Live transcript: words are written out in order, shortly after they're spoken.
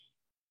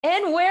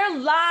And we're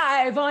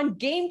live on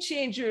Game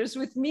Changers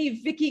with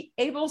me, Vicki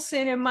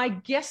Abelson, and my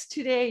guest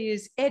today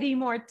is Eddie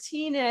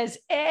Martinez.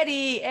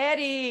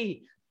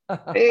 Eddie.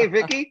 Hey,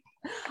 Vicky.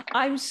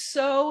 I'm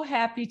so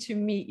happy to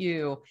meet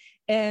you.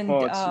 And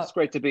Oh, it's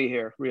great to be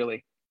here,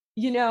 really.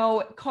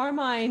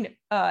 Carmine,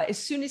 as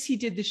soon as he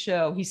did the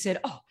show, he said,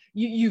 "Oh,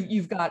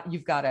 you've got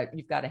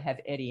to have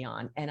Eddie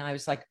on." And I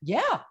was like,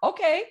 "Yeah,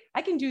 okay,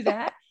 I can do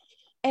that."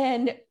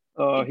 And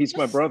He's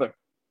my brother.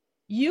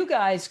 you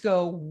guys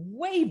go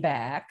way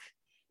back.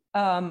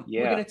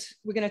 Yeah.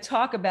 We're gonna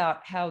talk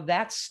about how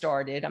that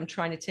started. I'm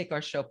trying to take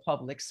our show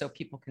public so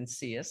people can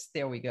see us.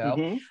 There we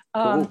go.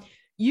 Cool.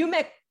 You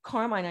met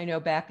Carmine, I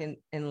know, back in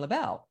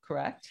LaBelle,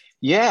 correct?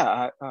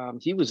 Yeah.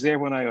 He was there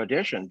when I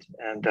auditioned,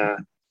 and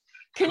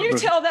Can you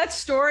tell that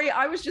story?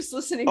 I was just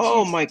listening to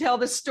oh you my, tell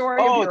the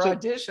story of oh, your it's a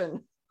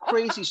audition.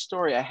 crazy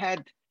story.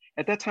 At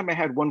that time I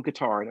had one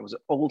guitar, and it was an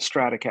old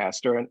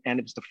Stratocaster, and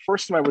it was the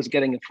first time I was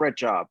getting a fret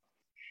job,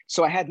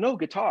 so I had no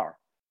guitar.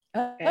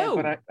 But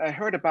Oh, I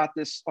heard about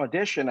this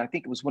audition. I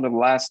think it was one of the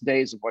last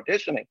days of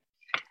auditioning.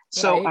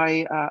 So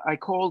right. I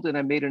called and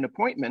I made an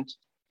appointment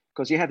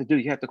because you had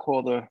to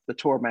call the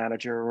tour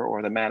manager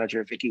or the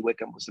manager. Vicky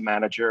Wickham was the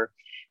manager,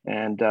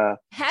 and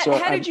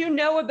How did you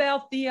know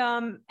about the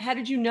how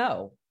did you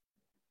know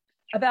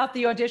about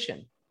the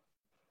audition?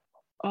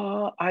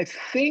 I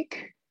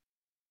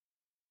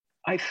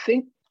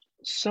think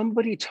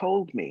somebody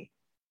told me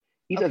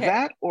either Okay.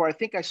 that or I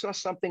think I saw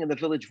something in the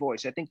Village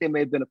Voice. I think there may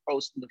have been a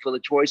post in the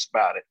Village Voice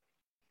about it,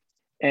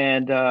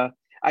 and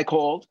I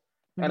called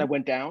and I Mhm.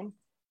 went down,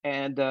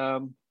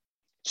 and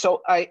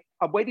so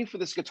I'm waiting for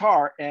this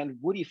guitar, and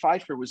Woody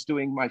Pfeiffer was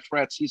doing my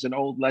frets. He's an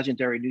old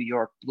legendary New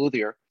York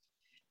luthier,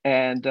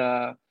 and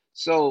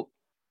so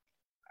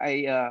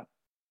I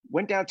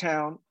went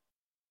downtown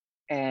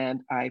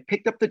and I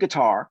picked up the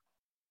guitar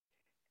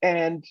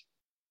and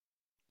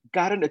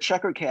got in a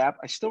checker cab.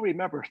 I still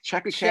remember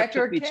checker cab took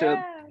Checker me to,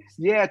 cast.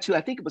 yeah, to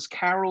I think it was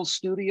Carol's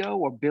studio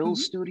or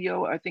Bill's Mhm.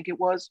 studio, I think it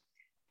was,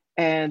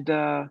 and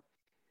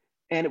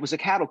and it was a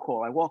cattle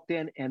call. I walked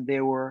in and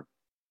there were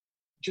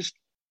just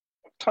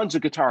tons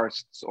of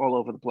guitarists all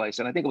over the place,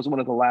 and I think it was one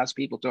of the last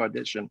people to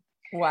audition.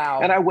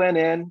 And I Wow. went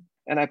in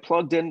and I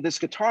plugged in this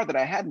guitar that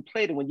I hadn't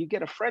played. And when you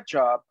get a fret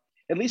job,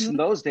 at least in Mhm.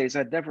 those days,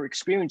 I'd never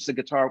experienced a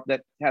guitar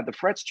that had the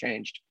frets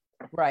changed.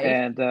 Right.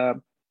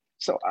 And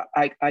so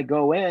I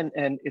go in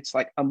and it's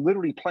like I'm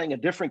literally playing a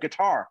different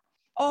guitar,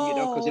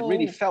 because it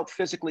really Oh. felt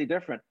physically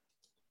different.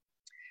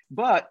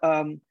 But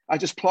I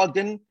just plugged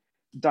in,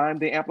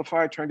 dimed the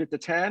amplifier, turned it to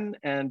 10,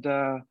 and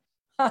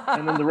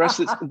then the rest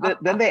is.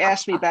 Then they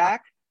asked me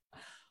back.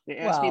 They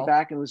asked me Wow.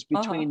 back, and it was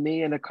Uh-huh. between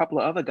me and a couple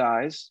of other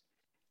guys,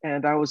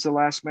 and I was the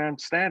last man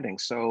standing.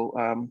 So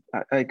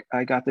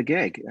I got the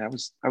gig. I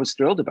was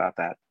thrilled about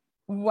that.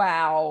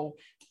 Wow.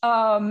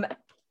 Um,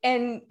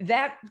 and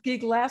that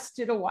gig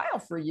lasted a while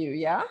for you,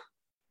 yeah?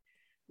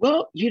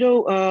 Well,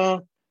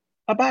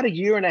 about a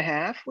year and a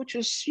half, which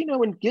is,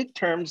 in gig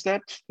terms,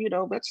 that's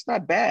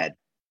not bad.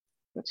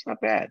 That's not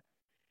bad.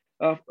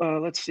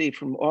 Let's see,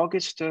 from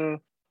August of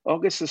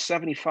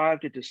 '75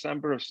 to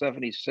December of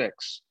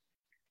 '76,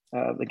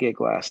 the gig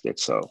lasted.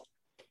 So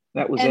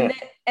that was And it.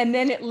 then and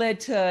then it led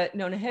to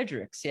Nona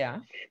Hendrix, yeah.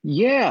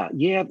 Yeah,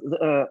 yeah.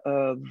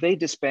 They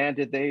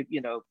disbanded.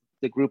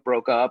 The group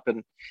broke up,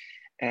 and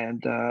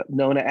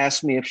Nona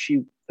asked me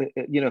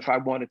if I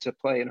wanted to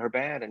play in her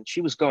band, and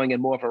she was going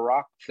in more of a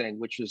rock thing,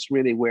 which is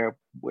really where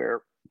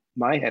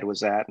my head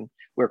was at, and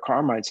where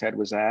Carmine's head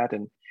was at,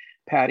 and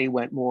Patty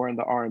went more in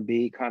the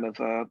R&B kind of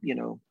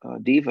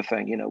diva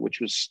thing,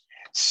 which was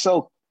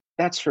so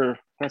that's her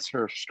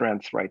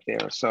strength right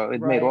there. So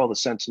it made Right. all the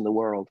sense in the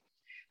world.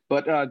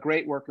 But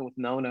great working with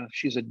Nona.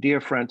 She's a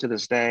dear friend to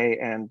this day,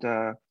 and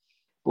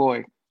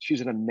boy,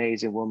 she's an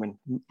amazing woman.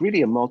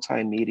 Really a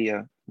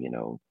multimedia,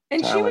 And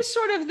she talent. was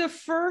sort of the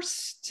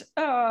first,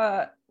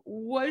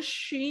 was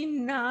she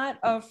not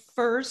a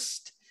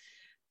first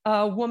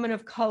woman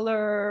of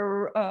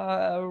color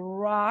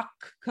rock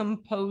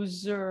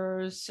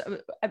composers?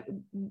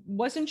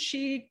 Wasn't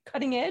she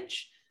cutting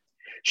edge?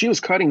 She was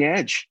cutting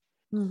edge,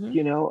 Hmm.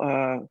 you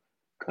know,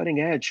 cutting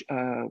edge,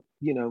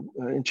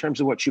 in terms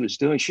of what she was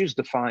doing. She was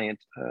defiant.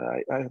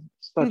 I have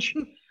such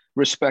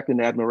respect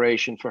and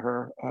admiration for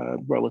her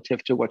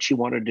relative to what she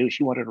wanted to do.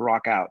 She wanted to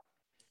rock out,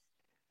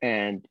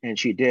 and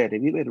she did.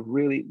 And we made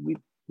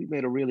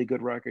a really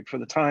good record for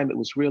the time. It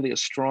was really a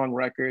strong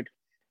record.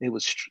 It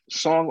was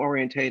song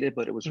orientated,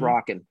 but it was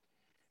rocking.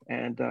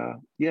 And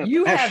yeah,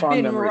 You I have have fond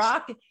been memories.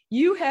 rocking.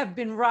 You have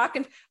been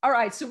rocking. All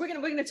right, so we're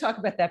gonna talk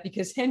about that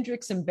because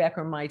Hendrix and Beck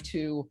are my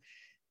two,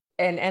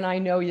 and I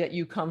know that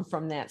you come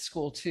from that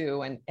school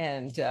too,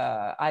 and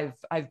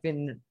I've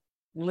been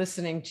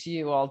listening to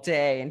you all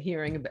day and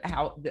hearing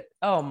about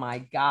oh my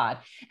God,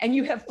 and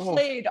you have Oh,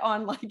 played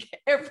on like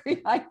every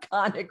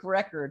iconic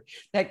record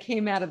that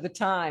came out of the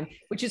time,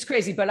 which is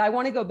crazy. But I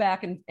want to go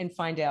back and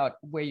find out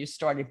where you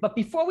started. But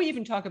before we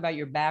even talk about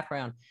your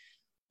background,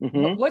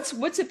 Hmm.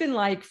 What's it been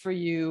like for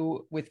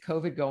you with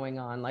COVID going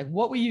on? Like,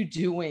 what were you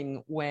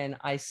doing when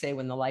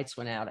the lights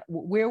went out?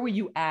 Where were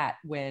you at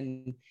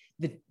when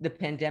the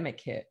pandemic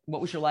hit?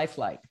 What was your life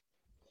like?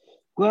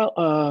 Well,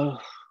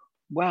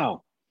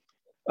 wow.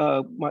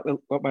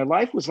 My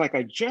life was like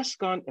I just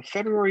gone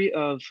February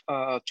of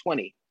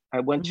 20. I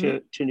went Hmm.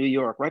 to New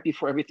York right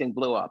before everything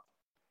blew up.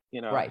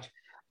 You know, Right.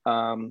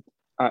 um,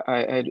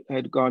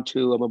 had gone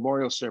to a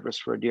memorial service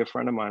for a dear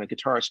friend of mine, a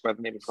guitarist by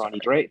the name of Ronnie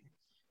Sorry. Drayton,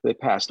 who had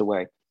passed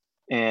away,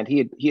 and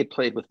he had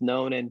played with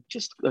Nona and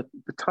just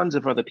tons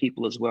of other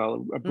people as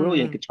well. A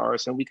brilliant Mm.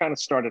 guitarist, and we kind of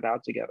started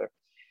out together.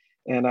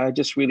 And I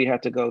just really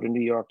had to go to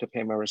New York to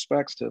pay my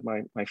respects to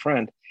my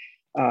friend.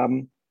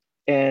 Um,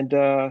 and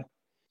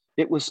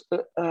it was,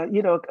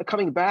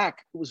 coming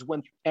back was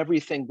when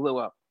everything blew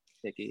up,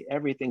 Nikki.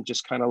 Everything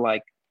just kind of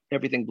like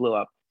everything blew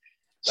up.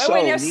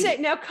 Wait, So,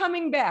 now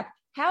coming back,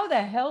 how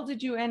the hell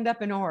did you end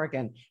up in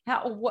Oregon?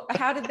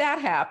 How did that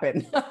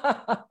happen?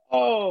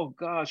 oh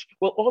gosh,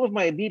 well, all of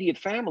my immediate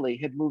family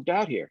had moved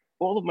out here.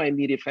 All of my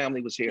immediate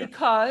family was here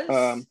Because,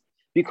 um,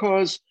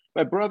 because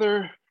my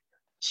brother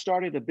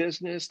started a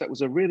business that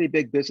was a really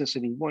big business,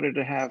 and he wanted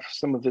to have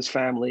some of his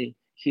family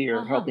here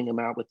uh-huh. helping him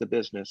out with the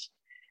business.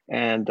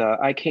 And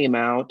I came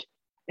out,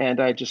 and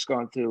I just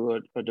gone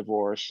through a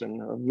divorce,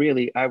 and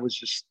really, I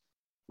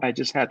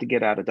just had to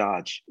get out of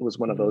Dodge. It was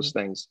one of those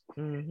things.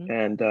 Mm-hmm.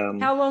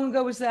 And How long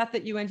ago was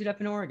that you ended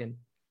up in Oregon?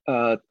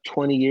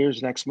 20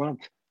 years next month.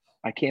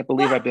 I can't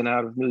believe I've What? been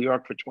out of New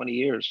York for 20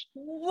 years.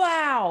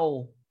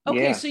 Wow.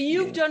 Okay, Yeah, so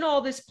you've yeah. done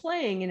all this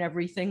playing and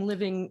everything,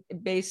 living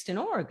based in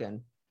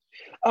Oregon.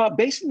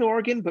 Based in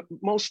Oregon, but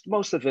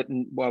most of it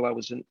while I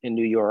was in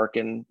New York,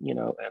 and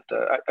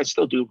I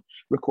still do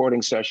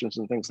recording sessions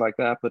and things like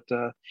that. But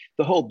the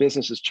whole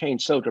business has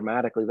changed so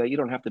dramatically that you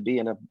don't have to be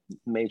in a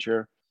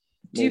major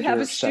Do you have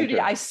a major studio?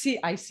 center.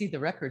 I see the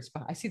records.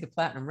 I see the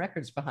platinum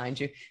records behind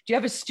you. Do you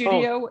have a Oh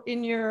studio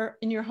in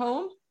your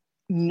home?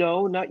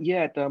 no, not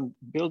yet. I'm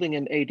building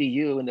an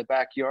ADU in the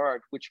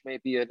backyard, which may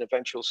be an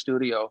eventual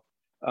studio,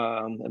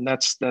 and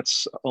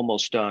that's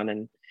almost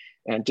done.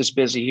 And just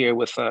busy here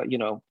with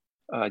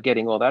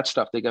getting all that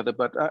stuff together.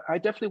 But I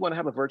definitely want to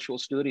have a virtual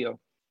studio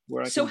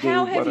where I So can do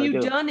how have what I you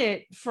do. done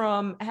it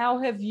from how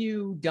have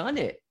you done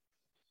it?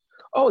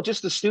 Oh,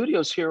 just the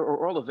studios here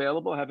are all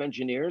available. I have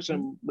engineers,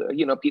 and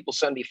people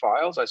send me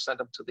files. I send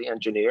them to the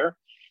engineer,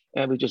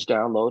 and we just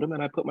download them.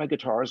 And I put my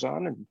guitars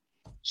on and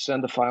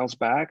send the files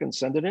back and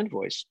send an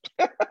invoice.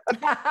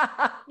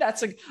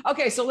 That's a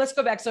okay. So let's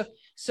go back.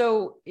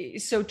 So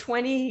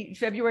 20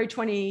 February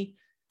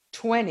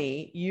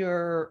 2020,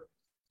 you're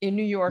in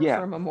New York for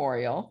Yeah, a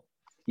memorial.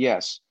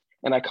 yes.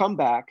 And I come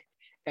back,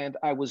 and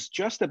I was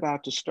just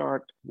about to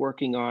start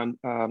working on.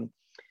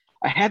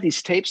 I had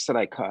these tapes that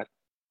I cut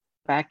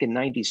back in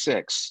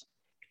 '96,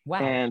 Wow.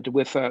 and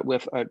with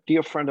a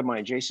dear friend of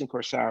mine, Jason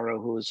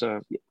Corsaro, who is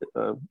a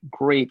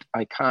great,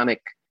 iconic,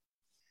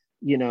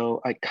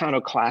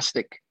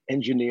 iconoclastic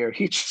engineer.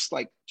 He just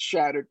like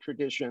shattered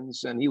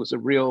traditions, and he was a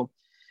real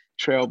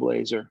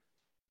trailblazer.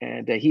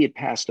 And he had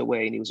passed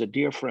away, and he was a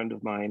dear friend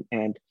of mine.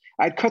 And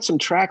I'd cut some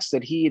tracks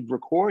that he had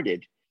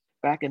recorded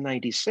back in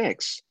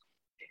 '96.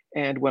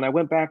 And when I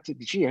went back to,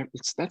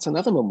 that's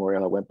another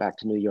memorial. I went back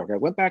to New York. I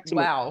went back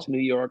Wow. to New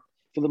York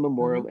for the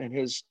memorial, Mhm. and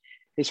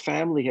his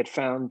family had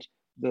found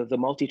the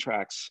multi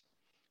tracks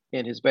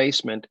in his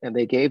basement, and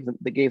they gave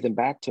them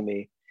back to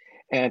me,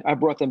 and I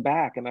brought them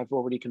back, and I've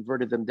already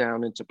converted them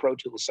down into Pro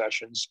Tools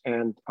sessions,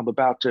 and I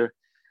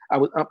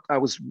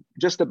was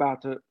just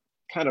about to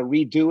kind of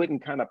redo it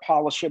and kind of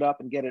polish it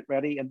up and get it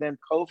ready, and then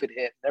COVID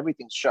hit, and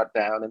everything's shut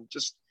down, and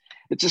just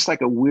it's just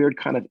like a weird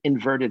kind of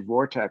inverted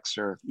vortex,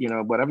 or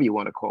whatever you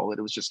want to call it.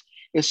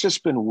 It's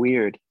just been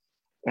weird,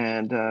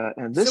 and So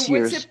this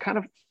year's kind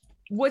of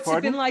what's it been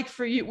pardon. like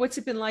for you? What's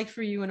it been like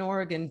for you in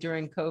Oregon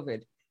during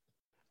COVID?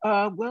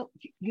 Well,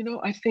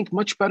 I think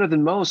much better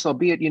than most,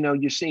 albeit,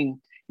 you're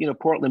seeing,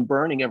 Portland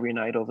burning every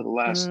night over the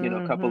last,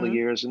 couple of Hmm.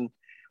 years. And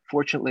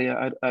fortunately,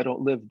 I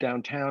don't live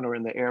downtown or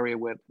in the area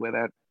where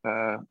that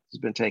has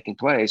been taking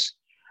place.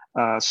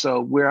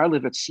 So where I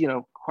live, it's,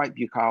 quite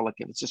bucolic,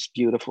 and it's just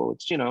beautiful.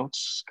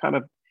 It's kind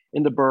of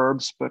in the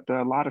burbs, but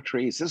a lot of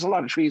trees. There's a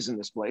lot of trees in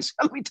this place,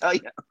 let me tell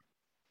you.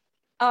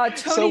 Tony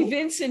So,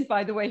 Vincent,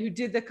 by the way, who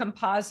did the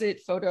composite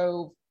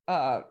photo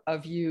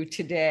of you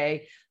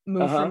today,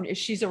 moved uh-huh. from.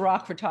 She's a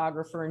rock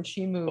photographer, and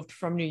she moved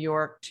from New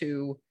York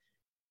to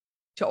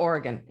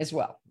Oregon as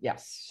well.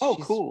 Yes, Oh,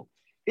 she's cool.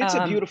 It's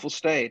a um, beautiful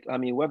state. I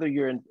mean, whether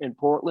you're in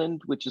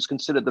Portland, which is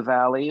considered the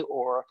valley,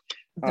 or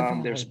the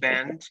there's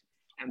Valley. Bend,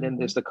 and then Mhm.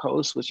 there's the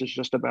coast, which is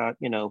just about,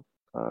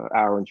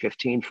 hour and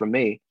 15 from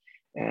me.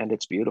 And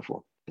it's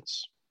beautiful.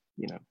 It's,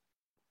 you know,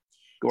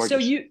 So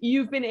gorgeous.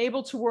 you've been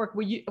able to work.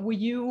 Were you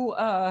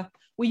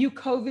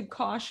COVID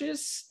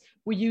cautious?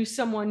 Were you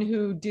someone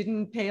who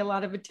didn't pay a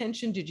lot of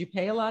attention? Did you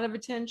pay a lot of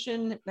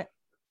attention?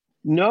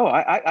 No,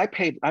 I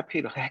paid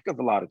a heck of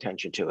a lot of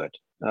attention to it,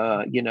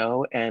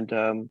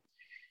 and,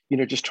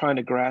 just trying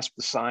to grasp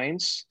the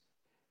science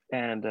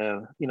and,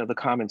 the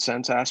common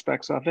sense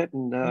aspects of it.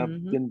 And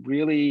Mm-hmm. been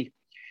really,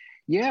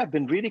 yeah, I've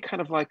been really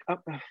kind of like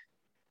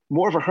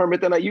more of a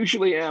hermit than I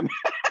usually am.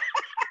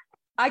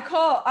 I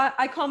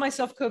call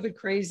myself COVID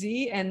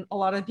crazy, and a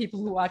lot of people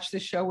who watch the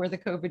show were the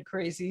COVID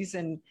crazies,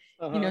 and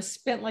Uh-huh.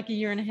 spent like a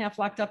year and a half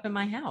locked up in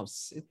my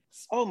house.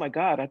 It's Oh my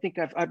God, I think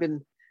I've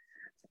been.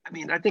 I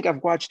mean, I think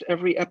I've watched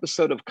every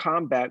episode of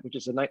Combat, which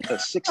is a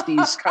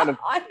 '60s kind of.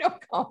 I know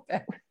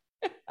combat.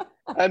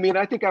 I mean,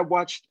 I think I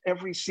watched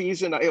every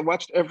season. I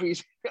watched every.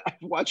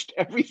 I've watched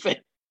everything.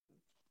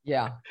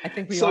 Yeah, I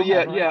think we So all yeah,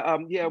 have, right?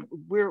 yeah, yeah.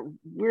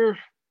 We're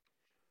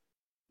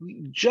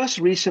just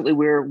recently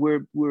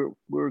we're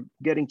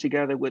getting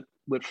together with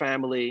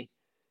family,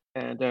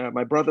 and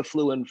my brother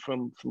flew in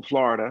from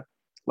Florida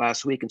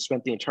last week and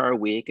spent the entire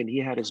week, and he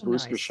had his Oh,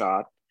 booster nice.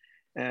 shot.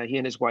 He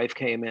and his wife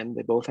came in;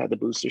 they both had the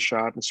booster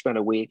shot and spent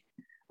a week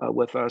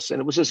with us, and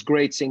it was just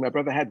great seeing. My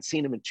brother hadn't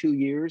seen him in 2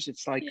 years.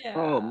 It's like,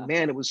 oh Yeah,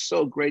 man, it was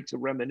so great to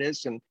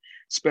reminisce and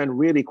spend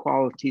really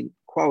quality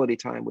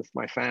time with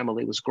my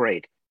family. It was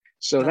great.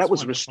 So that that's was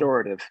wonderful.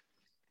 restorative.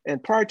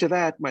 And prior to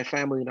that, my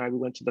family and I, we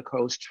went to the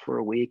coast for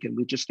a week, and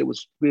it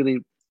was really,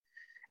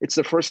 it's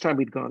the first time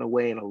we'd gone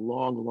away in a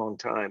long, long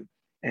time.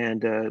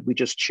 And we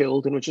just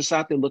chilled and we're just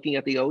out there looking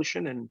at the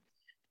ocean and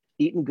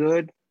eating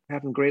good,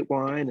 having great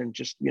wine, and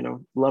just,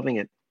 loving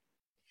it.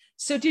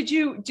 So did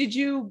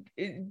you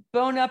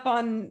bone up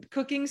on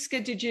cooking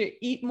skill? Did you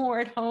eat more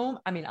at home?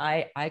 I mean,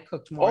 I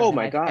cooked more Oh than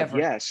my I've God, ever.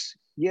 yes.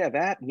 Yeah,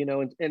 that,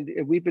 and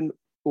we've been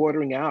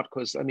ordering out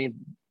because, I mean,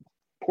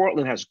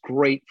 Portland has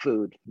great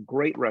food,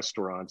 great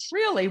restaurants.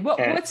 Really? What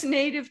And what's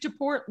native to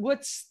Port?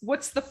 What's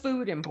the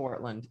food in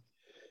Portland?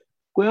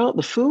 well,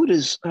 the food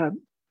is a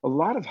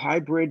lot of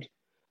hybrid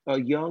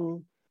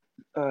young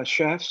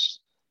chefs.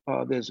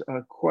 There's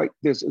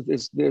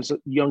a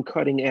young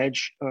cutting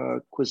edge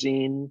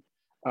cuisine.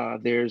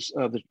 There's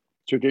the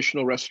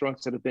traditional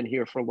restaurants that have been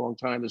here for a long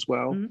time as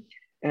well, Mhm.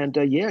 and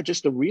yeah,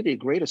 just a really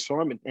great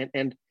assortment.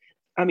 And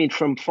I mean,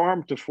 from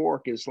farm to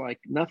fork is like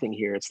nothing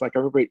here. It's like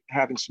everybody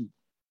having some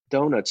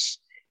donuts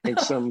in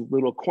some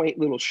little quaint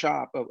little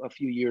shop a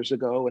few years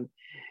ago, and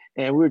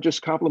we were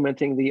just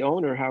complimenting the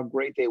owner how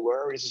great they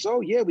were. He says,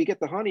 "Oh yeah, we get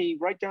the honey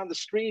right down the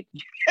street."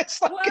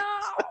 It's like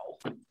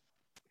Wow.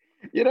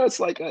 it's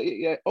like,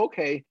 yeah,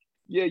 okay,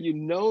 yeah,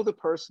 the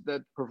person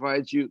that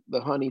provides you the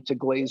honey to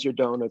glaze your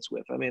donuts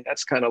with. I mean,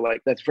 that's kind of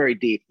like that's very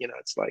deep.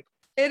 It's like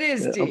It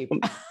is uh, I'm, deep.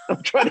 I'm,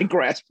 I'm trying to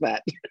grasp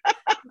that.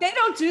 They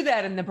don't do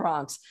that in the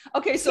Bronx.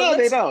 Okay, so No,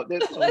 they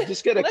let's don't. let,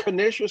 Just get a let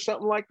knish or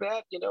something like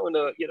that, and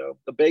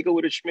a bagel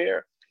with a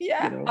schmear.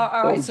 yeah.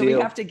 All right. Done So we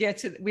deal. have to get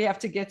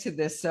to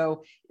this.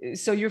 So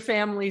your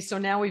family. So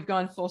now we've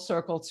gone full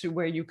circle to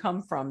where you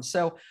come from.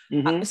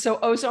 Hmm. So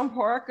Ozone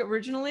Park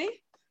originally.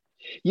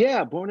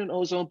 Yeah, born in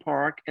Ozone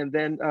Park, and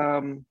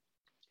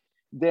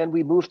then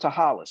we moved to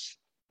Hollis.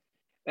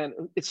 And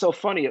it's so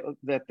funny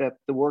that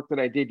the work that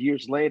I did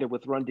years later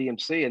with Run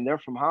DMC, and they're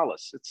from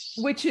Hollis.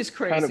 Which is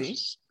Kind of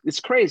crazy. it's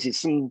crazy,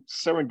 some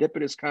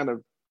serendipitous kind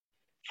of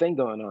thing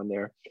going on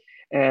there.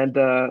 And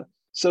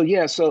so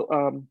yeah,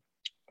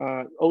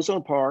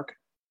 Ozone Park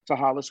to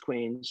Hollis,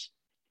 Queens,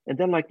 and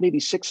then like maybe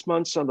 6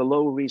 months on the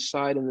Lower East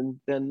Side, and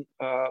then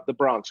the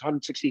Bronx,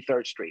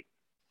 163rd Street,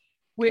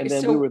 and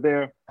then we were So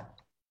there.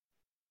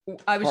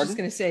 I was just Pardon?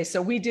 going to say,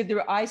 so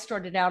I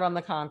started out on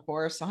the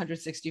concourse,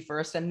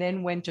 161st, and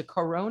then went to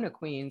Corona,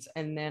 Queens,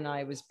 and then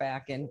I was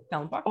back in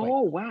Pelham Parkway.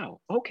 Oh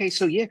wow. Okay,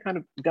 so yeah, kind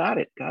of got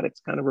it.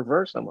 It's kind of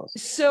reverse almost.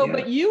 So, Yeah.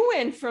 but you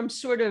went from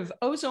sort of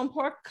Ozone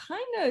Park,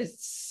 kind of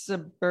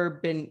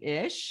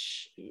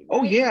suburban-ish,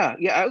 Oh right?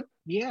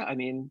 yeah. I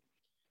mean,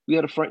 we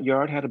had a front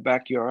yard, had a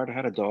backyard,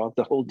 had a dog,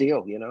 the whole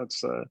deal. It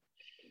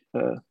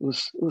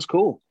was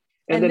cool.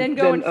 And And then then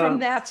going from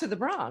that to the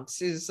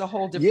Bronx is a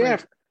whole yeah,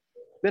 different.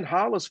 then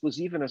Hollis was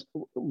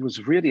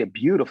really a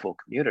beautiful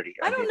community.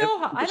 I mean,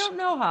 I don't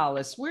know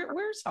Hollis.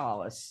 Where's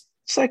Hollis?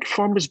 it's like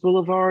Farmers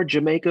Boulevard,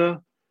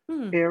 Jamaica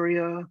Hmm.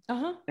 area,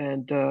 Uh-huh.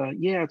 and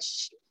yeah,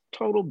 it's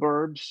total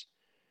burbs,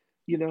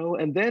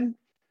 and then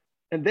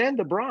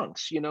the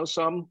Bronx, so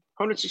I'm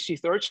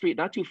 163rd Street,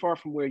 not too far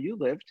from where you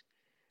lived,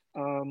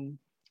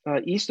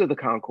 east of the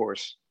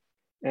concourse,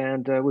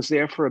 and was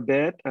there for a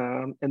bit,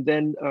 and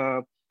then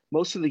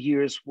most of the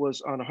years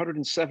was on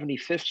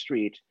 175th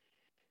Street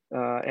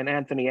and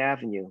Anthony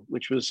Avenue,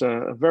 which was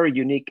a very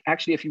unique.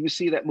 Actually, if you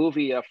see that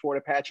movie Fort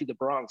Apache: The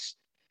Bronx,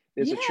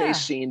 there's a chase Yeah.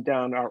 scene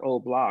down our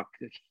old block.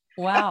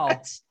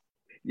 Wow.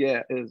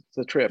 Yeah, it's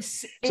a trip.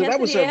 So that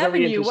was Anthony a very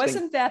Avenue, interesting.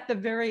 wasn't that the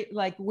very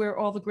like where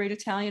all the great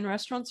Italian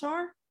restaurants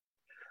are?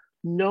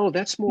 No,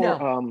 that's more.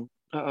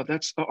 No,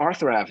 That's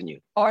Arthur Avenue.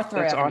 Arthur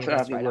That's Avenue. Arthur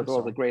That's Avenue, right. where I'm all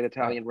the sorry. great Right.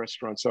 Italian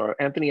restaurants are.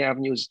 Anthony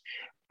Avenue is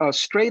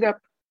straight up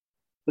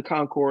the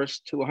concourse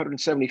to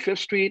 175th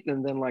Street,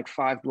 and then like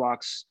 5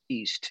 blocks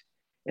east,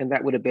 and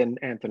that would have been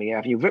Anthony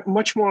Avenue.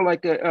 Much more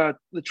like the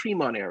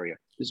Tremont area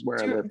is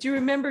where I live. Do you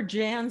remember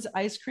Jan's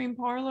Ice Cream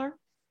Parlor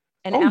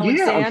and Oh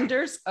yeah,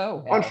 Alexander's? Oh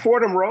on hell,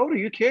 Fordham Road. Are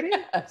you kidding?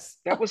 yes.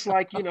 That was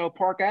like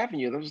Park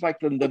Avenue. That was like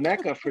the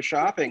mecca for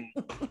shopping.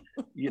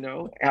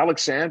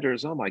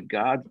 Alexander's. Oh my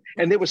God!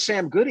 And there was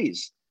Sam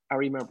Goodies. I Oh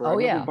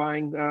remember yeah.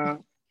 buying.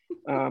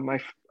 I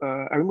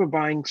remember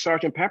buying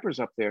Sergeant Pepper's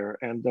up there,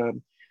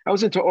 and I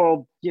was into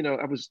all,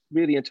 I was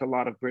really into a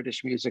lot of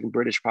British music and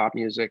British pop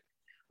music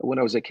when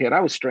I was a kid.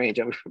 I was strange.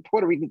 I was a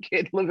Puerto Rican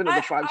kid living in a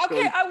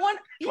Okay, I want,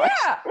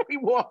 yeah. we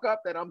walk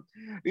up and I'm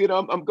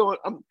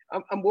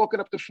walking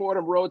up to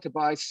Fordham Road to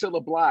buy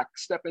Cilla Black,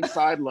 Step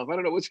Inside Love. I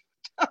don't know what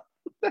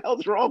the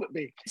hell's wrong with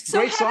me. So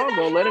Great song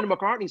though, Lennon and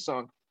McCartney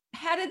song.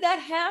 How did that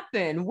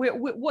happen?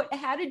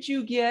 How did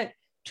you get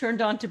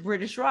turned on to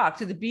British rock,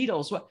 to the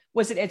Beatles? What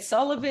was it, Ed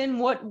Sullivan?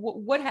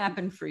 What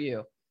happened for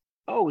you?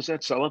 Oh, it was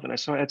Ed Sullivan. I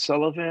saw Ed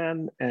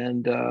Sullivan,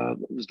 and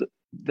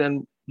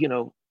then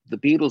the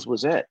Beatles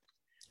was it.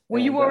 Were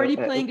you already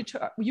playing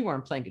guitar? You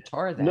weren't playing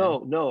guitar then.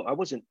 No, I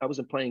wasn't. I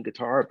wasn't playing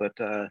guitar, but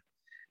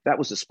that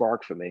was the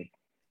spark for me.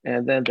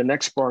 And then the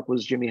next spark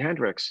was Jimi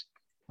Hendrix.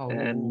 Oh.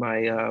 And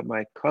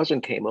my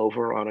cousin came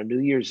over on a New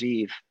Year's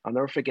Eve. I'll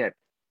never forget.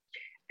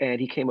 And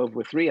he came over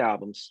with 3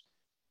 albums: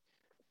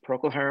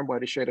 Procol Harum,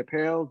 White Shade of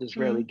Pale,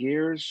 Disraeli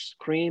Gears,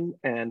 Cream,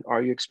 and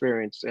Are You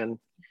Experienced? And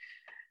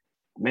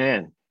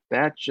man,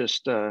 that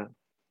just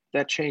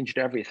that changed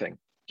everything.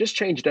 Just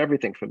changed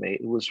everything for me.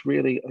 It was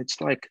really. It's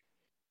like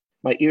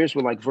my ears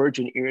were like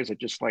virgin ears that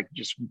just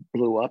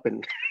blew up,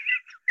 and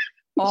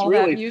all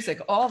really, that music,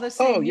 all the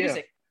same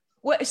music.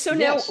 What? So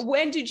now,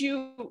 when did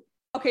you?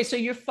 Okay, so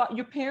your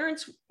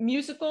parents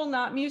musical,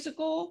 not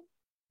musical?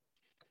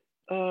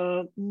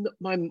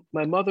 My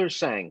mother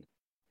sang,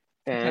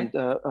 and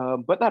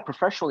but not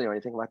professionally or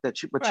anything like that.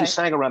 She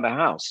sang around the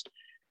house,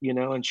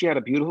 and she had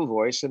a beautiful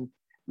voice. And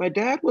my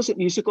dad wasn't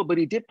musical, but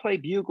he did play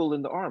bugle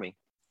in the Army.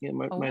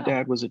 My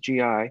dad was a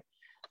GI.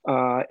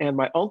 And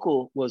my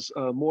uncle was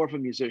more of a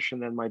musician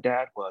than my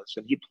dad was,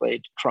 and he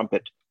played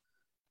trumpet.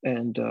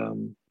 And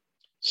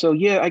so,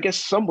 I guess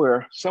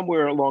somewhere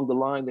along the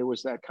line, there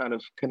was that kind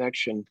of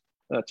connection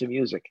to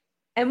music.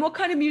 And what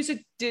kind of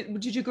music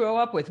did you grow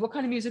up with? What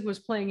kind of music was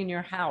playing in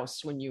your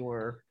house when you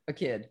were a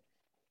kid?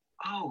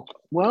 Oh,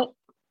 well,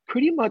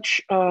 pretty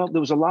much there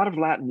was a lot of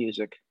Latin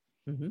music.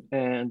 Mm-hmm.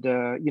 And,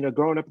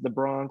 growing up in the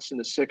Bronx in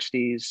the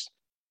 60s,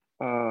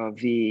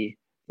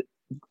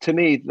 to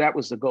me, that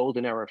was the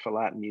golden era for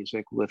Latin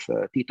music with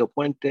Tito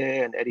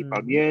Puente and Eddie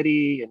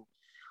Palmieri and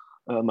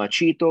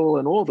Machito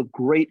and all the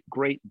great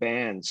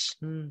bands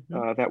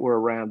that were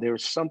around. There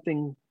was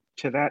something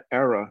to that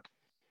era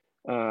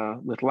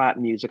with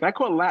Latin music. I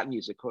call it Latin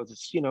music because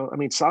it's,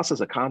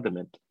 salsa's a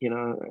condiment,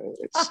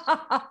 it's,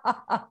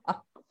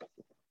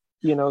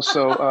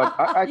 so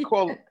I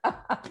call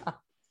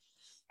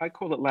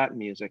it Latin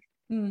music.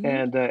 Mm-hmm.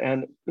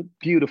 And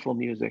beautiful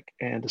music.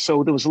 And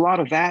so there was a lot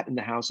of that in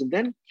the house. And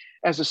then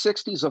as the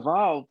 60s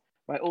evolved,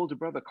 my older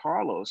brother,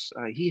 Carlos,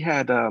 he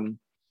had...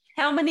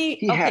 How many?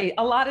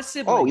 A lot of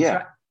siblings. Oh, yeah.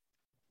 Right?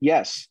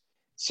 Yes.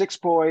 6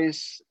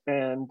 boys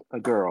and a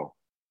girl.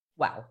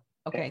 Wow.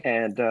 Okay.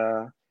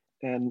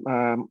 And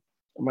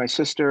my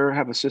sister,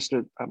 have a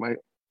sister,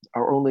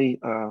 our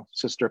only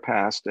sister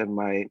passed, and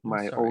my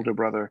older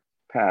brother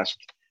passed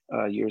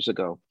years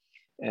ago.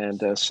 And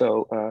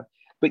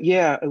but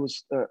yeah, it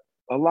was...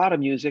 a lot of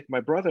music.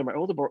 My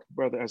older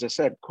brother, as I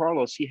said,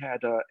 Carlos, he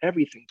had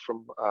everything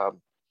from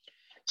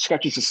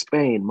Sketches of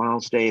Spain,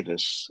 Miles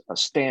Davis,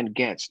 Stan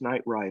Getz,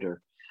 Knight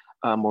Rider,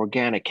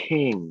 Morgana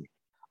King,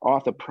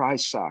 Arthur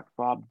Prysock,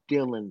 Bob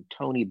Dylan,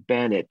 Tony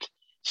Bennett,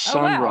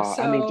 Sun Ra.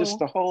 So... I mean, just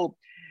the whole,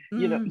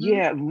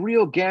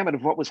 real gamut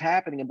of what was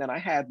happening. And then I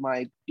had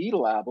my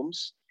Beatle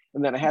albums,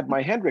 and then I had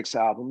my Hendrix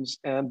albums,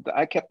 and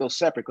I kept those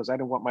separate because I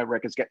didn't want my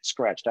records getting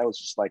scratched. I was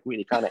just like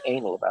really kind of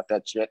anal about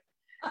that shit.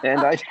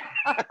 And I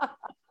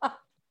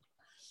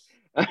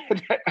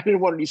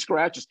didn't want any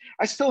scratches.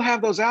 I still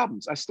have those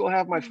albums. I still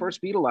have my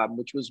first Beatle album,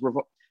 which was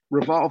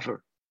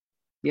Revolver.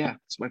 Yeah,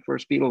 it's my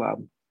first Beatle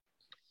album.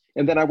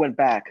 And then I went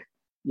back,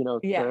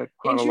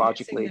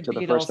 chronologically to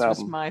the first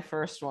album. Was my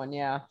first one,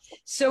 yeah.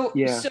 So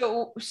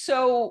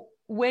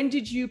when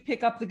did you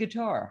pick up the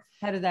guitar?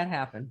 How did that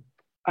happen?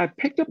 I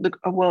picked up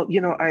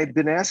I'd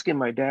been asking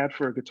my dad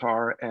for a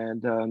guitar,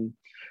 and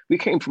we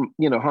came from,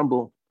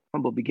 humble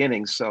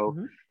beginnings. So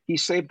he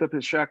saved up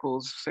his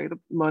shekels, saved up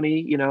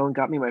money, and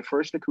got me my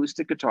first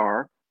acoustic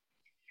guitar.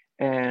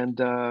 And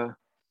I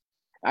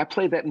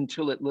played that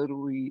until it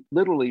literally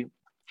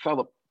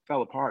fell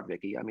apart,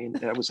 Vicki. I mean,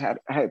 I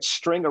had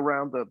string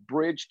around the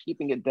bridge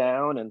keeping it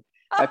down, and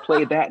I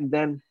played that. And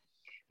then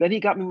he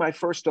got me my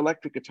first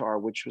electric guitar,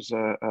 which was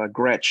a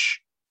Gretsch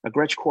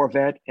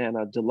Corvette and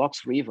a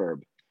Deluxe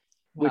Reverb,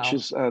 which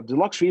is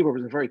Deluxe Reverb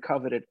was a very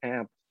coveted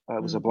amp.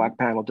 It was a black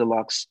panel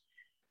deluxe.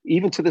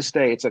 Even to this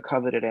day, it's a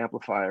coveted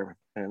amplifier,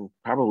 and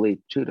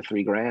probably $2,000 to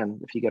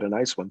 $3,000 if you get a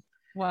nice one.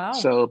 Wow.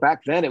 So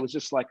back then it was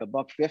just like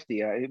 $150.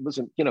 It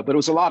wasn't, but it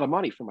was a lot of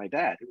money for my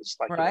dad. It was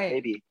like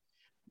maybe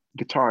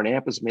guitar and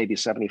amp is maybe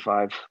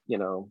 $75,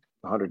 $100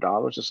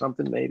 or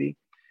something, maybe,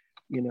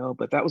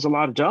 but that was a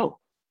lot of dough,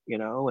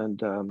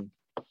 and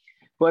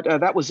but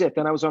that was it.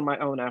 Then I was on my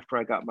own after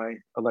I got my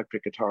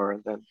electric guitar,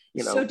 and then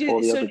So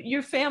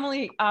your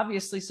family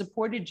obviously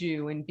supported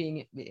you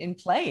in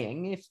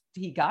playing. If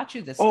he got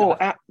you this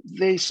stuff.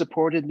 They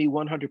supported me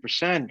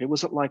 100%. It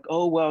wasn't like,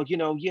 we want you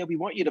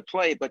to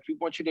play, but we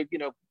want you to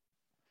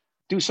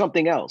do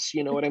something else.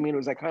 You know what I mean? It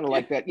was like kind of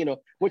like that, you know,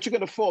 what you're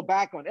going to fall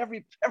back on.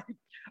 Every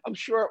I'm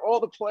sure all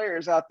the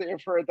players out there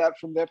have heard that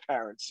from their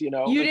parents, you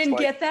know. You It's didn't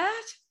like, get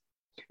that?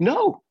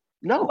 no,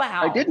 no,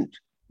 I Wow. didn't.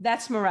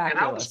 That's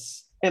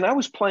miraculous. And I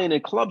was playing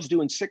in clubs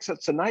doing 6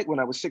 sets a night when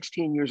I was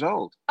 16 years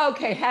old.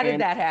 Okay, how did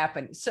And that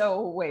happen?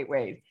 So wait.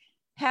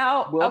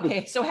 How well,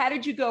 okay, so how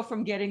did you go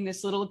from getting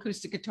this little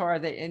acoustic guitar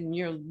that in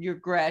your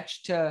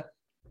Gretsch to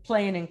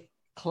playing in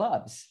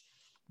clubs?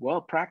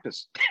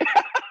 practice.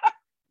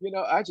 You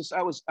know, I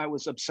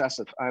was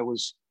obsessive. I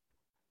was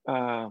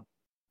uh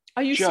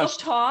Are you just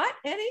self-taught,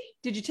 Eddie?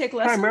 Did you take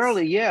lessons?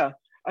 primarily, yeah.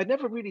 I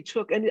never really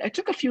took any. I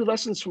took a few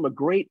lessons from a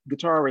great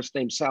guitarist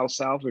named Sal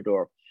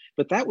Salvador,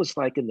 but that was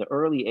like in the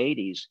early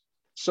 '80s.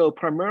 So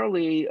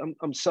primarily,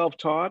 I'm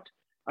self-taught.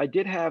 I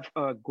did have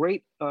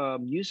great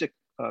music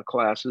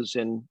classes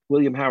in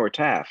William Howard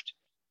Taft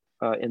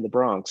in the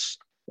Bronx,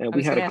 and I we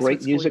was had gonna a ask what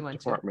great school you music went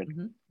to. department.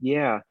 Mhm.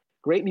 Yeah,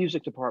 great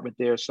music department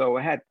there. So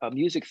I had a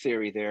music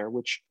theory there,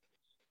 which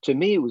to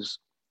me was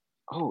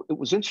it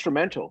was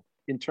instrumental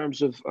in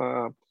terms of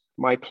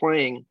my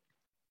playing,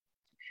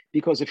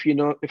 because if you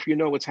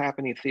know what's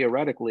happening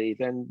theoretically,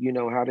 then you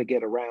know how to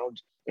get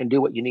around and do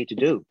what you need to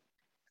do.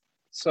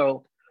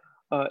 So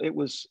it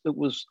was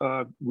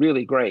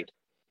really great.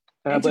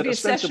 And to But be a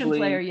session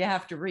player, ostensibly, you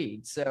have to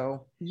read.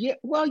 So yeah,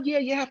 well, yeah,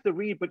 you have to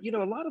read, but you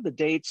know, a lot of the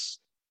dates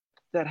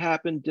that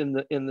happened in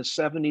the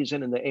 '70s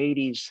and in the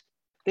 '80s,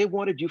 they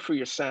wanted you for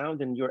your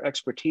sound and your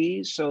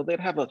expertise. So they'd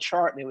have a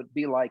chart, and it would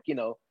be like, you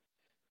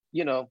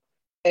know,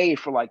 A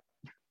for like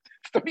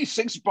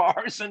 36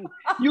 bars, and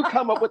you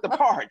come up with the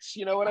parts.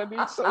 You know what I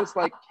mean? So it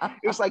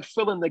was like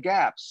filling the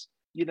gaps.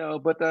 You know,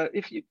 but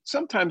if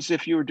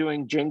you were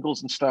doing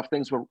jingles and stuff,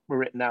 things were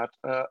written out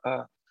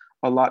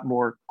a lot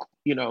more,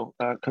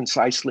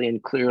 concisely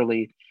and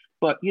clearly.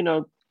 But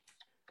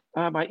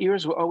my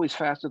ears were always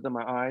faster than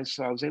my eyes,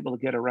 so I was able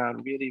to get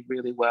around really,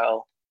 really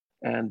well,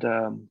 and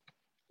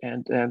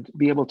and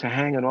be able to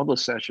hang in all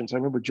those sessions. I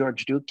remember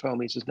George Duke told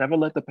me, he says, "Never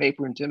let the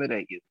paper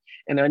intimidate you,"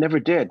 and I never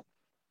did.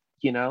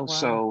 wow.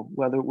 So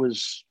whether it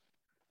was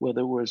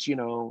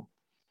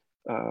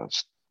uh,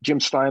 Jim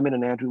Steinman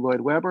and Andrew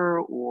Lloyd Webber,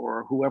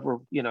 or whoever,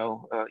 from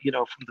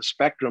the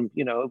spectrum,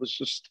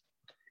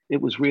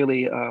 it was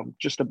really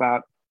just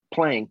about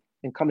playing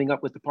and coming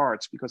up with the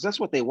parts, because that's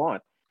what they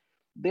want.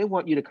 They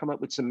want you to come up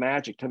with some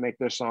magic to make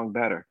their song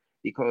better,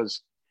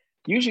 because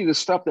usually the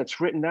stuff that's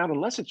written out,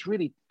 unless it's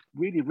really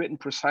really written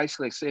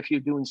precisely, like say if you're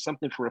doing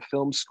something for a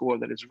film score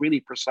that is really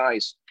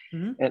precise,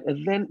 Mhm.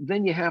 and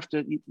then you have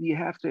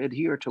to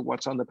adhere to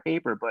what's on the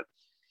paper. But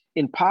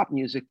in pop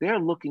music, they're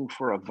looking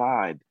for a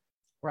vibe,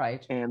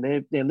 Right. and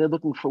they're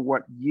looking for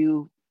what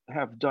you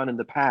have done in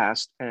the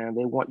past, and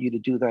they want you to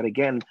do that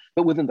again,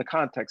 but within the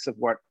context of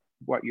what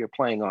you're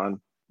playing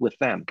on with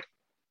them.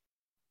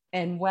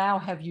 And wow,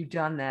 have you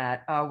done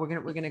that?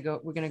 We're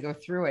gonna go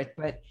through it.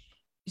 But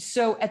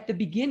so at the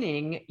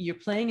beginning, you're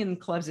playing in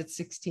clubs at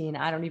 16.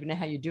 I don't even know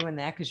how you're doing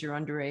that because you're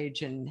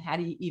underage. And how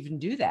do you even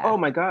do Oh that?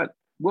 my God.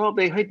 Well,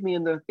 they hid me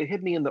in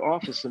the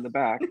office in the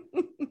back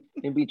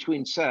in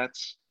between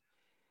sets,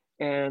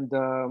 and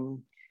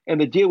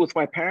the deal with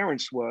my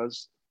parents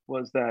was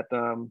that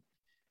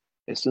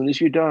as soon as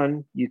you're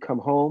done, you come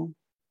home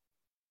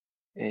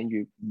and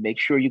you make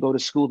sure you go to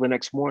school the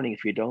next morning.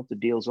 If you don't, the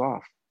deal's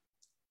off.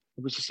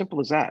 It was as simple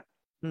as that.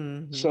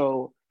 Mhm.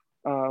 So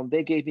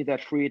they gave me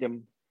that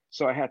freedom,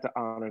 so I had to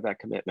honor that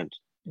commitment,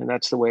 and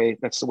that's the way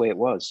it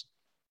was.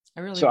 I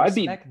really So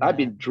respect I'd that.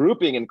 be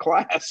drooping in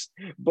class,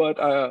 but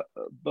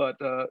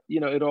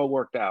it all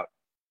worked out.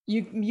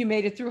 You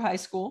made it through high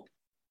school.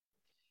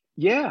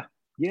 Yeah,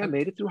 yeah, Okay.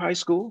 made it through high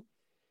school,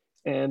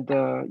 and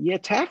yeah,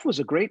 Taft was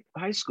a great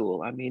high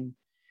school. I mean,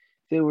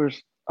 there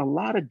was a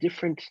lot of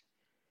different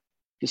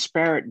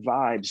disparate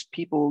vibes.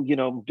 People,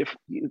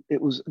 different.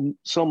 It was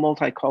so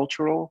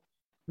multicultural,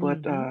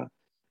 but Hmm.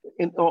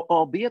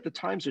 albeit the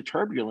times are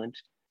turbulent,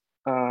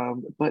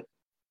 but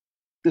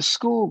the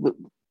school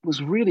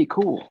was really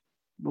cool.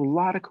 A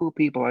lot of cool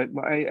people.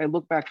 I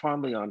look back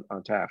fondly on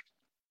Taft.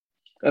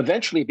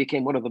 Eventually, it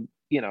became one of the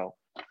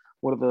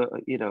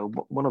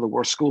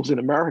worst schools in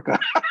America.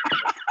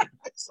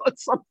 I saw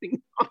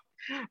something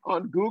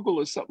on Google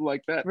or something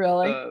like that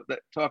Really? that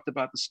talked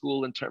about the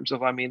school in terms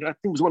of. I mean, I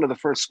think it was one of the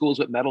first schools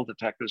with metal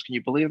detectors. Can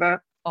you believe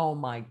that? Oh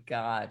my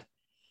God.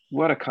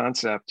 What a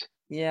concept,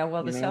 Yeah,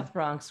 well, you the know? South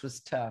Bronx was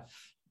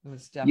tough. It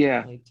was Yeah.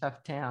 definitely a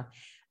tough town.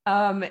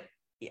 Um,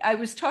 I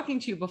was talking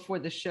to you before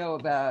the show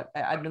about,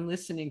 I've been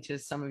listening to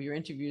some of your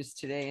interviews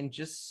today and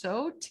just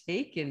so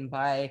taken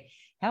by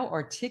how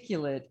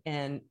articulate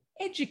and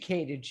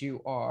educated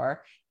you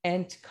are,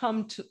 and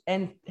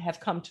have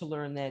come to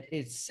learn that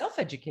it's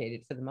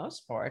self-educated for the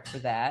most part for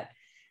that.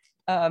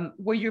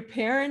 Were your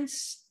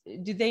parents,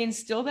 did they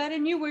instill that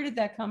in you? Where did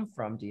that come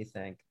from, do you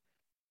think?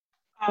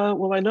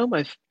 Well, I know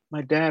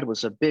my dad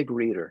was a big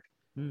reader,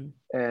 Mm.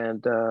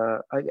 and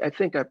I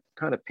think I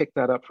kind of picked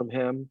that up from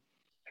him,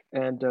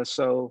 and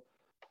so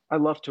I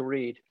love to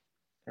read,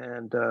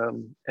 and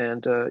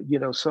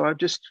so I've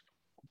just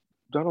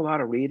done a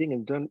lot of reading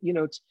and done.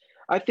 It's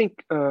I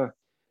think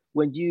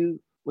when you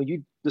when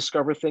you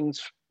discover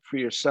things for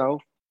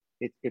yourself,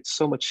 it's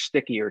so much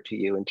stickier to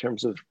you in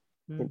terms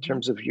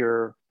of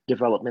your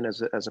development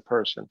as a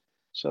person.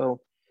 So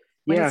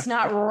When yeah, it's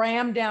not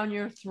rammed down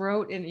your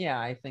throat. And yeah,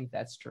 I think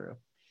that's true.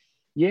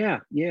 yeah,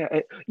 yeah.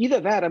 Either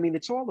that, I mean,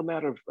 it's all a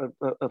matter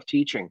of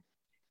teaching,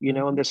 you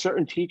know, and there's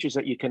certain teachers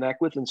that you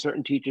connect with and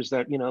certain teachers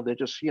that, you know, they're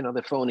just, you know,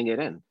 they're phoning it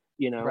in,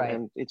 you know, Right.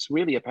 and it's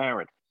really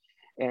apparent.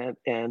 And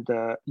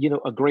you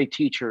know, a great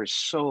teacher is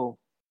so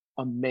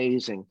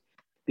amazing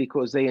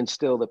because they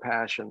instill the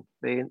passion,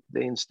 they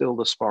instill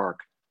the spark.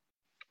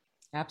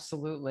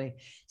 Absolutely.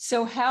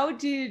 So how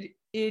did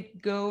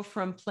it go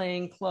from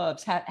playing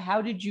clubs?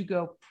 How did you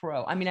go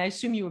pro? I mean, I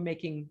assume you were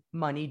making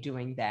money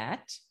doing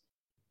that,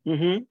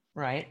 Hmm.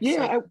 right?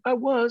 Yeah, So I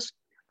was.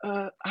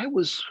 I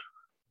was.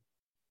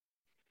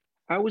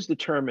 I was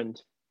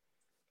determined.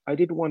 I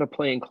didn't want to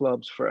play in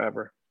clubs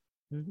forever.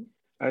 mhm.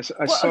 I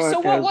Well, saw it so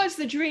what as was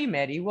the dream,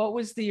 Eddie? What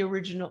was the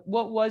original,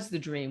 what was the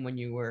dream when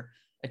you were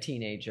a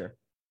teenager?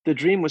 the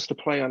dream was to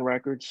play on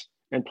records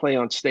and play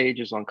on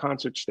stages, on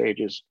concert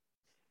stages,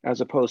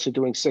 as opposed to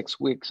doing 6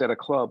 weeks at a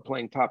club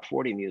playing top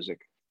 40 music.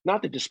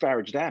 Not to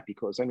disparage that,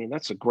 because I mean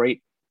that's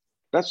great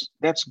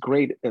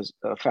as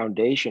a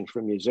foundation for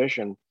a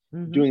musician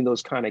Hmm. doing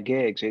those kind of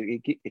gigs.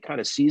 It kind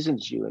of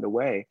seasons you in a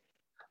way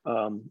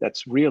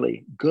that's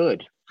really good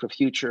for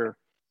future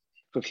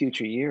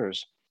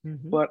years. Hmm.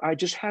 But I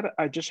just had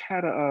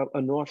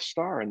a North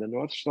Star, and the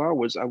North Star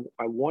was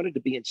I wanted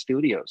to be in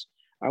studios.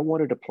 I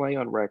wanted to play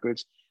on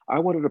records. I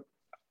wanted to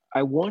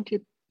I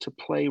wanted to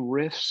play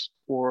riffs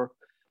or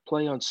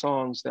play on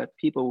songs that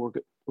people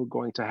were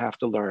going to have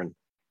to learn.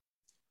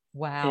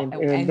 Wow. And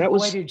And that boy,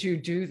 was did you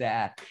do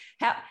that.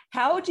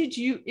 How did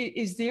you,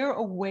 is there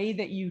a way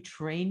that you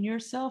train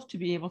yourself to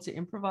be able to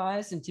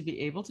improvise and to be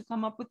able to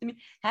come up with the,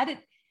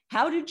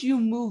 how did you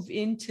move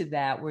into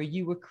that where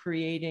you were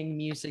creating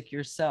music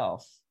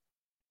yourself?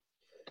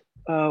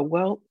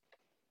 well,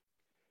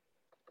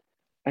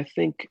 I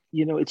think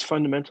you know it's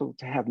fundamental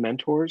to have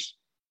mentors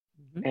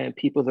Mhm. and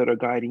people that are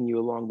guiding you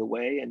along the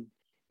way. And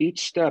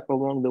each step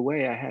along the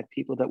way, I had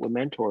people that were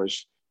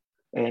mentors,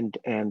 and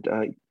and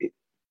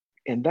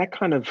that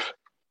kind of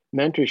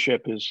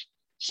mentorship is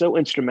so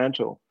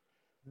instrumental.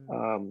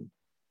 Um,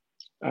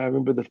 I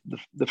remember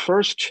the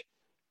first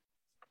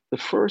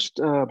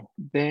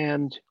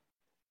band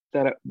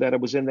that I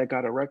was in that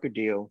got a record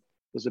deal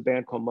was a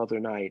band called Mother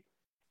Night,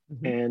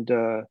 Mhm.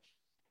 and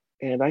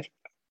and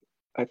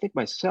I think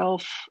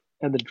myself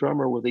and the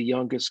drummer were the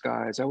youngest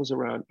guys. I was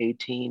around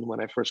 18 when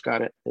I first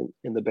got it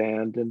in the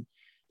band, and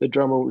the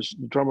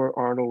drummer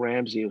Arnold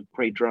Ramsey, a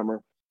great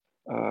drummer,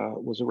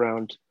 was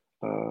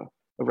uh,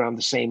 around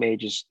the same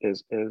age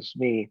as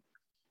me,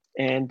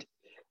 and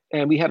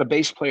we had a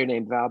bass player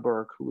named Val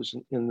Burke who was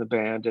in the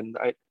band, and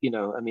I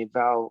mean,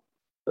 Val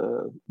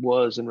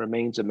was and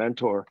remains a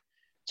mentor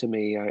to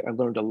me. I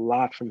learned a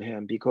lot from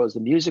him because the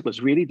music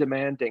was really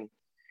demanding,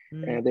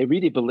 Mm. and they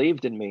really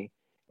believed in me,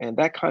 and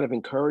that kind of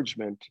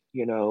encouragement,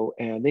 you know,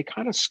 and they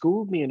kind of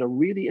schooled me in a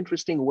really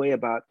interesting way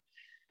about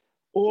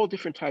all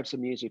different types of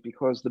music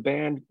because the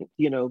band,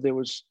 you know,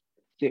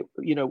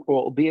 you know,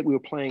 albeit we were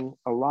playing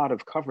a lot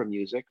of cover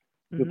music,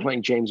 we were Mhm.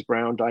 playing James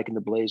Brown, Dyke and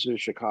the Blazers,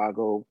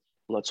 Chicago,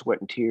 Blood, Sweat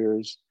and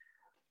Tears,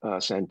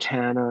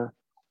 Santana,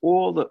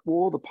 all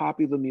the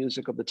popular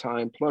music of the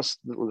time, plus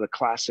the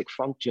classic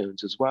funk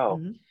tunes as well.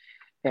 Mhm.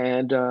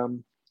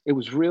 And it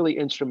was really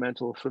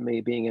instrumental for me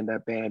being in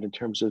that band in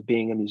terms of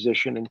being a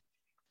musician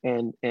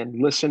and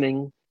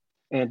listening.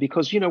 And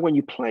because you know when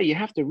you play, you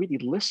have to really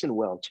listen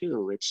well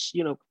too. It's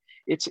you know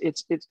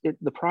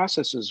the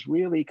process is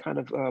really kind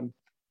of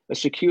a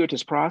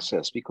circuitous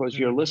process because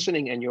you're Mhm.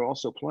 listening and you're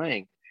also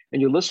playing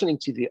and you're listening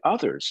to the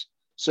others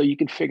so you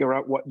can figure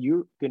out what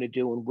you're going to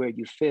do and where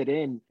you fit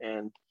in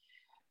and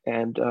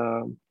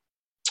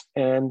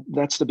and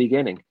that's the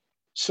beginning.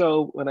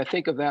 So when I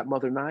think of that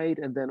Mother Night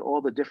and then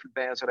all the different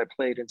bands that I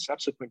played in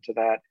subsequent to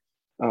that,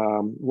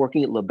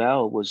 working at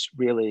LaBelle was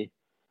really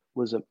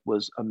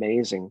was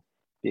amazing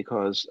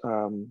because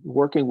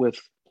working with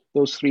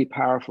those three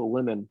powerful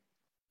women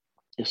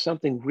is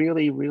something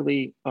really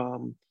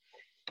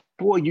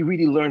boy, you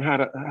really learn how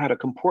to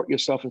comport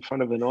yourself in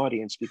front of an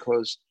audience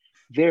because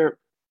they're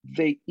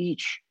they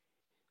each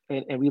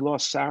and we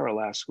lost Sarah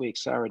last week.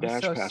 Sarah I'm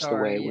Dash so passed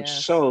away, sorry. which is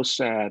Yes. so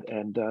sad,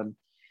 and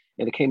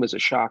it came as a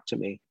shock to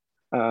me.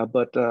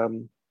 But uh,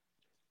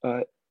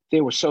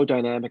 they were so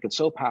dynamic and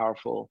so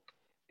powerful,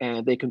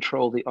 and they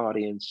controlled the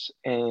audience,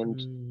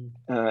 Mm.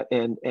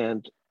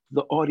 and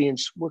the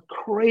audience were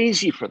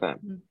crazy for them.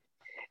 Mm.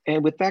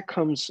 And with that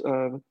comes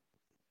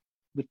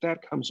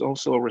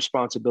also a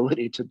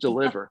responsibility to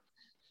deliver,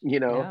 you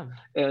know,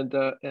 Yeah.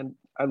 and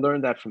I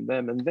learned that from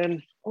them. And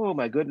then, oh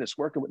my goodness,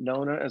 working with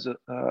Nona as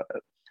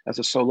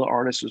a solo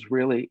artist was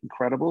really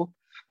incredible.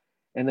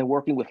 And then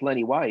working with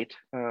Lenny White,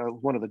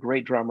 one of the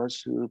great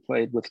drummers who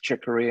played with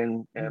Chick Corea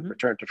and Mhm.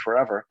 Return to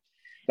Forever,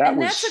 that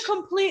And that's a was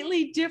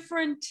completely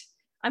different,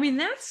 I mean,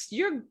 that's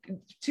you're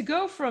to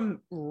go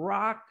from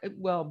rock,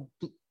 well,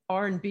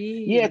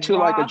 R&B yeah and to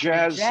like a rock or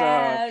jazz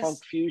funk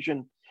jazz.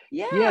 fusion.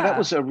 Yeah, that Yeah.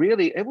 was a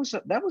really that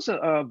was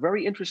a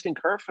very interesting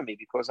curve for me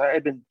because I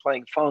had been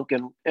playing funk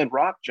and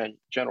rock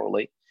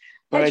generally,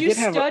 but I did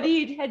have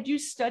Had you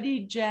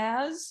studied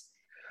jazz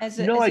no, as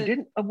I a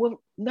didn't.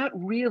 Well, not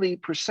really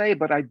per se,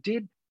 but I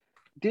did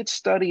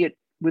study it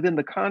within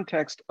the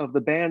context of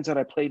the bands that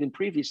I played in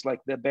previous, like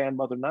the band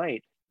Mother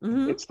Night.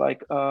 Mhm. It's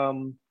like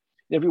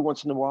every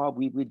once in a while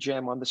we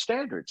jam on the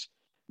standards,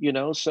 you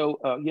know. So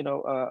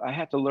I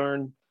had to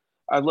learn.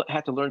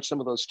 Had to learn some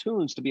of those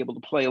tunes to be able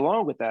to play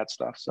along with that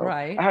stuff. So I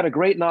Right. had a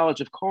great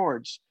knowledge of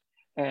chords,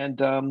 and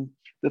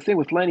the thing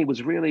with Lenny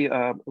was really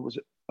uh,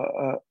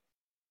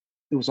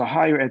 it was a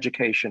higher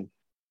education.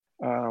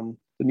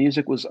 The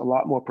music was a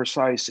lot more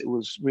precise. It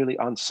was really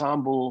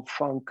ensemble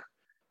funk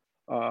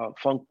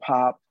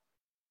pop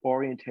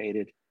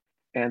orientated,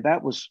 and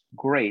that was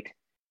great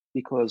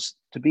because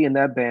to be in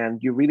that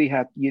band,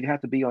 you'd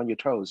have to be on your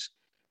toes.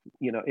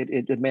 You know,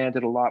 it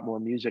demanded a lot more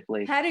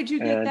musically, How did you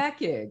get and that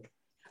gig?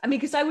 I mean,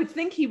 because I would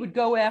think he would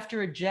go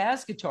after a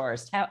jazz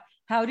guitarist.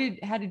 How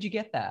did you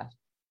get that?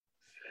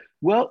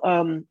 well,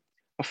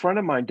 a friend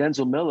of mine,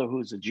 Denzel Miller,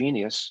 who's a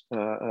genius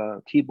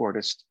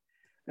keyboardist,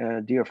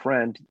 a dear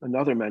friend,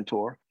 another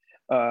mentor.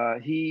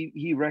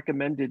 He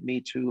recommended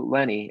me to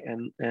Lenny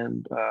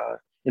and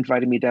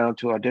invited me down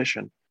to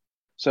audition.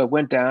 So I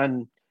went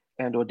down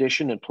and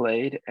auditioned and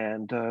played,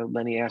 and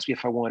Lenny asked me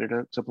if I wanted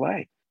to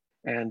play,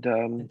 and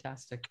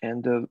Fantastic.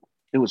 and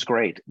it was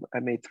great. I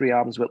made 3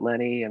 albums with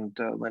Lenny, and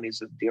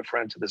Lenny's a dear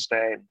friend to this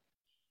day.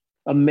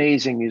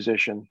 Amazing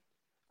musician.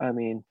 I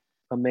mean,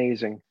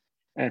 amazing.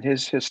 And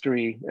his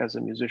history as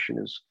a musician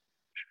is,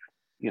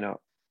 you know,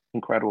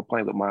 incredible.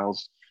 Playing with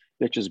Miles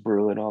Bitches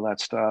Brew and all that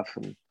stuff,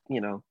 and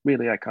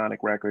really iconic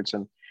records,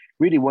 and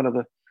really one of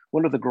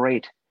the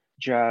great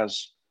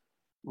jazz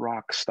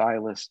rock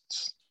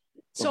stylists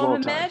of So I'm all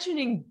time.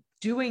 imagining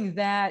doing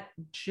that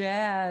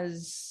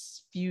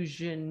jazz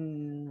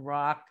fusion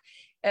rock.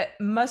 It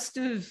must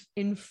have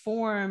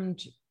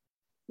informed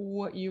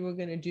what you were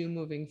going to do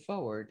moving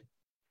forward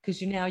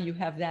because now you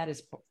have that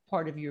as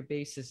part of your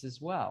basis as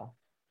well.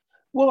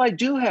 Well, I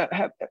do have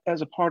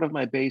as a part of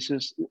my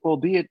basis,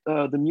 albeit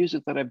the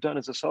music that I've done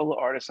as a solo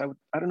artist.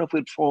 I don't know if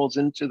it falls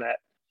into that.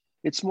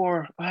 It's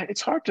more.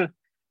 It's hard to.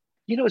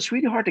 It's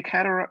really hard to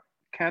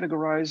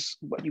categorize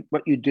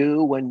what you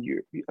do when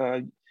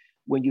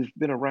you've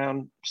been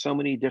around so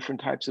many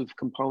different types of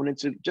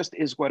components. It just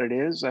is what it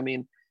is. I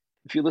mean,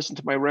 if you listen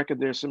to my record,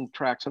 there's some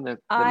tracks on that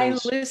may I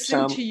listened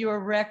sound. to your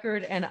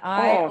record and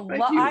Oh,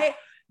 thank you. I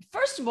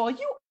first of all,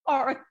 you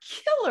are a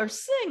killer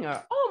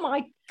singer. Oh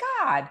my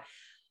God.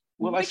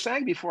 Well, I Which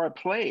sang before I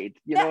played.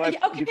 okay,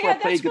 Before I yeah,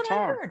 played that's what I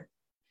guitar. heard.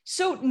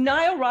 So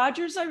Nile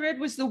Rodgers, I read,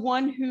 was the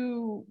one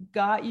who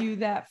got you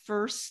that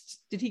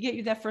first. Did he get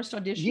you that first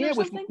audition or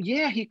something?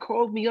 He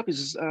called me up.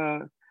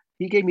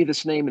 He gave me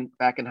this name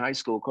back in high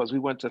school because we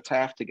went to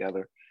Taft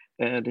together,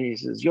 and he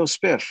says, "Yo,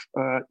 Spiff,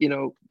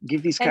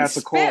 give these And cats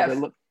a call. They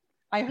Spiff, look,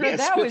 I yeah, heard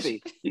that was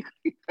spiffy."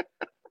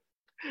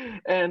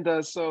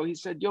 And so he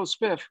said, "Yo,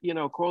 Spiff,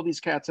 call these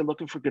cats. They're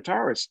looking for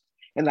guitarists."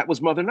 And that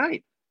was Mother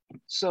Night.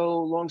 So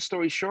long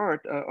story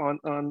short,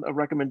 on a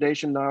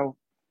recommendation, now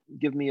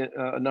give me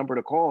a number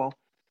to call,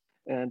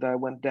 and I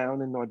went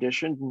down and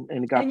auditioned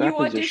and got and you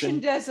that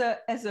position. auditioned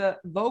as a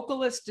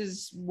vocalist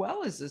as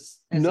well as as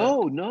a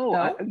No,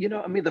 no.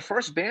 no? I mean, the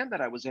first band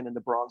that I was in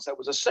the Bronx, I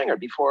was a singer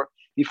before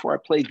I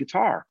played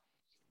guitar.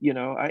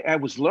 I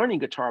was learning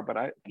guitar, but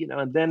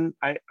and then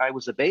I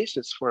was a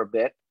bassist for a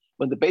bit.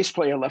 When the bass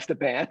player left the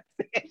band,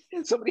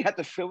 somebody had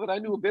to fill it. I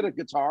knew a bit of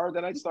guitar,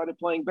 then I started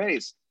playing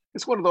bass.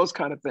 It's one of those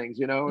kind of things,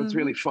 It's Mm-hmm.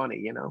 really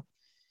funny,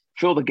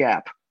 fill the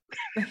gap.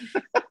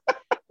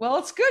 Well,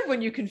 it's good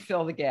when you can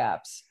fill the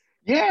gaps.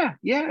 Yeah,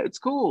 yeah, it's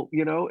cool,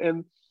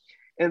 and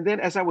then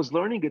as I was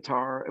learning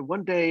guitar,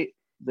 one day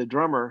the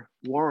drummer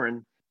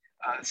Warren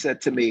said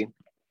to me,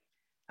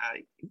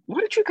 "Why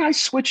don't you guys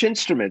switch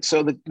instruments?"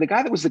 So the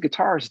guy that was the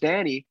guitarist,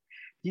 Danny,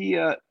 he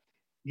uh,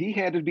 he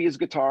handed me his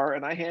guitar,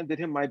 and I handed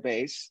him my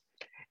bass,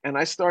 and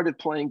I started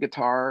playing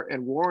guitar.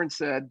 And Warren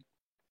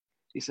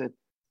he said,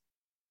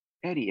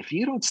 "Eddie, if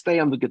you don't stay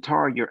on the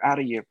guitar, you're out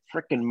of your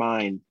freaking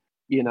mind.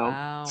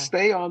 Wow.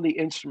 Stay on the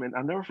instrument."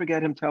 I'll never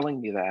forget him telling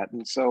me that,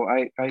 and so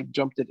I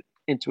jumped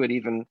into it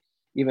even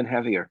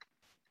heavier.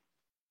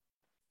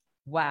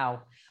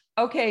 Wow.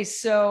 Okay,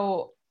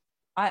 so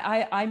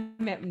I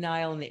met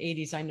Niall in the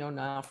 80s. I know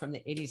Niall from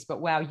the 80s, but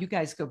wow, you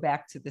guys go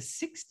back to the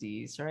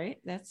 60s, right?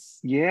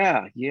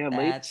 Yeah, yeah,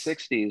 late That's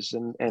 '60s,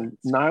 and that's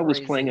Nye was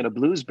playing in crazy. a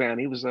blues band.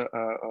 He was a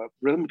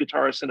rhythm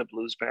guitarist in a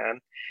blues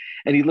band,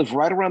 and he lived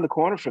right around the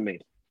corner from me.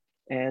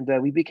 And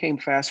we became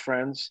fast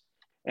friends,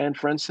 and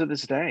friends to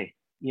this day.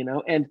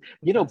 And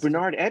Fantastic.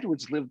 Bernard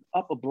Edwards lived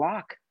up a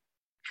block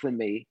from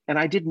me, and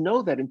I didn't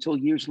know that until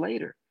years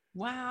later.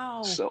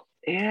 Wow. So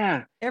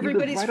yeah, he lived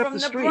Everybody's right up from the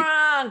the street.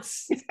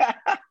 Bronx.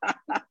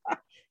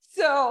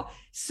 So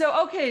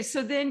okay,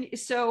 so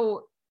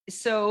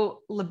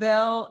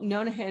LaBelle,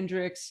 Nona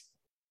Hendrix,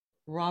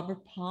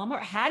 Robert Palmer.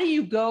 How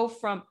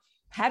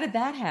did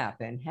that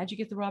happen? How'd you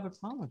get the Robert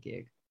Palmer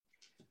gig?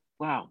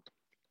 Wow.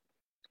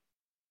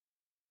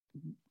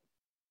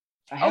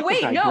 I Oh have to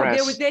wait, no,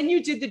 there was, digress. then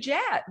you did the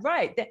jazz,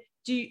 right?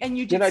 And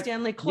you Then did I,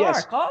 Stanley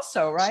yes, Clark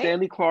also, right?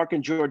 Stanley Clark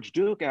and George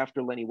Duke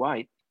after Lenny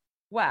White,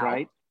 Wow.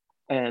 right?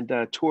 And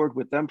toured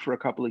with them for a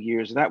couple of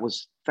years. That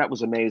was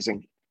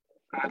amazing.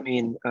 I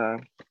mean,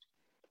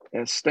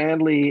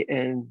 Stanley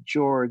and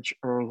George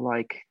are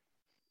like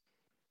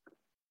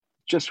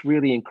just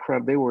really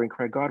incredible. They were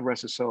incredible. God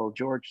rest his soul.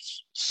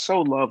 George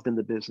so loved in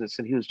the business,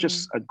 and he was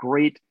just Mm, a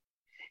great.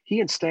 He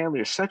and Stanley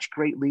are such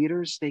great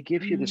leaders. They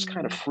give you this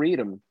kind of mm,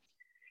 freedom.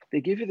 They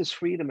give you this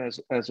freedom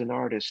as an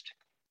artist,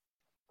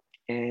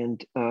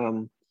 and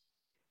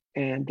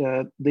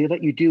they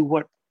let you do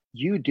what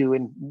you do.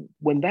 And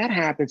when that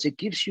happens, it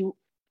gives you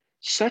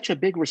such a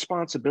big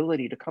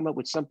responsibility to come up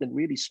with something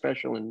really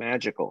special and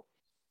magical.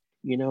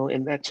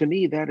 And that, to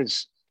me, that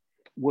is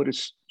what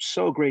is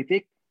so great.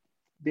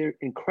 They're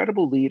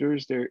incredible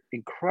leaders. They're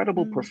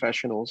incredible mm.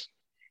 professionals.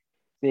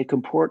 They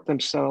comport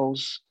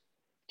themselves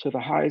to the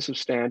highest of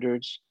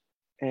standards,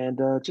 and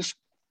just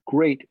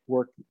great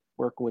working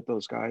with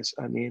those guys.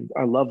 I mean,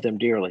 I love them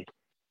dearly,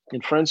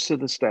 and friends to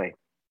this day.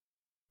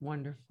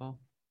 Wonderful.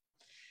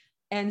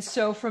 And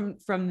so from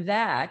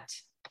that,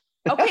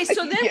 okay,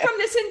 so then Yeah, from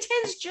this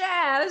intense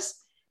jazz,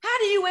 how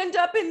do you end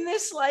up in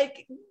this,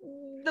 like,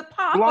 the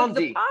pop of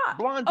the Blondie, pop?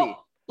 Blondie.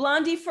 Oh,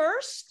 Blondie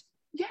first?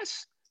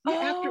 Yes, yeah.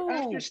 After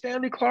Oh,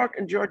 Stanley Clark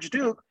and George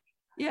Duke,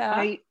 yeah.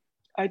 I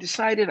I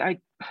decided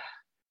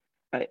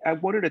I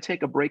wanted to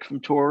take a break from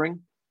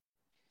touring,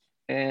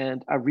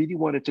 and I really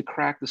wanted to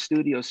crack the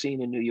studio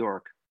scene in New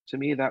York. To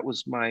me, that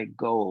was my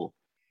goal.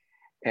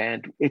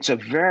 And it's a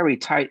very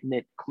tight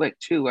knit clique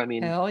too. I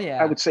mean, Hell I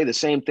yeah. would say the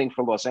same thing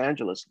for Los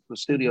Angeles. The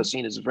studio Mhm.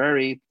 scene is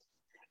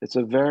it's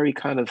a very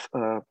kind of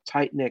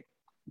tight knit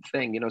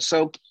thing.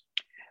 So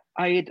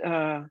I had,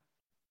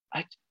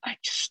 I,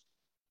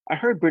 I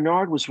heard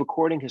Bernard was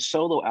recording his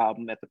solo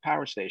album at the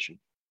Power Station.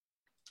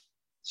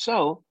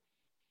 So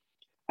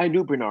I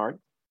knew Bernard.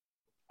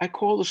 I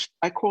called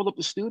up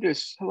the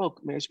studios. Hello,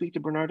 may I speak to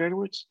Bernard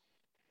Edwards?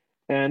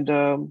 And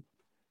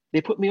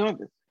they put me on.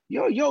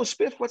 Yo,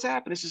 Spiff, what's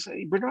happening? This is,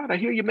 hey, Bernard. I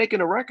hear you're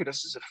making a record.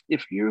 This is,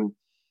 if you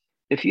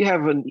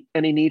have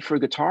any need for a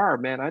guitar,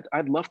 man,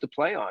 I'd love to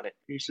play on it.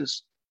 He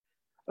says,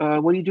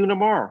 what are you doing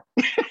tomorrow?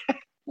 So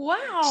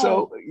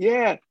Wow.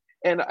 yeah,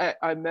 and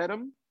I met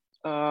him.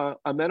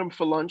 I met him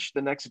for lunch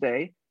the next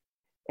day,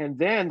 and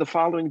then the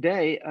following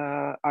day,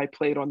 I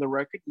played on the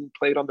record and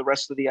played on the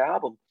rest of the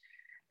album.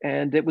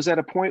 And it was at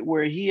a point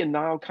where he and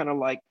Niall kind of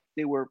like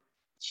they were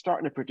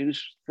starting to produce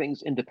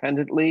things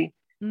independently,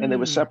 and they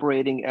were Mm.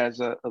 separating as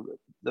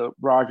the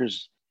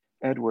Rogers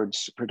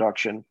Edwards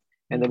production,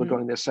 and they were Mm-hmm.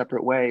 going their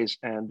separate ways.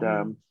 And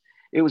Mm.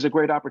 it was a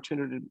great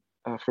opportunity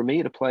for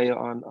me to play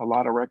on a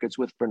lot of records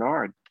with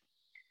Bernard.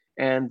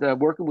 And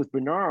working with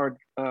Bernard,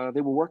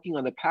 they were working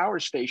on the Power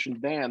Station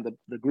band,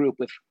 the group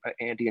with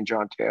Andy and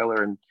John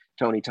Taylor and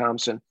Tony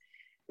Thompson.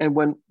 And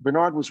when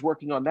Bernard was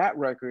working on that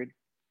record,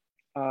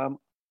 um,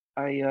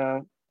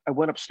 I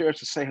went upstairs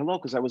to say hello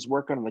because I was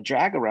working on the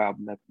Jagger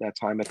album at that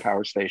time at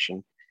Power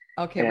Station.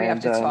 Okay, we have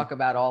And to talk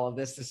about all of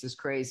this. This is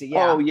crazy.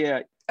 oh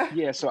Yeah. yeah,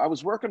 yeah. So I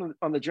was working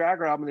on the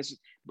Jagger album. And this is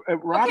Okay,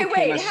 Robbie came. I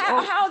wait. says, How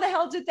 "Oh, how the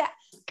hell did that?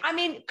 I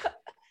mean,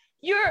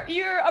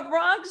 you're a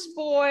Bronx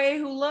boy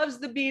who loves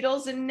the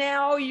Beatles, and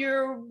now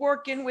you're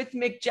working with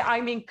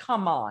I mean,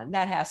 come on,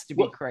 that has to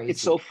be well,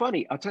 it's so crazy.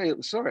 funny." I'll tell you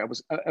the story.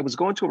 I was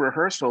going to a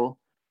rehearsal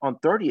on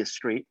 30th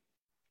Street,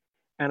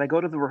 and I go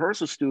to the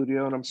rehearsal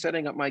studio, and I'm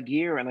setting up my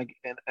gear,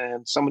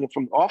 and someone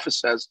from the office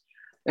says,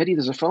 "Eddie,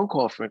 there's a phone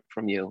call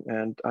from you."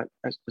 And I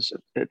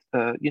said,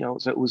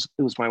 so it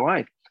was my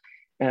wife.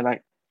 And I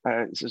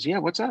says, "Yeah,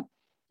 what's up?"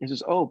 He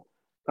says, "Oh,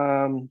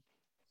 um,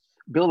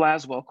 Bill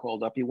Laswell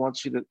called up. He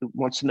wants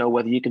to know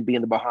whether you can be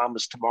in the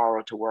Bahamas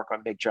tomorrow to work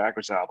on Mick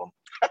Jagger's album."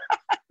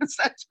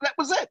 That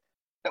was it.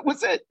 That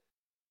was it.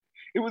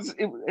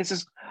 It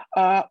says,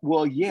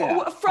 well,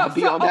 yeah, I'll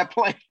be on that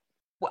plane.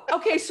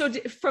 Okay, so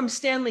from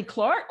Stanley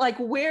Clark, like,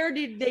 where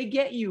did they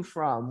get you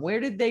from? Where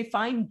did they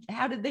find?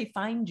 How did they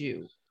find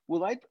you?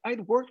 Well,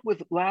 I'd worked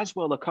with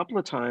Laswell a couple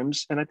of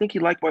times, and I think he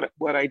liked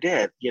what I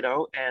did. And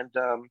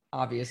I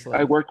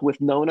Obviously. worked with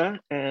Nona,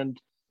 and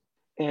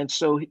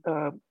so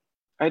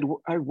I'd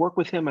worked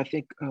with him. I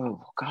think,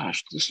 oh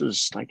gosh, this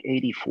was like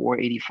 84,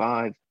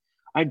 85.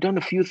 I'd done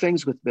a few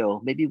things with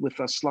Bill, maybe with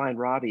Sly and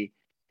Robbie,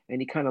 and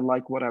he kind of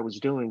liked what I was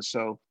doing.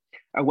 So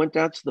I went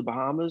down to the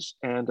Bahamas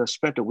and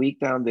spent a week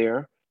down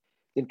there,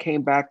 then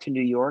came back to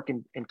New York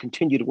and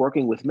continued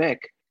working with Mick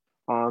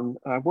on.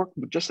 I worked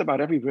with just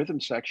about every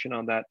rhythm section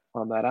on that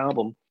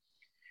album.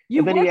 You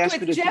And then he worked asked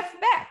me with to do. Jeff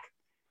Beck.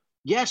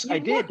 Yes, I You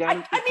did worked.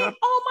 down I mean,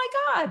 oh my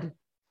God.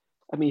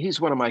 I mean,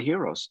 he's one of my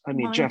heroes. I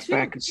mean, Mine Jeff too.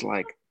 Beck is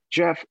like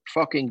Jeff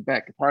fucking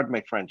Beck. Pardon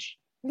my French.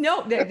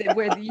 No,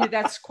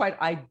 that's quite.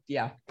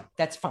 Yeah,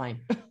 that's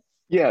fine.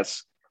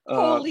 Yes,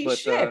 Holy but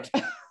shit.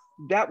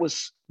 that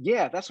was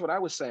yeah. That's what I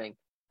was saying.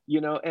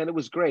 And it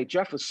was great.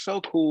 Jeff was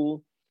so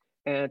cool,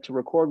 and to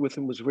record with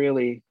him was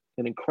really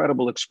an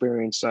incredible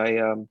experience.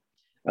 I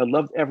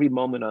loved every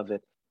moment of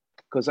it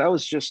because I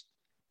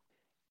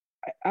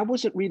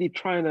wasn't really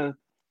trying to.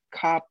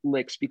 cop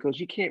licks because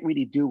you can't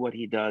really do what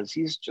he does.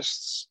 He's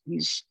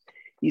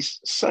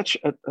such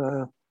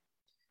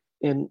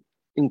an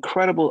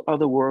incredible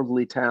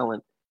otherworldly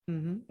talent.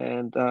 Mm-hmm.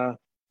 And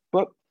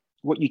but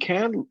what you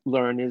can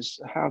learn is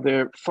how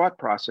their thought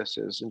process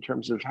is in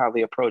terms of how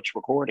they approach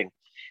recording.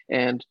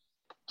 And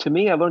to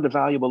me, I learned a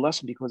valuable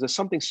lesson because there's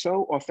something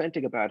so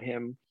authentic about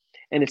him,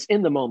 and it's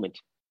in the moment.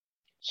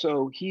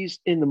 So he's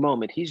in the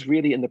moment. He's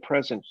really in the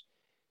present,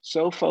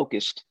 so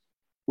focused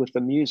with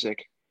the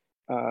music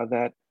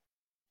that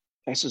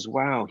I says,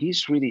 "Wow,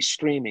 he's really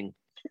streaming."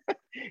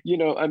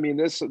 I mean,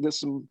 there's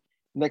some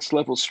next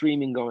level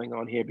streaming going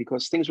on here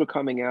because things were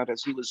coming out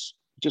as he was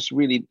just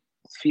really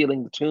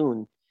feeling the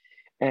tune,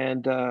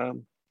 and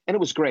it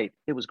was great.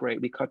 It was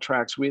great. We cut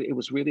tracks. Really, it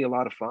was really a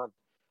lot of fun,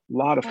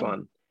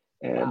 Oh,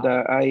 and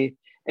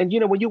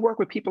wow. when you work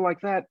with people like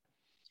that,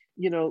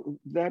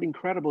 that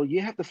incredible,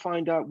 you have to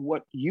find out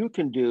what you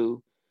can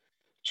do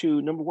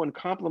to, number one,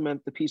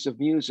 complement the piece of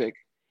music,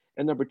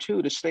 and number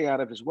two, to stay out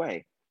of his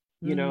way.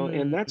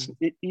 And that's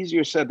Mm.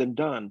 easier said than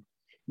done.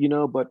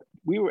 But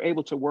we were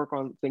able to work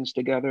on things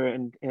together,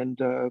 and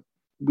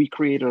we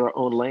created our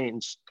own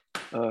lanes.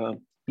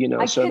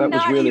 I So that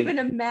was cannot really. even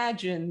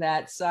imagine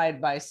that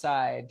side by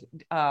side.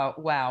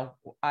 Wow.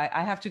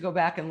 I have to go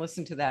back and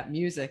listen to that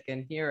music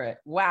and hear it.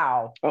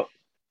 Wow. Oh, it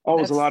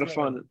was a That's lot of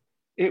thrilling. fun.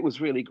 It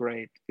was really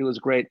great. It was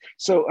great.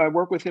 So I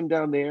worked with him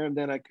down there, and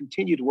then I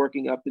continued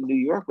working up in New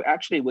York,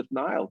 actually with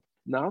Nile.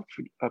 Nile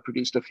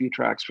produced a few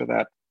tracks for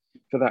that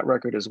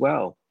record as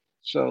well.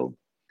 So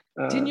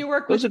Didn't you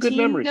work those are with good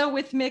memories. Tina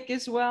with Mick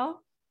as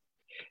well?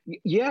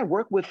 Yeah,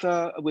 worked with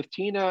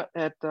Tina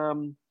at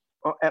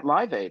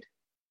Live Aid.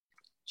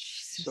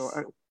 So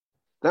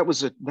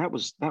Jesus.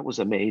 that was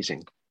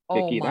amazing, Oh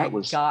Vicky. my That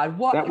was God.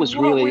 that was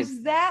What really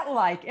was that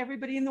like?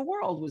 Everybody in the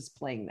world was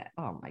playing that.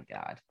 Oh my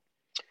God.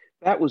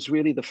 that was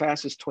really the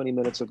fastest 20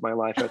 minutes of my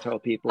life. I tell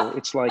people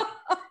it's like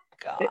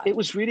it God.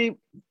 was really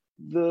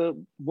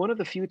the one of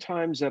the few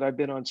times that I've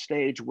been on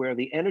stage where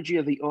the energy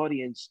of the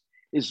audience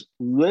is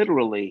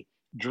literally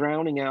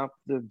drowning out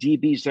the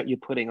DBs that you're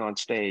putting on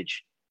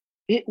stage.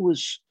 It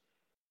was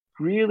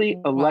really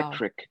Wow.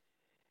 electric.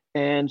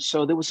 And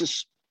so there was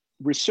this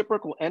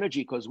reciprocal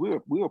energy because we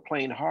were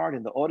playing hard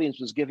and the audience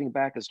was giving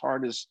back as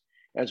hard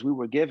as we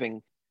were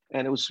giving.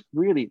 And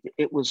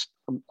it was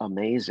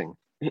amazing.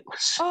 It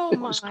was Oh it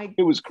was my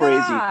it was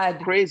crazy,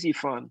 God. crazy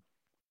fun,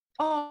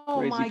 Oh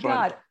crazy my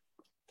fun.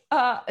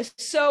 God.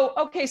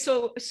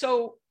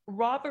 So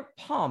Robert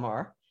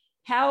Palmer,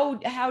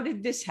 how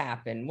did this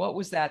happen? What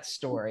was that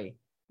story?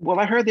 Well,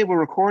 I heard they were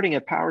recording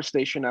at Power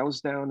Station. I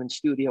was down in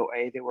Studio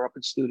A. They were up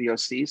in Studio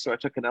C. So I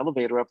took an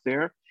elevator up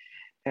there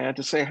and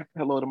to say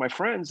hello to my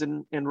friends.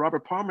 And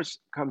Robert Palmer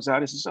comes out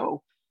and says,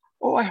 "Oh,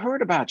 I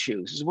heard about you."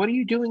 He says, "What are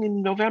you doing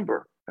in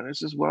November?" And I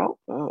says, "Well,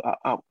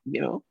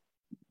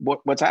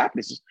 what's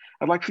happening?" He says,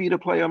 "I'd like for you to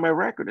play on my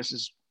record." I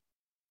says,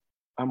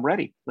 "I'm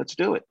ready. Let's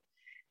do it."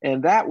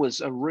 And that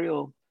was a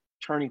real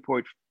turning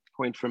point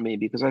for me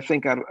because I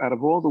think out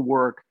of all the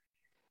work,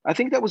 I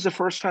think that was the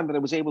first time that I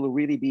was able to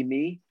really be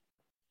me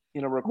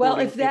in a Well,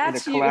 recording if in a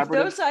that's you, if collaborative.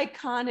 those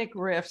iconic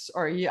riffs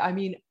are you, I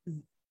mean,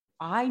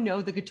 I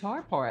know the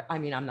guitar part. I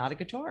mean, I'm not a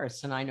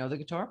guitarist, and I know the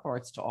guitar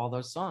parts to all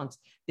those songs.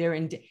 They're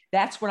in.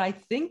 That's what I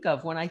think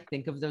of when I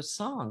think of those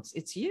songs.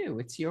 It's you.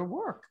 It's your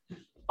work.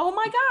 Oh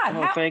my God!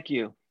 Oh, thank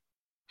you,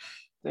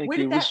 thank Where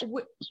you. did It that?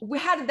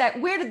 was How did that?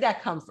 Where did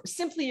that come from?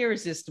 Simply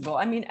irresistible.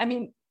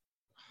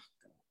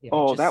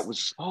 oh that just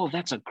was oh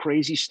that's a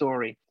crazy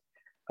story.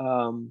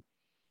 Um,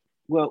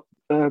 well,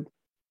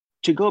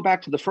 to go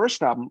back to the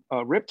first album,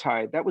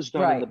 Riptide, that was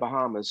done in the right.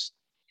 Bahamas,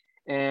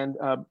 and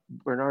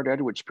Bernard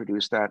Edwards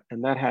produced that,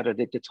 and that had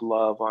 "Addicted to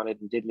Love" on it,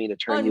 and "Didn't Mean to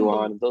Turn You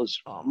On." Unbelievable. And those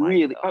Oh my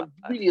really, God.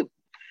 really,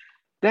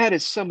 that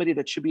is somebody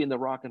that should be in the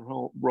Rock and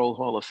Roll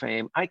Hall of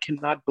Fame. I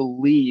cannot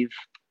believe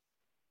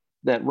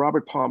that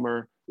Robert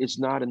Palmer is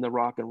not in the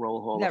Rock and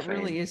Roll Hall of That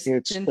really Fame. is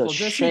It's a sinful.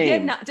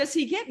 shame. Does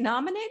he get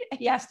nominated?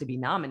 He has to be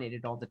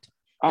nominated all the time.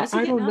 I, Does he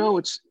I get don't know.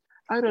 nominated?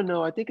 I don't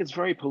know. I think it's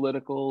very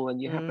political,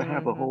 and you have to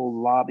have a Mm-hmm. whole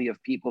lobby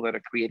of people that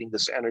are creating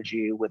this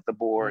energy with the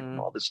board and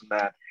Mm. all this and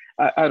that.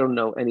 I don't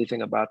know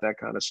anything about that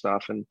kind of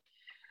stuff.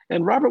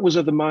 And Robert was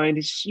of the mind.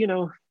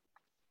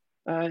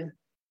 Uh,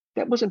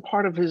 that wasn't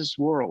part of his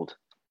world.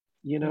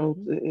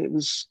 Mm-hmm. It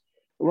was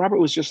Robert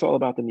was just all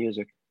about the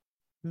music.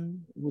 Mm-hmm.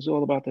 It was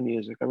all about the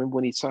music. I remember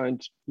when he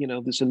signed,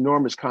 this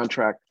enormous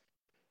contract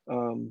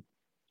um,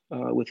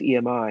 with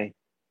EMI,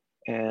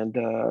 and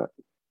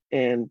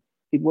and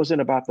it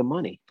wasn't about the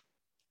money.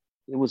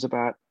 It was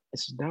about, I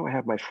said, now I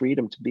have my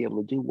freedom to be able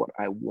to do what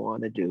I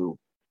want to do.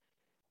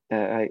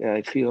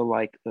 I feel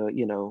like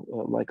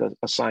like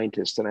a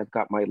scientist, and I've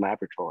got my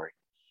laboratory.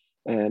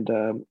 And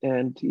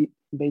he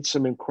made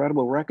some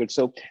incredible records.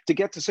 So to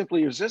get to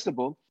Simply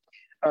Irresistible,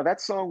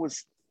 that song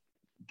was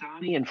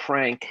Donnie and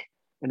Frank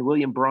and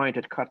William Bryant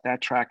had cut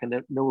that track, and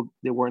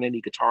there weren't any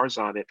guitars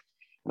on it.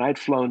 And I'd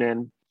flown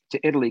in to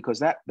Italy because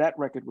that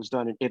record was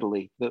done in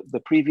Italy.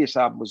 The previous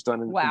album was done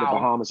in the Wow.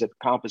 Bahamas at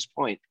Compass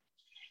Point.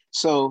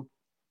 So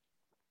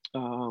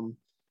um,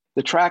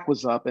 the track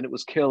was up and it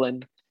was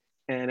killing.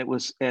 and it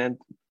was, and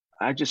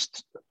I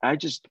just,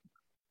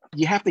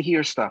 you have to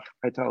hear stuff.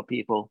 I tell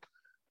people,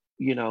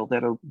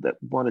 that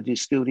want to do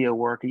studio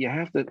work. You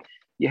have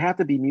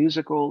to be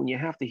musical, and you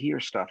have to hear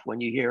stuff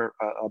when you hear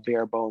a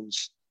bare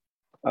bones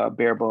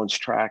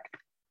track.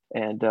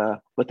 And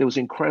but there was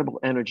incredible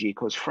energy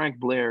because Frank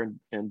Blair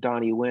and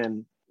Donnie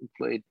Wynn, who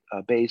played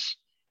bass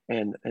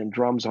and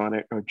drums on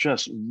it, are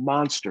just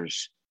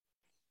monsters.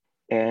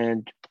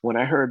 And when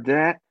I heard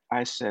that,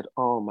 I said,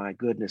 "Oh my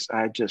goodness!"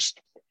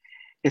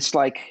 It's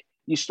like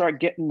you start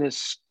getting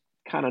this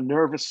kind of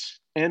nervous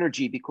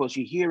energy because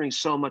you're hearing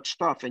so much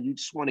stuff, and you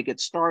just want to get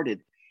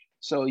started.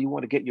 So you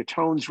want to get your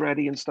tones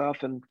ready and stuff,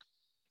 and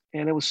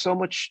it was so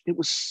much.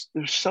 There's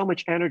so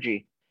much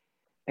energy,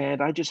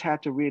 and I just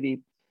had to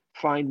really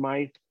find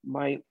my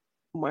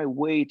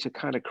way to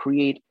kind of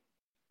create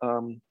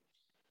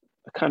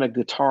a kind of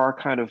guitar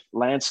kind of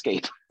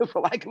landscape,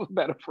 for lack of a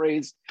better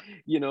phrase,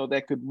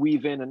 that could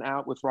weave in and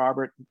out with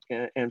Robert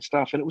and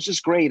stuff. And it was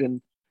just great.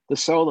 And the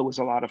solo was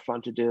a lot of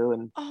fun to do.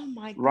 And Oh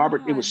my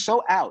Robert, it was God.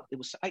 so out. It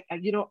was,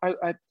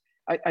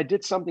 I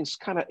did something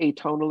kind of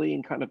atonally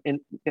and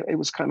it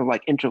was kind of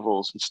like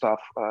intervals and stuff.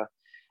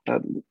 Uh,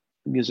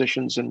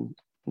 Musicians and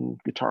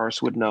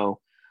guitarists would know.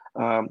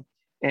 Um,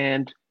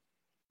 and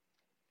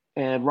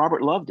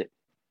Robert loved it.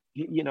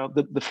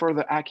 The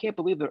further, I can't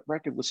believe the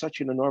record was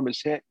such an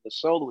enormous hit. The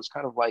solo was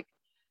kind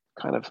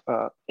of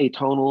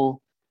atonal,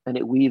 and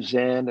it weaves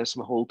in. There's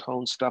some whole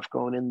tone stuff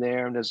going in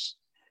there, and there's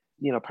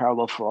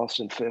parallel fourths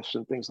and fifths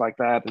and things like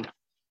that. And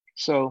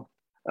so,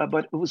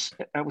 but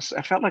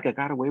I felt like I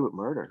got away with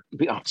murder, to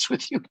be honest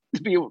with you,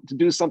 to be able to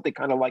do something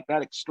kind of like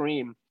that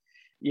extreme,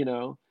 you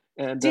know.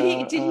 And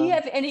Did he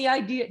have any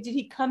idea? Did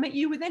he come at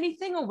you with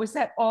anything, or was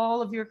that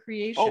all of your oh,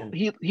 creation?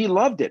 he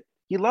loved it.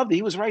 He loved it.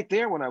 He was right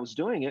there when I was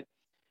doing it,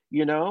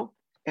 you know.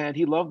 And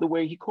he loved the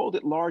way he called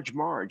it Large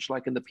Marge,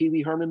 like in the Pee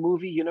Wee Herman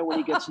movie, when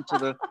he gets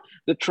into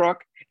the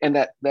truck and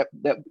that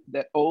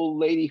old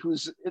lady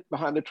who's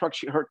behind the truck,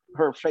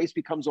 her face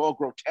becomes all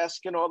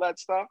grotesque and all that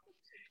stuff.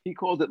 He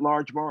called it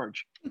Large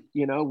Marge,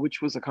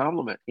 which was a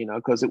compliment,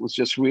 because it was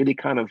just really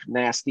kind of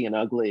nasty and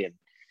ugly,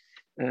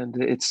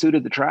 and it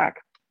suited the track.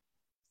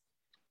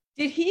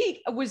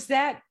 Was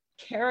that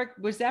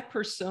character, was that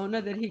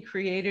persona that he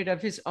created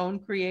of his own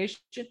creation?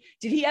 Did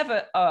he have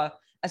a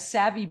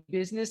savvy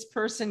business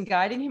person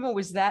guiding him, or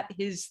was that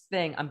his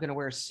thing? I'm going to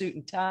wear a suit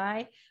and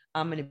tie.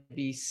 I'm going to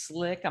be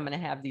slick. I'm going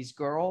to have these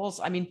girls.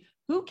 I mean,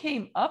 who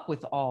came up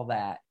with all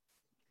that?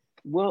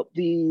 Well,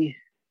 the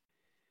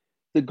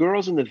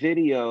girls in the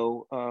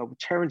video,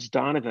 Terence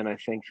Donovan, I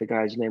think the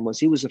guy's name was.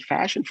 He was a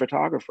fashion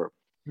photographer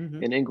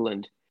in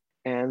England,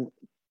 and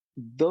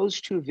those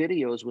two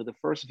videos were the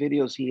first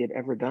videos he had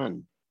ever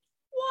done.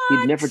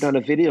 He'd never What? done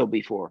a video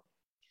before.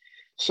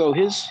 So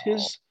Oh.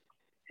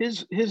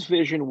 his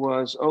vision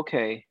was,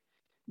 okay,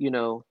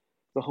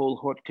 the whole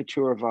haute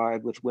couture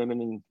vibe with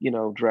women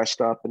and dressed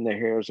up and their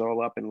hair's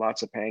all up and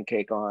lots of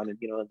pancake on and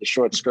the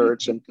short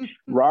skirts, and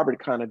Robert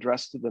kind of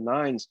dressed to the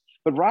nines.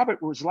 But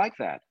Robert was like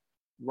that.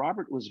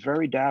 Robert was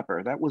very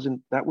dapper. That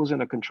wasn't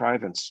a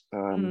contrivance.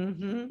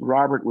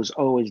 Robert was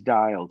always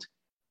dialed,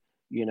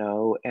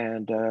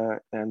 and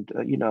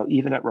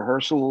even at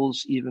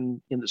rehearsals,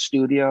 even in the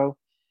studio,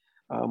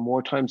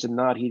 more times than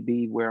not, he'd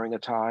be wearing a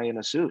tie and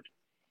a suit.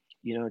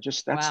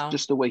 Just that's Wow.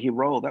 just the way he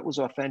rolled. That was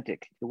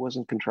authentic. It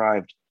wasn't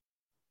contrived,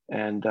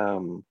 and he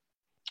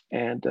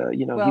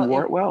Well,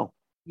 wore it well.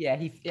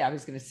 I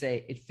was going to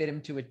say it fit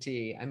him to a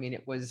T. I mean,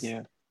 it was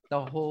Yeah.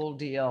 the whole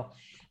deal.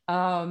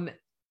 Um,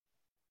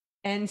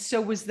 and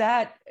so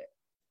that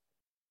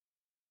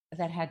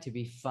had to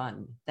be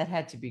fun. That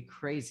had to be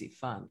crazy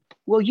fun.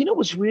 Well, it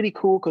was really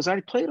cool because I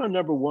played on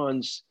number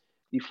ones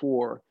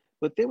before,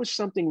 but there was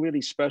something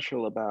really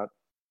special about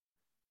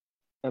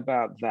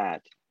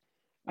that.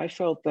 I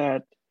felt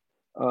that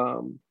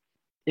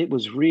it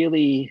was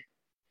really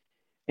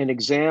an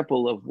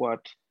example of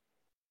what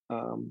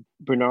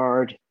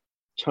Bernard,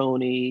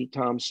 Tony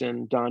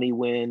Thompson, Donnie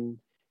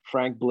Wynn,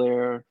 Frank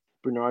Blair,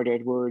 Bernard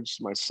Edwards,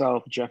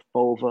 myself, Jeff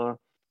Bova,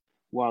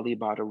 Wally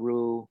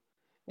Badarou,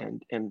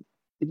 and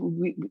it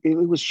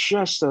was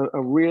just a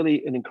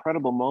really an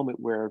incredible moment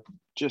where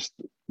just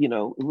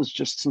it was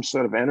just some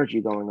sort of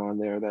energy going on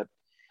there that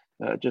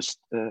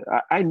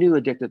I knew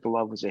Addicted to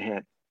Love was a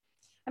hit.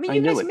 I mean, I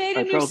you knew guys it. made a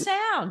I new felt it.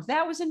 sound.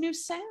 That was a new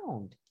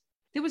sound.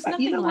 There was You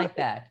nothing know what? like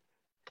that.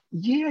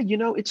 Yeah,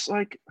 it's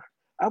like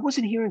I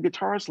wasn't hearing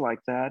guitars like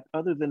that,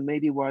 other than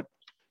maybe what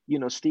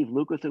Steve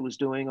Lukather was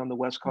doing on the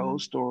West Mhm.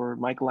 Coast, or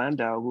Mike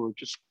Landau, who were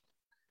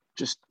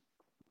just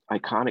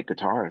iconic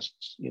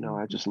guitarists. I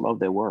Mhm. just love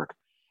their work,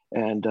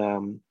 and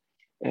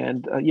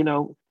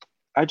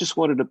I just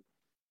wanted to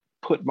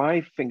put my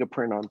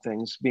fingerprint on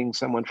things, being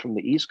someone from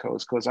the East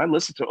Coast, because I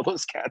listened to all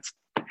those cats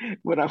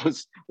when I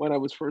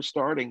was first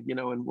starting,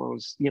 and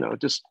was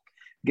just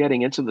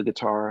getting into the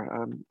guitar.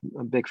 I'm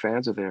big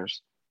fans of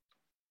theirs.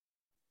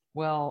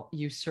 Well,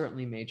 you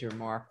certainly made your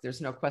mark. There's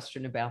no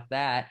question about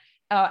that.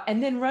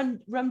 And then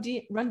Run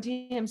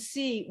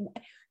DMC.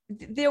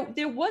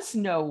 There was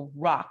no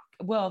rock.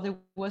 Well, there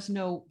was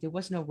no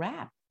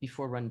rap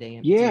before Run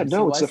Yeah, DMC.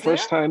 no, it's the Was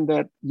first there? time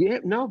that, yeah,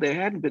 no, they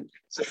hadn't been.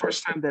 It's the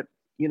first time that,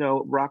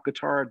 rock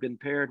guitar had been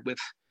paired with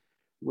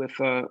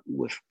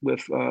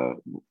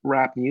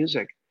rap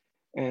music.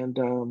 And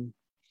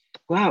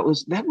wow,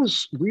 that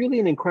was really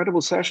an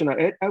incredible session.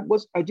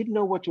 I didn't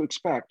know what to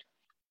expect,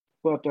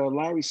 but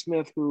Larry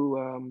Smith,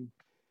 who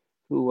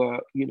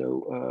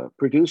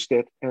produced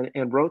it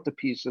and wrote the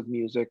piece of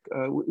music,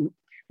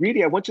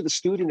 really, I went to the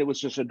studio and it was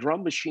just a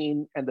drum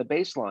machine and the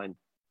bass line.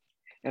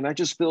 And I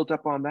just built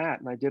up on that,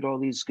 and I did all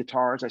these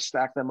guitars. I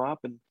stacked them up,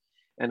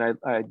 and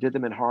I did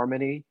them in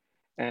harmony,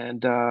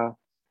 and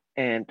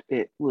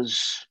it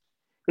was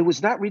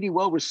not really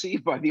well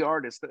received by the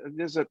artist.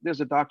 There's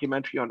a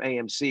documentary on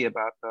AMC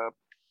about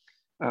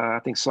I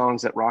think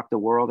Songs That Rock the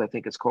World, I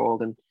think it's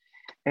called,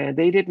 and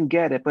they didn't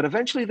get it, but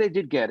eventually they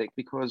did get it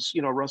because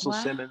Russell Wow.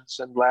 Simmons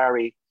and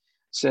Larry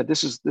said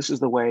this is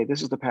the way,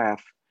 this is the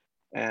path,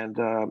 and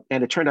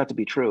it turned out to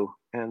be true,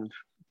 and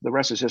the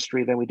rest is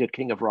history. Then we did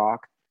King of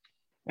Rock,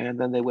 and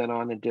then they went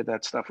on and did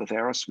that stuff with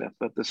Aerosmith.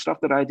 But the stuff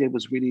that I did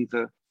was really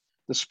the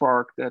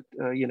spark that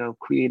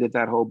created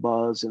that whole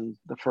buzz, and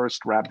the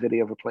first rap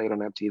video ever played on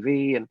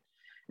MTV,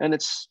 and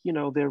it's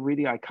they're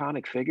really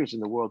iconic figures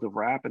in the world of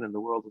rap and in the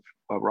world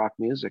of rock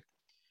music,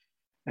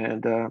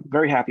 and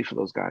very happy for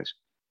those guys.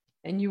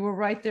 And you were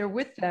right there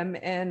with them.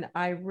 And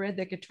I read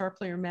that Guitar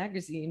Player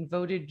magazine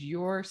voted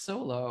your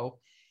solo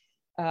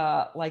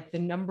like the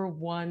number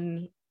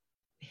one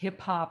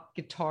hip hop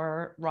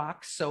guitar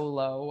rock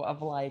solo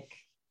of like,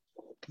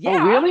 Oh,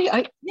 yeah, really?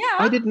 I yeah,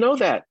 I didn't know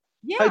that.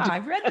 yeah, I did. I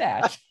read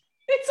that.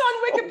 It's on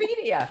Oh,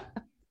 Wikipedia.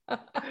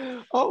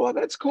 oh, well,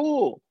 that's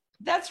cool.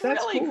 That's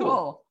That's really cool.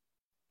 cool.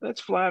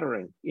 That's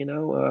flattering.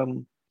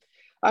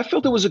 I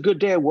felt it was a good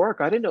day at work.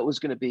 I didn't know it was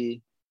going to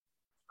be.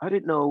 I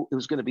didn't know it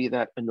was going to be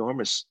that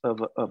enormous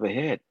of a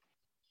hit.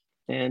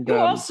 And You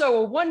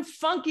also were one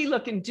funky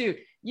looking dude.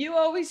 You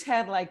always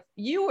had like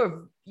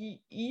you're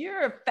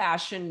a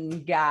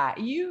fashion guy.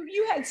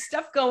 You had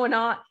stuff going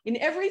on in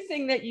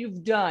everything that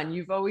you've done.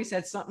 You've always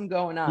had something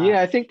going on.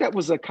 yeah, I think that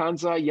was a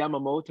Kanzai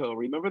Yamamoto.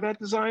 Remember that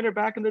designer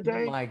back in the Oh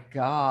day? my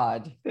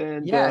God.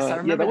 And Yes, I yeah,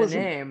 remember the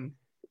name.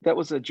 that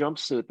was a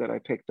jumpsuit that I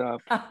picked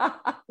up,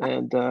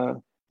 and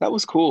that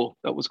was cool.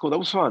 That was cool. That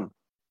was fun.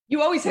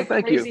 You always Well, had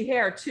thank you. crazy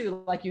hair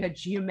too, like you had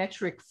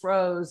geometric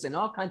froze and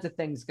all kinds of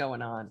things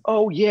going on.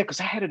 Oh yeah, because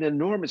I had an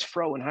enormous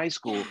fro in high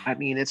school. I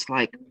mean, it's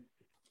like,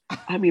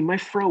 I mean, my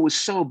fro was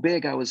so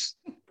big. I was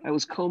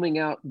combing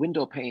out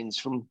window panes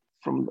from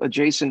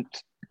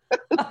adjacent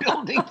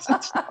buildings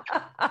and stuff.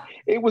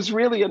 It was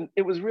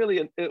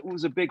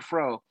a big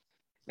fro,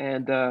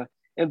 and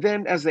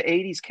then as the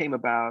 '80s came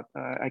about,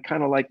 I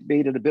kind of like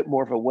made it a bit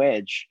more of a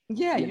wedge,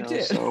 Yeah, you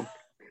did. So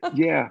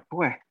yeah,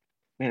 boy,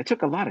 man, it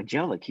took a lot of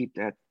gel to keep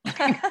that.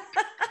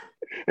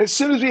 As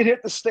soon as we'd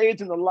hit the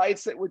stage and the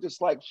lights, it would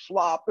just like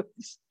flop.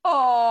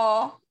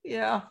 Oh,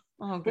 yeah.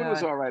 Oh It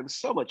was God. all right. It was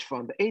so much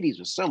fun. The '80s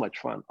was so much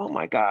fun. Oh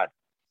my God.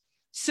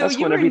 So That's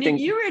when everything.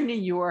 You were in New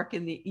York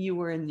and you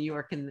were in New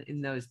York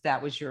in those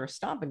that was your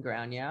stomping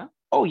ground, yeah?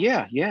 Oh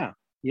yeah, yeah,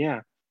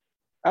 yeah.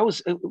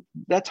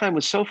 That time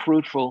was so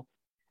fruitful,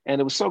 and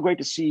it was so great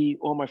to see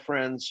all my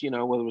friends. Whether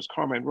it was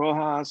Carmen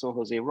Rojas or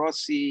Jose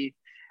Rossi,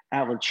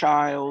 Alan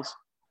Childs,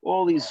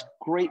 all these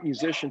great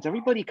musicians.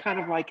 Everybody kind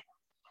of like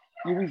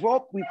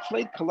we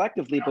played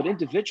collectively, but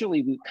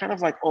individually we kind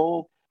of like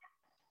all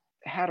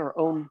had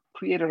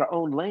created our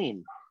own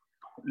lane.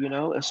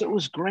 So it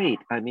was great.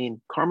 I mean,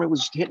 Carmen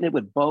was hitting it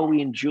with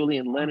Bowie and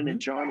Julian Lennon and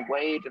Mm-hmm. John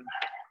Wade, and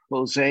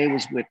Jose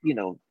was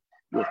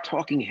with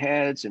Talking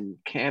Heads and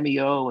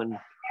Cameo and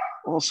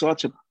all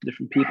sorts of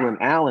different people. And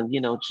Alan,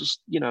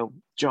 just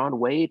John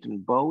Wade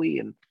and Bowie,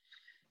 and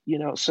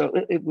so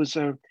it was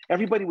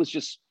everybody was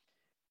just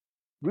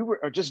we were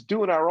just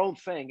doing our own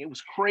thing. It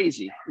was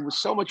crazy. It was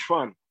so much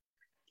fun,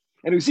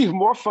 and it was even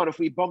more fun if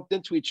we bumped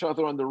into each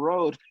other on the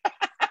road.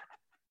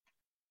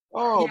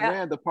 Oh Yeah.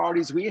 man, the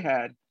parties we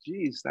had.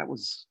 Geez, that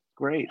was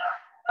great.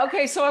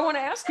 Okay, so I want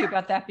to ask you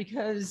about that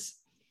because,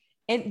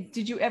 and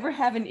did you ever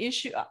have an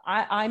issue?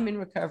 I'm in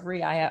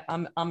recovery.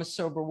 I'm a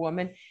sober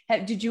woman.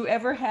 Did you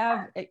ever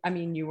have? I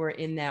mean, you were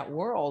in that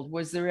world.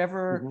 Was there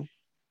ever? Mhm.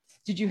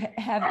 Did you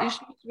have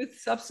issues with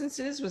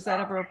substances? Was that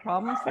ever a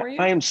problem for I you?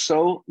 am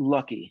so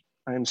lucky.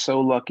 I am so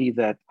lucky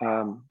that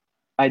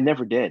I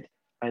never did.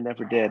 I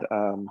never did.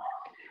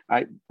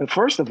 I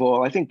First of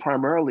all, I think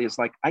primarily it's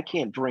like I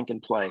can't drink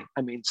and play.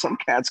 I mean, some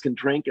cats can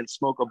drink and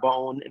smoke a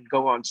bone and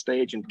go on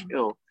stage and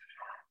kill.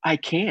 I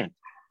can't.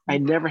 I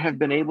never have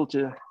been able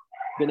to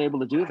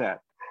do that.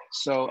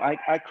 So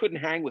I couldn't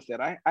hang with it.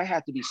 I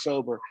had to be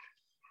sober.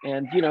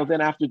 And then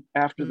after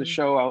the Mm,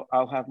 show,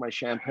 I'll have my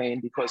champagne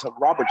because of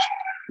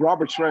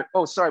Robert's right.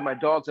 Oh, sorry, my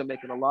dogs are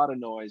making a lot of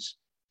noise.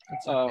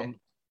 it's okay. Um,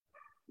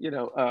 you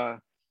know,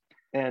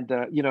 and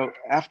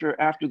after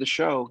the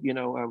show,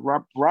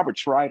 Robert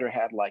Schreider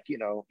had like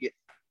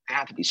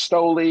Anthony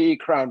Stoli,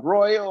 Crown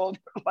Royal,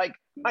 like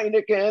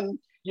Heineken,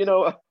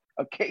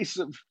 a case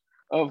of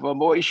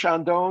Moët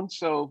Chandon.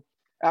 So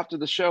after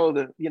the show,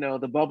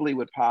 the bubbly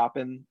would pop,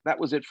 and that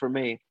was it for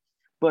me.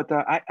 But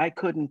I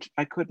couldn't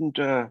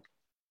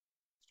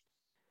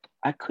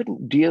I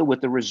couldn't deal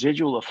with the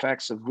residual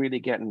effects of really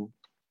getting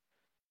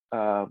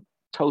uh,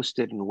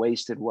 toasted and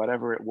wasted,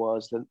 whatever it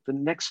was. The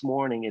next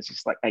morning, it's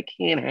just like I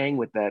can't hang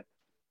with that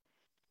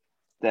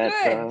Good.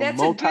 That's a good thing.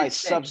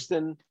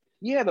 multi-substance.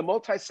 Yeah, the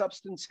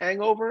multi-substance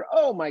hangover.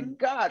 Oh my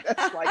God,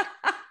 that's like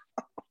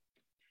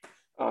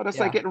that's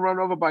like Yeah. getting run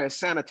over by a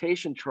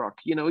sanitation truck.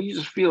 You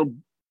just feel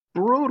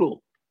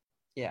brutal.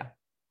 Yeah.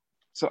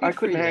 So I Good for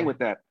couldn't hang you. with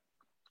that.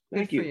 Good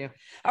Thank for you. you.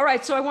 All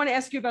right. So I want to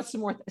ask you about some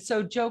more.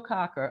 So Joe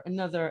Cocker,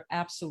 another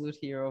absolute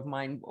hero of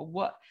mine.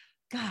 What,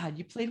 God,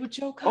 you played with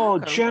Joe Oh,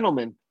 Cocker.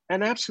 gentleman,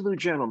 an absolute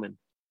gentleman.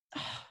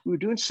 We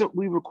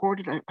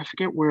recorded, I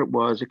forget where it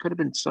was. It could have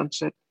been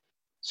Sunset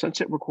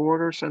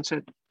Recorder,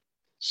 Sunset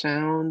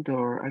Sound,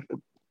 or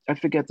I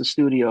forget the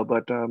studio,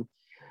 but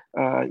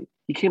uh,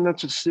 he came up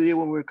to the studio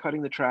when we were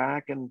cutting the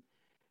track, and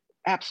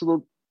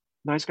absolute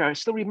nice guy. I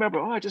still remember.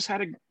 Oh, I just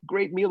had a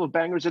great meal of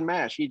bangers and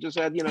mash. He just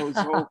had, his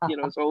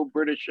whole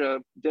British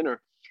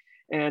dinner,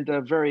 and a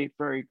very,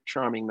 very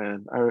charming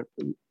man.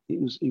 He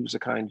was a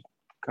kind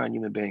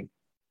human being,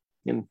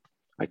 and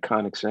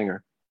iconic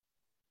singer.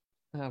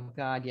 Oh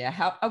God,